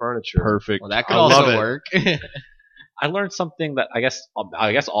having to buy furniture? Perfect. Well, that could I love also it. work. I learned something that I guess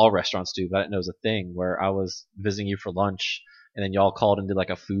all restaurants do, but I didn't know it was a thing. Where I was visiting you for lunch, and then y'all called and did like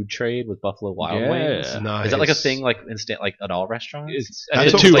a food trade with Buffalo Wild Yeah. Wings. Nice. Is that like a thing, like instant, like at all restaurants? It's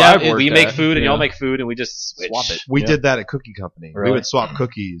That's the what two we- I've we worked make at, food and yeah. y'all make food, and we just swap it. We Yeah. did that at Cookie Company. We Really? would swap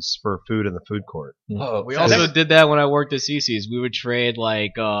cookies for food in the food court. Oh, We also did that when I worked at CC's. We would trade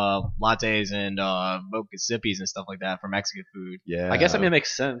like lattes and mocha sippies and stuff like that for Mexican food. Yeah. I guess it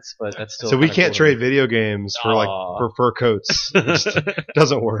makes sense, but that's still. so we kinda can't cool to trade me. video games for like Aw. for fur coats. It just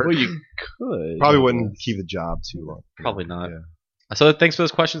doesn't work. Well, you could. Probably wouldn't keep the job too long. Probably not. Yeah. So thanks for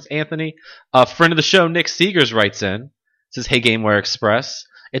those questions, Anthony. A friend of the show, Nick Seegers, writes in, says, "Hey, GameWare Express.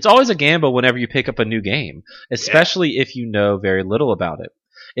 It's always a gamble whenever you pick up a new game, especially if you know very little about it.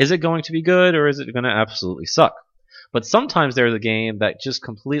 Is it going to be good or is it going to absolutely suck? But sometimes there's a game that just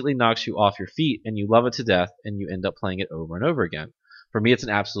completely knocks you off your feet and you love it to death and you end up playing it over and over again. For me, it's an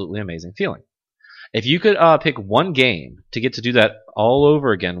absolutely amazing feeling. If you could pick one game to get to do that all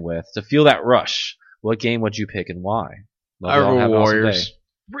over again with, to feel that rush, what game would you pick and why?" Love y'all, have an Hyrule awesome Warriors. day.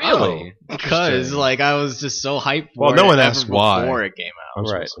 Really? Because Interesting. like I was just so hyped for Well, no it one ever asked why. before it came I'm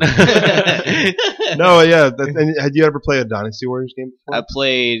Right. out. No, yeah. And had you ever played a Dynasty Warriors game before? I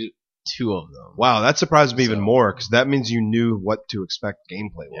played 2 of them. Wow, that surprised me even So- more because that means you knew what to expect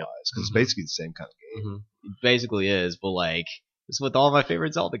gameplay wise. Yep. Because it's basically the same kind of game. It basically is, but like it's with all my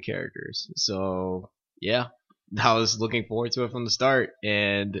favorite Zelda characters. So yeah, I was looking forward to it from the start,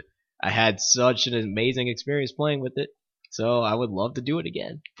 and I had such an amazing experience playing with it. So I would love to do it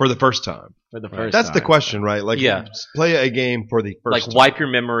again for the first time. for the first. That's the time. question, right? Like, Yeah. play a game for the first Like time. wipe your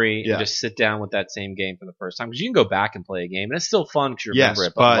memory Yeah. and just sit down with that same game for the first time, because you can go back and play a game and it's still fun because you Yes, remember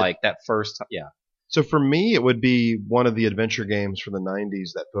it. but- But like that first time, yeah, So for me, it would be one of the adventure games from the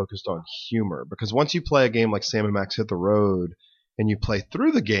 90s that focused on humor. Because once you play a game like Sam & Max Hit the Road and you play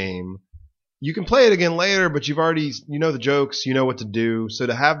through the game, you can play it again later, but you know the jokes, you know what to do. So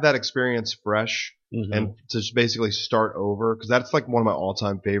to have that experience fresh and to just basically start over, because that's like one of my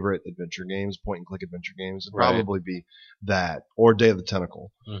all-time favorite adventure games, point-and-click adventure games, would Right. probably be that or Day of the Tentacle.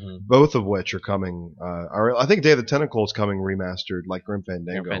 mm-hmm. Both of which are coming. Or I think Day of the Tentacle is coming remastered, like Grim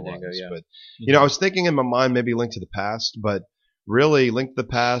Fandango, Grim Fandango, was. yeah. But I was thinking in my mind maybe Link to the Past, but really Link to the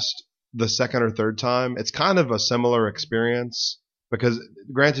Past, the second or third time, it's kind of a similar experience because,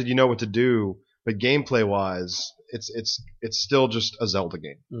 granted, you know what to do, but gameplay wise, it's still just a Zelda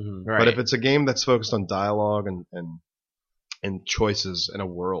game. Mm-hmm. Right. But if it's a game that's focused on dialogue and choices in a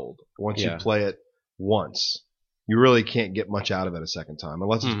world, once Yeah. you play it once, you really can't get much out of it a second time,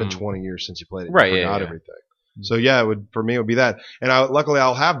 unless it's been Mhm. 20 years since you played it. And Right, you yeah, forgot yeah. everything. So yeah, for me, it would be that. And luckily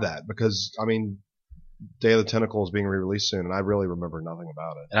I'll have that because, I mean, Day of the Tentacle is being re-released soon, and I really remember nothing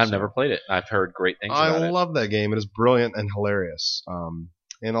about it. And I've So never played it. I've heard great things about I it. love that game. It is brilliant and hilarious.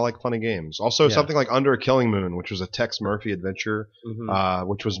 And I like funny games. Also, Yeah. something like Under a Killing Moon, which was a Tex Murphy adventure, Mhm.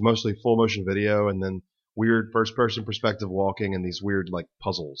 which was mostly full motion video and then weird first person perspective walking and these weird like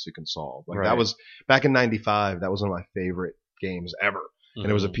puzzles you can solve. Like that Right. was back in '95. That was one of my favorite games ever, and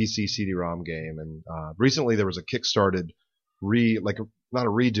it was a Mhm. PC CD-ROM game. And recently there was a kickstarted not a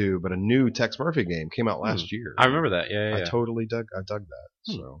redo, but a new Tex Murphy game came out last year. I remember that. Yeah, yeah. I yeah. totally dug that.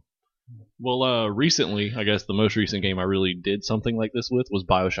 So Well, recently, I guess the most recent game I really did something like this with was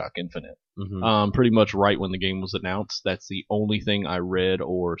BioShock Infinite. Mhm. Pretty much right when the game was announced, that's the only thing I read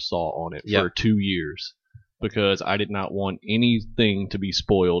or saw on it Yep. for 2 years because I did not want anything to be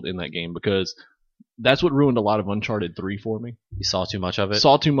spoiled in that game because that's what ruined a lot of Uncharted 3 for me. You saw too much of it.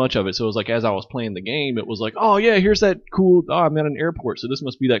 Saw too much of it, so it was like as I was playing the game, it was like, oh yeah, here's that cool. Oh, I'm at an airport, so this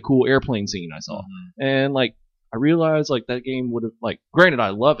must be that cool airplane scene I saw. And like I realized like that game would have like, granted I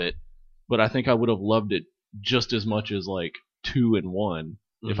love it, but I think I would have loved it just as much as like 2 and 1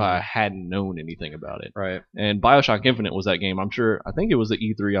 if I hadn't known anything about it. Right. And BioShock Infinite was that game. I think it was the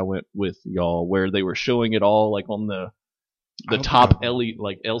E3 I went with y'all where they were showing it all like on the top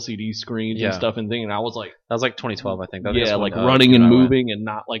LCD screens Yeah. and stuff and thing, and I was like, That was like 2012, I think. That is yeah, when, like you running and and I went. moving and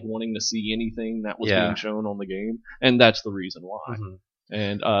not like wanting to see anything that was Yeah. being shown on the game, and that's the reason why. Mhm.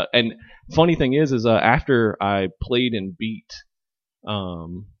 And funny thing is after I played and beat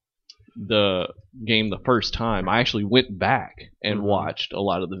the game the first time, I actually went back and Mhm. watched a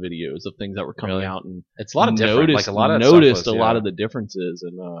lot of the videos of things that were coming Really? out and It's a lot of different. noticed, Like a lot of noticed stuff was, a lot yeah. of the differences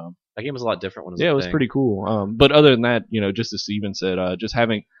and That game was a lot different when it was yeah, a it was thing. pretty cool. But other than that, just as Steven said, just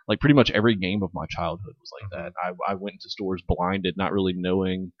having like pretty much every game of my childhood was like that. I went into stores blinded, not really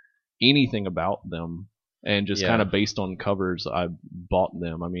knowing anything about them, and just Yeah. kind of based on covers, I bought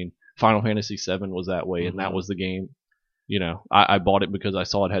them. I mean, Final Fantasy VII was that way, and that Mhm. was the game. I bought it because I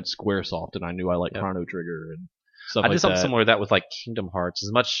saw it had SquareSoft, and I knew I liked Yeah. Chrono Trigger and stuff I like did something that. similar to that with like Kingdom Hearts.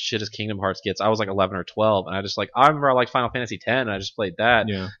 As much shit as Kingdom Hearts gets, I was like 11 or 12, and I remember I liked Final Fantasy X, and I just played that.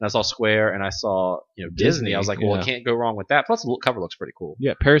 Yeah, And I saw Square, and I saw Disney. I was like, well, yeah. I can't go wrong with that. Plus, the cover looks pretty cool.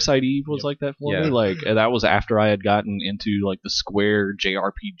 yeah. Parasite Eve was like that for Yeah. me. Like and that was after I had gotten into like the Square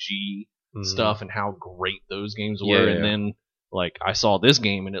JRPG Mhm. stuff and how great those games Yeah, were, yeah. and then like I saw this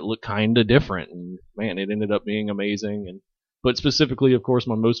game and it looked kind of different, and man, it ended up being amazing. But specifically, of course,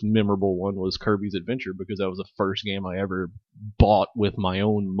 my most memorable one was Kirby's Adventure because that was the first game I ever bought with my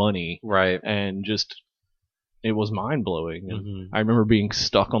own money, Right. and just it was mind blowing. And Mhm. I remember being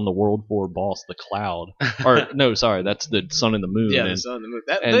stuck on the World 4 boss, the Cloud, or no, sorry, that's the Sun and the Moon. Yeah, and, the sun and the moon.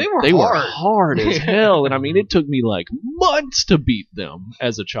 and They were hard. hard as hell, and I mean, it took me like months to beat them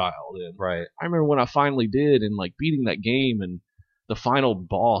as a child. And Right. I remember when I finally did, and like beating that game, and the final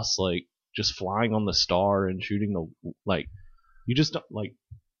boss, like just flying on the star and shooting the you just don't, like,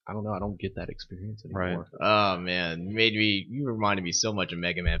 I don't know, I don't get that experience anymore. Oh man, you reminded me so much of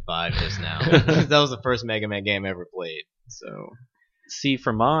Mega Man 5 just now. That was the first Mega Man game I ever played. So See,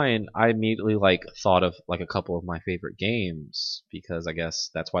 for mine, I immediately thought of like a couple of my favorite games because I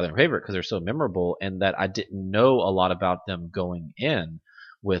guess that's why they're favorite because they're so memorable, and that I didn't know a lot about them going in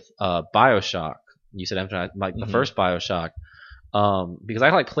with BioShock. You said the first BioShock, because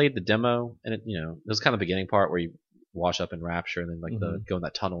I played the demo and it was kind of the beginning part where you wash up in Rapture and then go in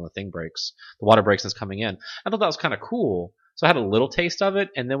that tunnel and the thing breaks, the water breaks and it's coming in. I thought that was kind of cool. So I had a little taste of it,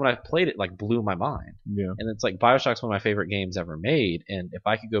 and then when I played it, like blew my mind. Yeah. And it's like BioShock's one of my favorite games ever made, and if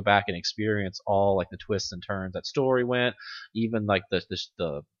I could go back and experience all like the twists and turns that story went, even like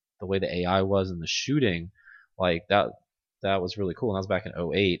the way the AI was and the shooting, like that was really cool. And that was back in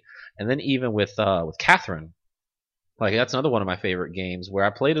 2008. And then even with Catherine, like that's another one of my favorite games where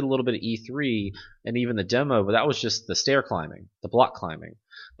I played it a little bit of E3 and even the demo, but that was just the stair climbing, the block climbing.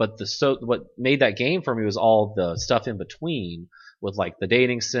 But what made that game for me was all the stuff in between with like the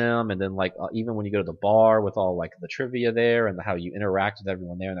dating sim, and then like even when you go to the bar with all like the trivia there and how you interact with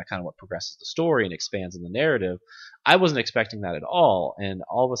everyone there, and that kind of what progresses the story and expands in the narrative. I wasn't expecting that at all, and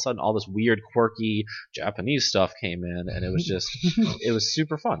all of a sudden all this weird quirky Japanese stuff came in, and it was just it was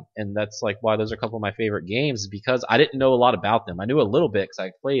super fun. And that's like why those are a couple of my favorite games, because I didn't know a lot about them. I knew a little bit because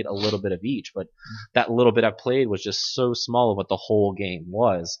I played a little bit of each, but that little bit I played was just so small of what the whole game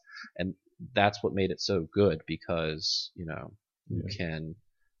was, and that's what made it so good, because you can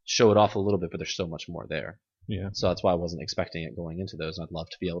show it off a little bit, but there's so much more there. Yeah. So that's why I wasn't expecting it going into those. And I'd love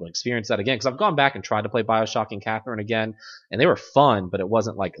to be able to experience that again, because I've gone back and tried to play BioShock and Catherine again, and they were fun, but it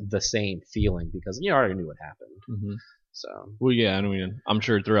wasn't like the same feeling because you already knew what happened. Mm-hmm. So. Well, yeah. I mean, I'm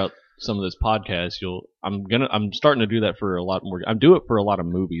sure throughout some of this podcast, I'm starting to do that for a lot more. I do it for a lot of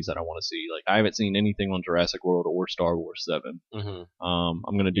movies that I want to see. Like I haven't seen anything on Jurassic World or Star Wars 7. Mm-hmm.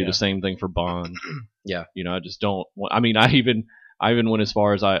 I'm gonna do the same thing for Bond. Yeah. I just don't want. I mean, I even went as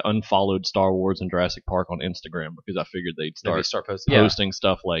far as I unfollowed Star Wars and Jurassic Park on Instagram because I figured they'd start posting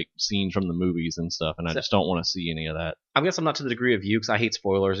stuff like scenes from the movies and stuff, and I just don't want to see any of that. I guess I'm not to the degree of you because I hate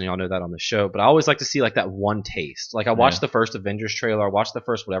spoilers, and y'all know that on the show, but I always like to see like that one taste. Like I watched the first Avengers trailer, I watched the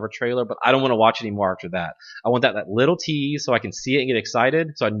first whatever trailer, but I don't want to watch any more after that. I want that little tease so I can see it and get excited,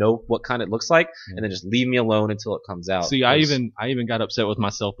 so I know what kind it looks like, and then just leave me alone until it comes out. See, I even got upset with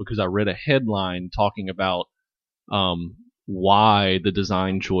myself because I read a headline talking about why the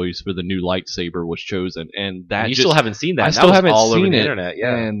design choice for the new lightsaber was chosen, and that you still haven't seen that. I still haven't all seen over the it, internet,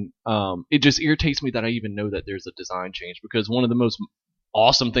 yeah. And it just irritates me that I even know that there's a design change, because one of the most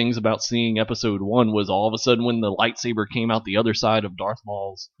awesome things about seeing Episode 1 was all of a sudden when the lightsaber came out the other side of Darth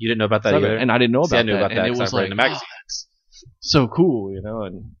Maul's. You didn't know about that either, and I didn't know about I knew that. About that, and it was like in the magazines. So cool, and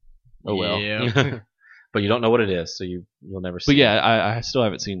oh well. Yeah. But you don't know what it is, so you'll never see. But yeah, it. I still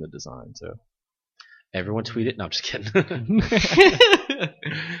haven't seen the design, so. Everyone tweet it. No, I'm just kidding. I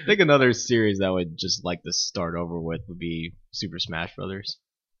think another series that I would just like to start over with would be Super Smash Brothers.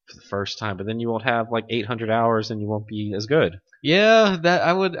 For the first time, but then you won't have like 800 hours and you won't be as good. Yeah, that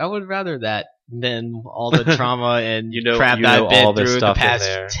I would rather that than all the trauma and crap that I've all been this through stuff the in past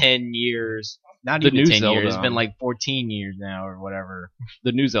there. 10 years. Not The even new 10 Zelda. years. It's been like 14 years now or whatever.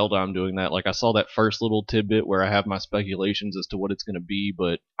 The new Zelda, I'm doing that. Like I saw that first little tidbit where I have my speculations as to what it's going to be,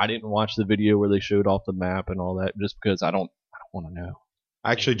 but I didn't watch the video where they showed off the map and all that just because I don't want to know.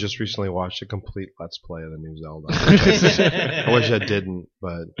 I actually just recently watched a complete Let's Play of the new Zelda. I wish I didn't,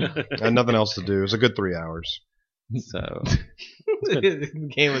 but I had nothing else to do. It was a good 3 hours. So The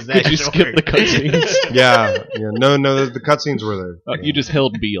game was that Did you short. skip the cutscenes? Yeah. No, the cutscenes were there. You just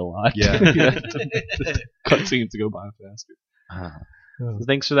held B a lot. Yeah. Cutscenes to go by faster. So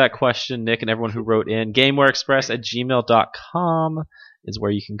thanks for that question, Nick, and everyone who wrote in. GamewareExpress@gmail.com is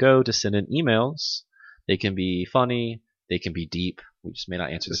where you can go to send in emails. They can be funny. They can be deep. We just may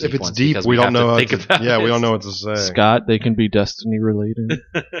not answer the deep If it's ones deep, because we don't have know. to think about We it. don't know what to say. Scott, they can be Destiny related.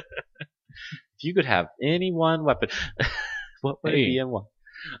 If you could have any one weapon, what would it be in one?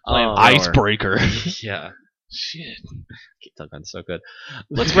 Icebreaker. Yeah. Shit. Gun's so good.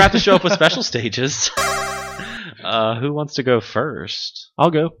 Let's wrap the show up with special stages. Who wants to go first?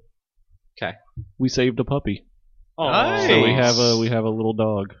 I'll go. Okay. We saved a puppy. Nice. So we have a little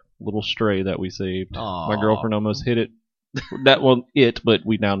dog, little stray that we saved. My girlfriend almost hit it. But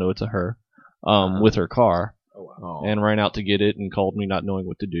we now know it's a her. With her car. Oh. And ran out to get it and called me not knowing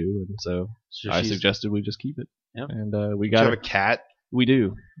what to do, and so I suggested we just keep it. Yep. And we Do got you have a cat? We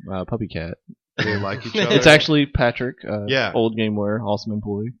do. Puppy cat. Do they like each other? It's actually Patrick, Yeah. old GameWare, awesome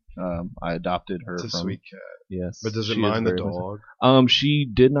employee. I adopted her It's a from. sweet cat. Yes. But does it she is mind the very much- dog? She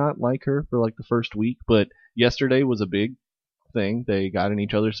did not like her for like the first week, but yesterday was a big thing. They got in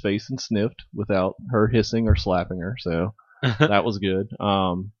each other's face and sniffed without her hissing or slapping her, so that was good.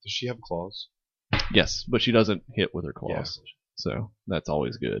 Does she have claws? Yes, but she doesn't hit with her claws, Yes. so that's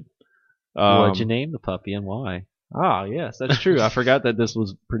always good. What'd you name the puppy and why? Ah, yes, that's true. I forgot that this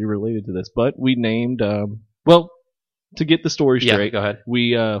was pretty related to this, but we named. Well, to get the story straight, go ahead.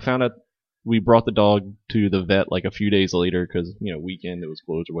 we found out we brought the dog to the vet like a few days later because weekend it was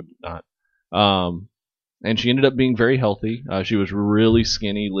closed or whatnot. And she ended up being very healthy. She was really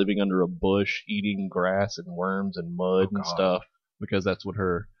skinny, living under a bush, eating grass and worms and mud and stuff, because that's what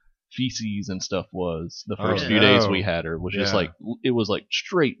her feces and stuff was. The first few days we had her was just like, it was like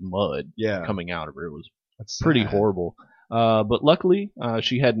straight mud coming out of her. It was pretty horrible. But luckily,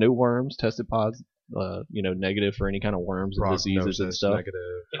 she had no worms, tested positive, negative for any kind of worms and diseases and stuff.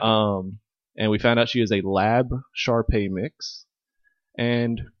 Negative. And we found out she is a Lab Shar-Pei mix.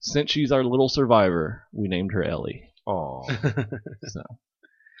 And since she's our little survivor, we named her Ellie. Oh, so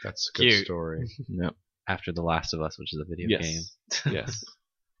that's a good story. Yep. After The Last of Us, which is a video game. Yes.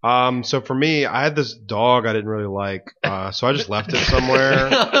 So for me, I had this dog I didn't really like, so I just left it somewhere.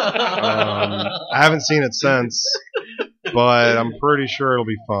 I haven't seen it since, but I'm pretty sure it'll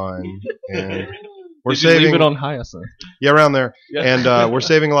be fine. And we're saving. Leave it on Hyacinth. Yeah, around there. Yeah. And we're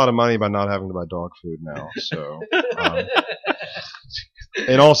saving a lot of money by not having to buy dog food now. So,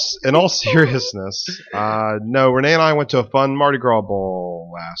 in all seriousness, no. Renee and I went to a fun Mardi Gras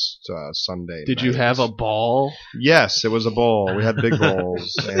ball last Sunday. Did you have a ball? Yes, it was a ball. We had big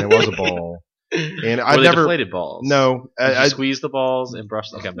balls, and it was a ball. And I Were they never deflated balls. No, I squeeze the balls and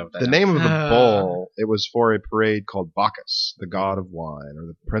brush. Okay, I'm done with that. The name of the ball, it was for a parade called Bacchus, the god of wine, or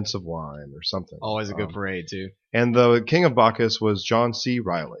the prince of wine, or something. Always a good parade too. And the king of Bacchus was John C.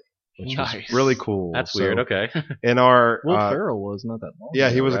 Reilly, which was really cool. That's weird. Okay. In our Will Ferrell was not that long. Yeah,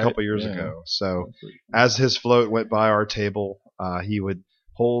 he was right? a couple years ago. So as his float went by our table, he would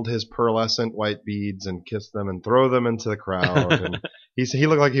hold his pearlescent white beads and kiss them and throw them into the crowd. And he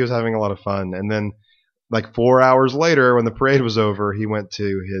looked like he was having a lot of fun. And then, like 4 hours later, when the parade was over, he went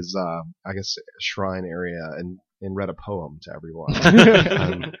to his, shrine area and read a poem to everyone.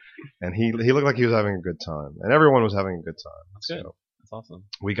 And he looked like he was having a good time. And everyone was having a good time. That's good. That's awesome.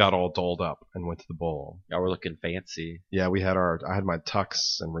 We got all dolled up and went to the ball. Y'all were looking fancy. Yeah, I had my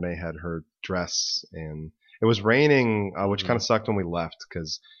tux and Renee had her dress, and it was raining, which kind of sucked when we left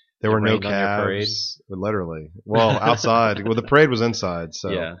because there were no cabs. Literally. Well, outside. Well, the parade was inside, so.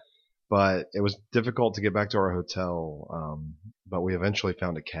 Yeah. But it was difficult to get back to our hotel. But we eventually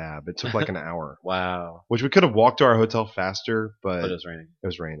found a cab. It took like an hour. Wow. Which we could have walked to our hotel faster, but it was raining. It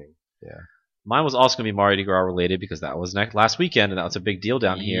was raining. Yeah. Mine was also going to be Mardi Gras related because that was last weekend and that was a big deal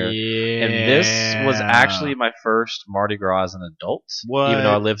down here. Yeah. And this was actually my first Mardi Gras as an adult. What? Even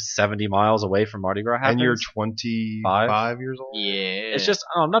though I lived 70 miles away from Mardi Gras happens. And you're 25 years old? Yeah. It's just,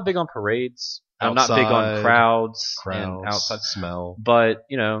 I'm not big on parades. I'm not big on crowds and outside smell. But,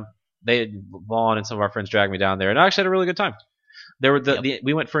 Vaughn and some of our friends dragged me down there and I actually had a really good time. There were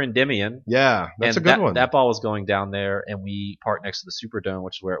we went for Endymion. Yeah, that's a good one. That ball was going down there, and we parked next to the Superdome,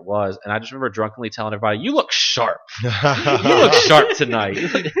 which is where it was. And I just remember drunkenly telling everybody, "You look sharp. You look sharp tonight."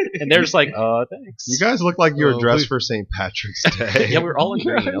 And they're just like, thanks." You guys look like you were dressed for St. Patrick's Day. Yeah, we were all in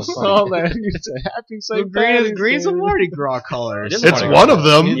green. That was Happy St. Patrick's Day. Green's a Mardi Gras color. It's one of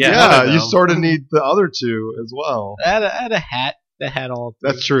them. Yeah, you sort of need the other two as well. I had a hat. That had all.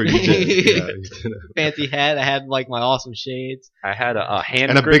 That's true. You did. Yeah, you did. Fancy hat. I had like my awesome shades. I had a hand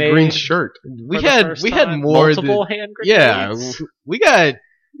and grenade. a big green shirt. We had more multiple hand grenades. Yeah, we got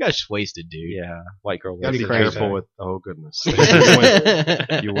wasted, dude. Yeah, white girl. You gotta be careful with. Oh goodness,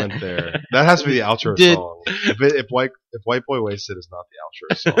 you went there. That has to be the outro song. If White Boy Wasted is not the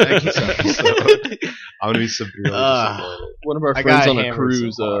outro song, I'm gonna be severely disappointed. One of our friends on a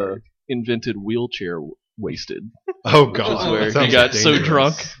cruise invented wheelchair wasted. Oh god, where he got so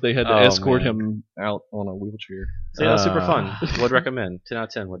drunk they had to escort him out on a wheelchair. So that was super fun. Would recommend. 10 out of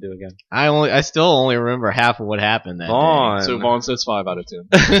 10 would do again. I still only remember half of what happened that day. So Vaughn says 5 out of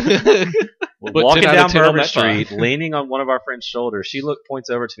 10. Walking down Bourbon Street, leaning on one of our friend's shoulders, she points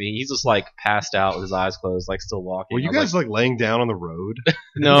over to me. He's just like passed out with his eyes closed, like still walking. Were you guys like laying down on the road?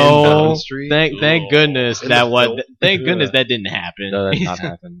 No. Thank goodness Thank goodness that didn't happen. No, that did not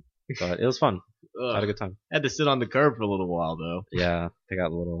happen. But it was fun. I had a good time. I had to sit on the curb for a little while though. Yeah, they got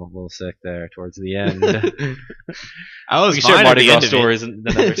a little sick there towards the end. I was fine Mardi Gras stories and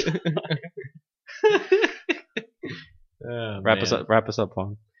wrap us up,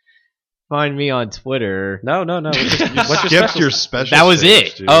 Vaughn. Find me on Twitter. No. What's your special? That was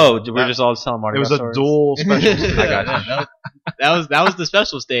it. Dude. We're just all telling Mardi Gras stories. It was a dual special stage. I got you. That was the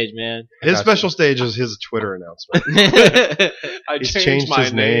special stage, man. His special stage is his Twitter announcement. He's changed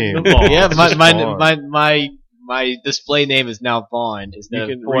his name. Yeah, my display name is now Vaughn. It's the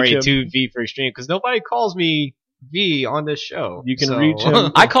 482V for Extreme because nobody calls me V on this show. You can reach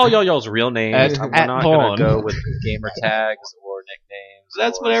him. I call y'all's real names. We're not Vaughn. gonna go with gamer tags or nicknames.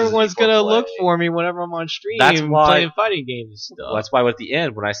 That's what everyone's gonna look for me whenever I'm on stream. That's why playing fighting games and stuff. Well, that's why at the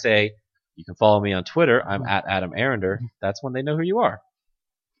end when I say you can follow me on Twitter, I'm at Adam Arender. That's when they know who you are.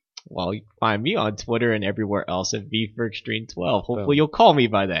 Well, you can find me on Twitter and everywhere else at VFerkStream12. Hopefully you'll call me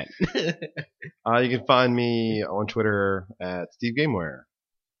by then. You can find me on Twitter at Steve Gameware.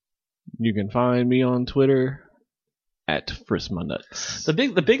 You can find me on Twitter at FriskMyNuts.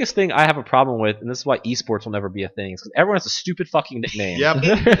 The biggest thing I have a problem with, and this is why esports will never be a thing, is because everyone has a stupid fucking nickname. Yep.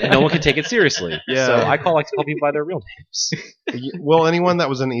 And no one can take it seriously. Yeah. So I like to call people by their real names. Will anyone that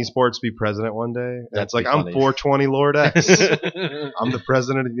was in esports be president one day? That's like, I'm funny. 420 Lord X. I'm the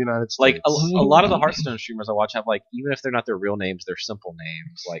president of the United States. Like, a lot of the Hearthstone streamers I watch have, like, even if they're not their real names, they're simple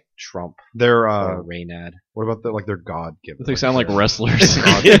names, like Trump They're, or Reynad. what about their God given? They sound like wrestlers. You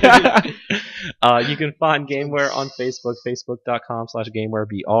can find Gameware on Facebook,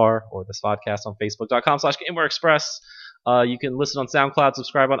 facebook.com/GamewareBR, or this podcast on facebook.com/GamewareExpress. You can listen on SoundCloud,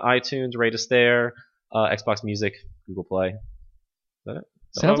 subscribe on iTunes, rate us there, Xbox Music, Google Play. Is that it?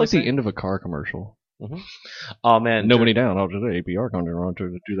 Sounds like the end of a car commercial. Mm-hmm. Oh man, Nobody down. I'll just APR content on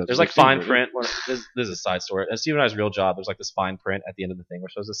to do that. there's like fine print. This is a side story. At Steve and I's real job, there's like this fine print at the end of the thing we're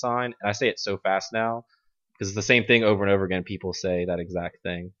supposed to sign, and I say it so fast now because it's the same thing over and over again. People say that exact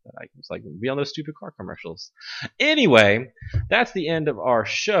thing. That I was like, be on those stupid car commercials. Anyway, that's the end of our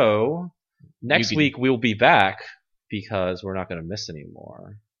show. Next week we'll be back because we're not going to miss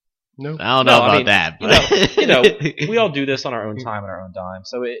anymore. No. I don't know about that, but We all do this on our own time and our own dime,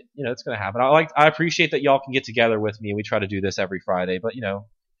 so it's going to happen. I appreciate that y'all can get together with me, and we try to do this every Friday. But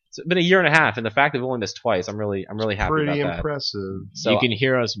it's been a year and a half, and the fact that we've only missed twice, I'm really happy about that. Pretty impressive. So you can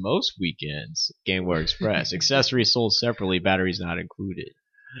hear us most weekends, Gameware Express. Accessories sold separately, batteries not included.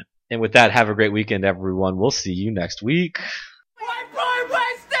 And with that, have a great weekend, everyone. We'll see you next week.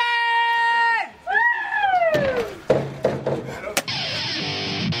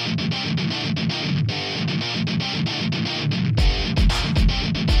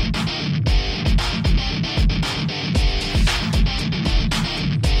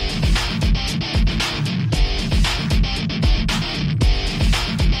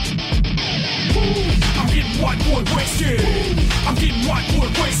 I'm getting white boy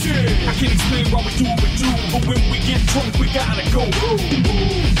wasted. I can't explain why we do what we do, but when we get drunk, we gotta go.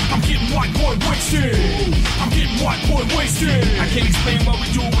 I'm getting white boy wasted. I'm getting white boy wasted. I can't explain why we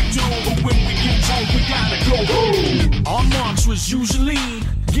do what we do, but when we get drunk, we gotta go. Our mantras usually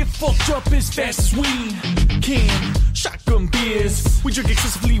get fucked up as fast as we can. Shotgun beers, we drink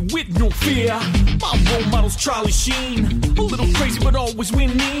excessively with no fear. My role model's Charlie Sheen, a little crazy but always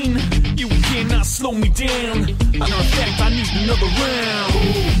winning. You cannot slow me down. Matter of fact, I need another round.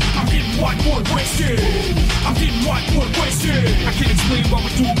 I'm getting white boy wasted. I'm getting white boy wasted. I can't explain why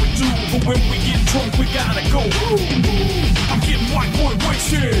we do what we do, but when we get drunk, we gotta go. I'm getting white boy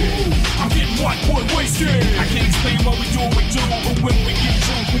wasted. I'm getting white boy wasted. I can't explain why we do what we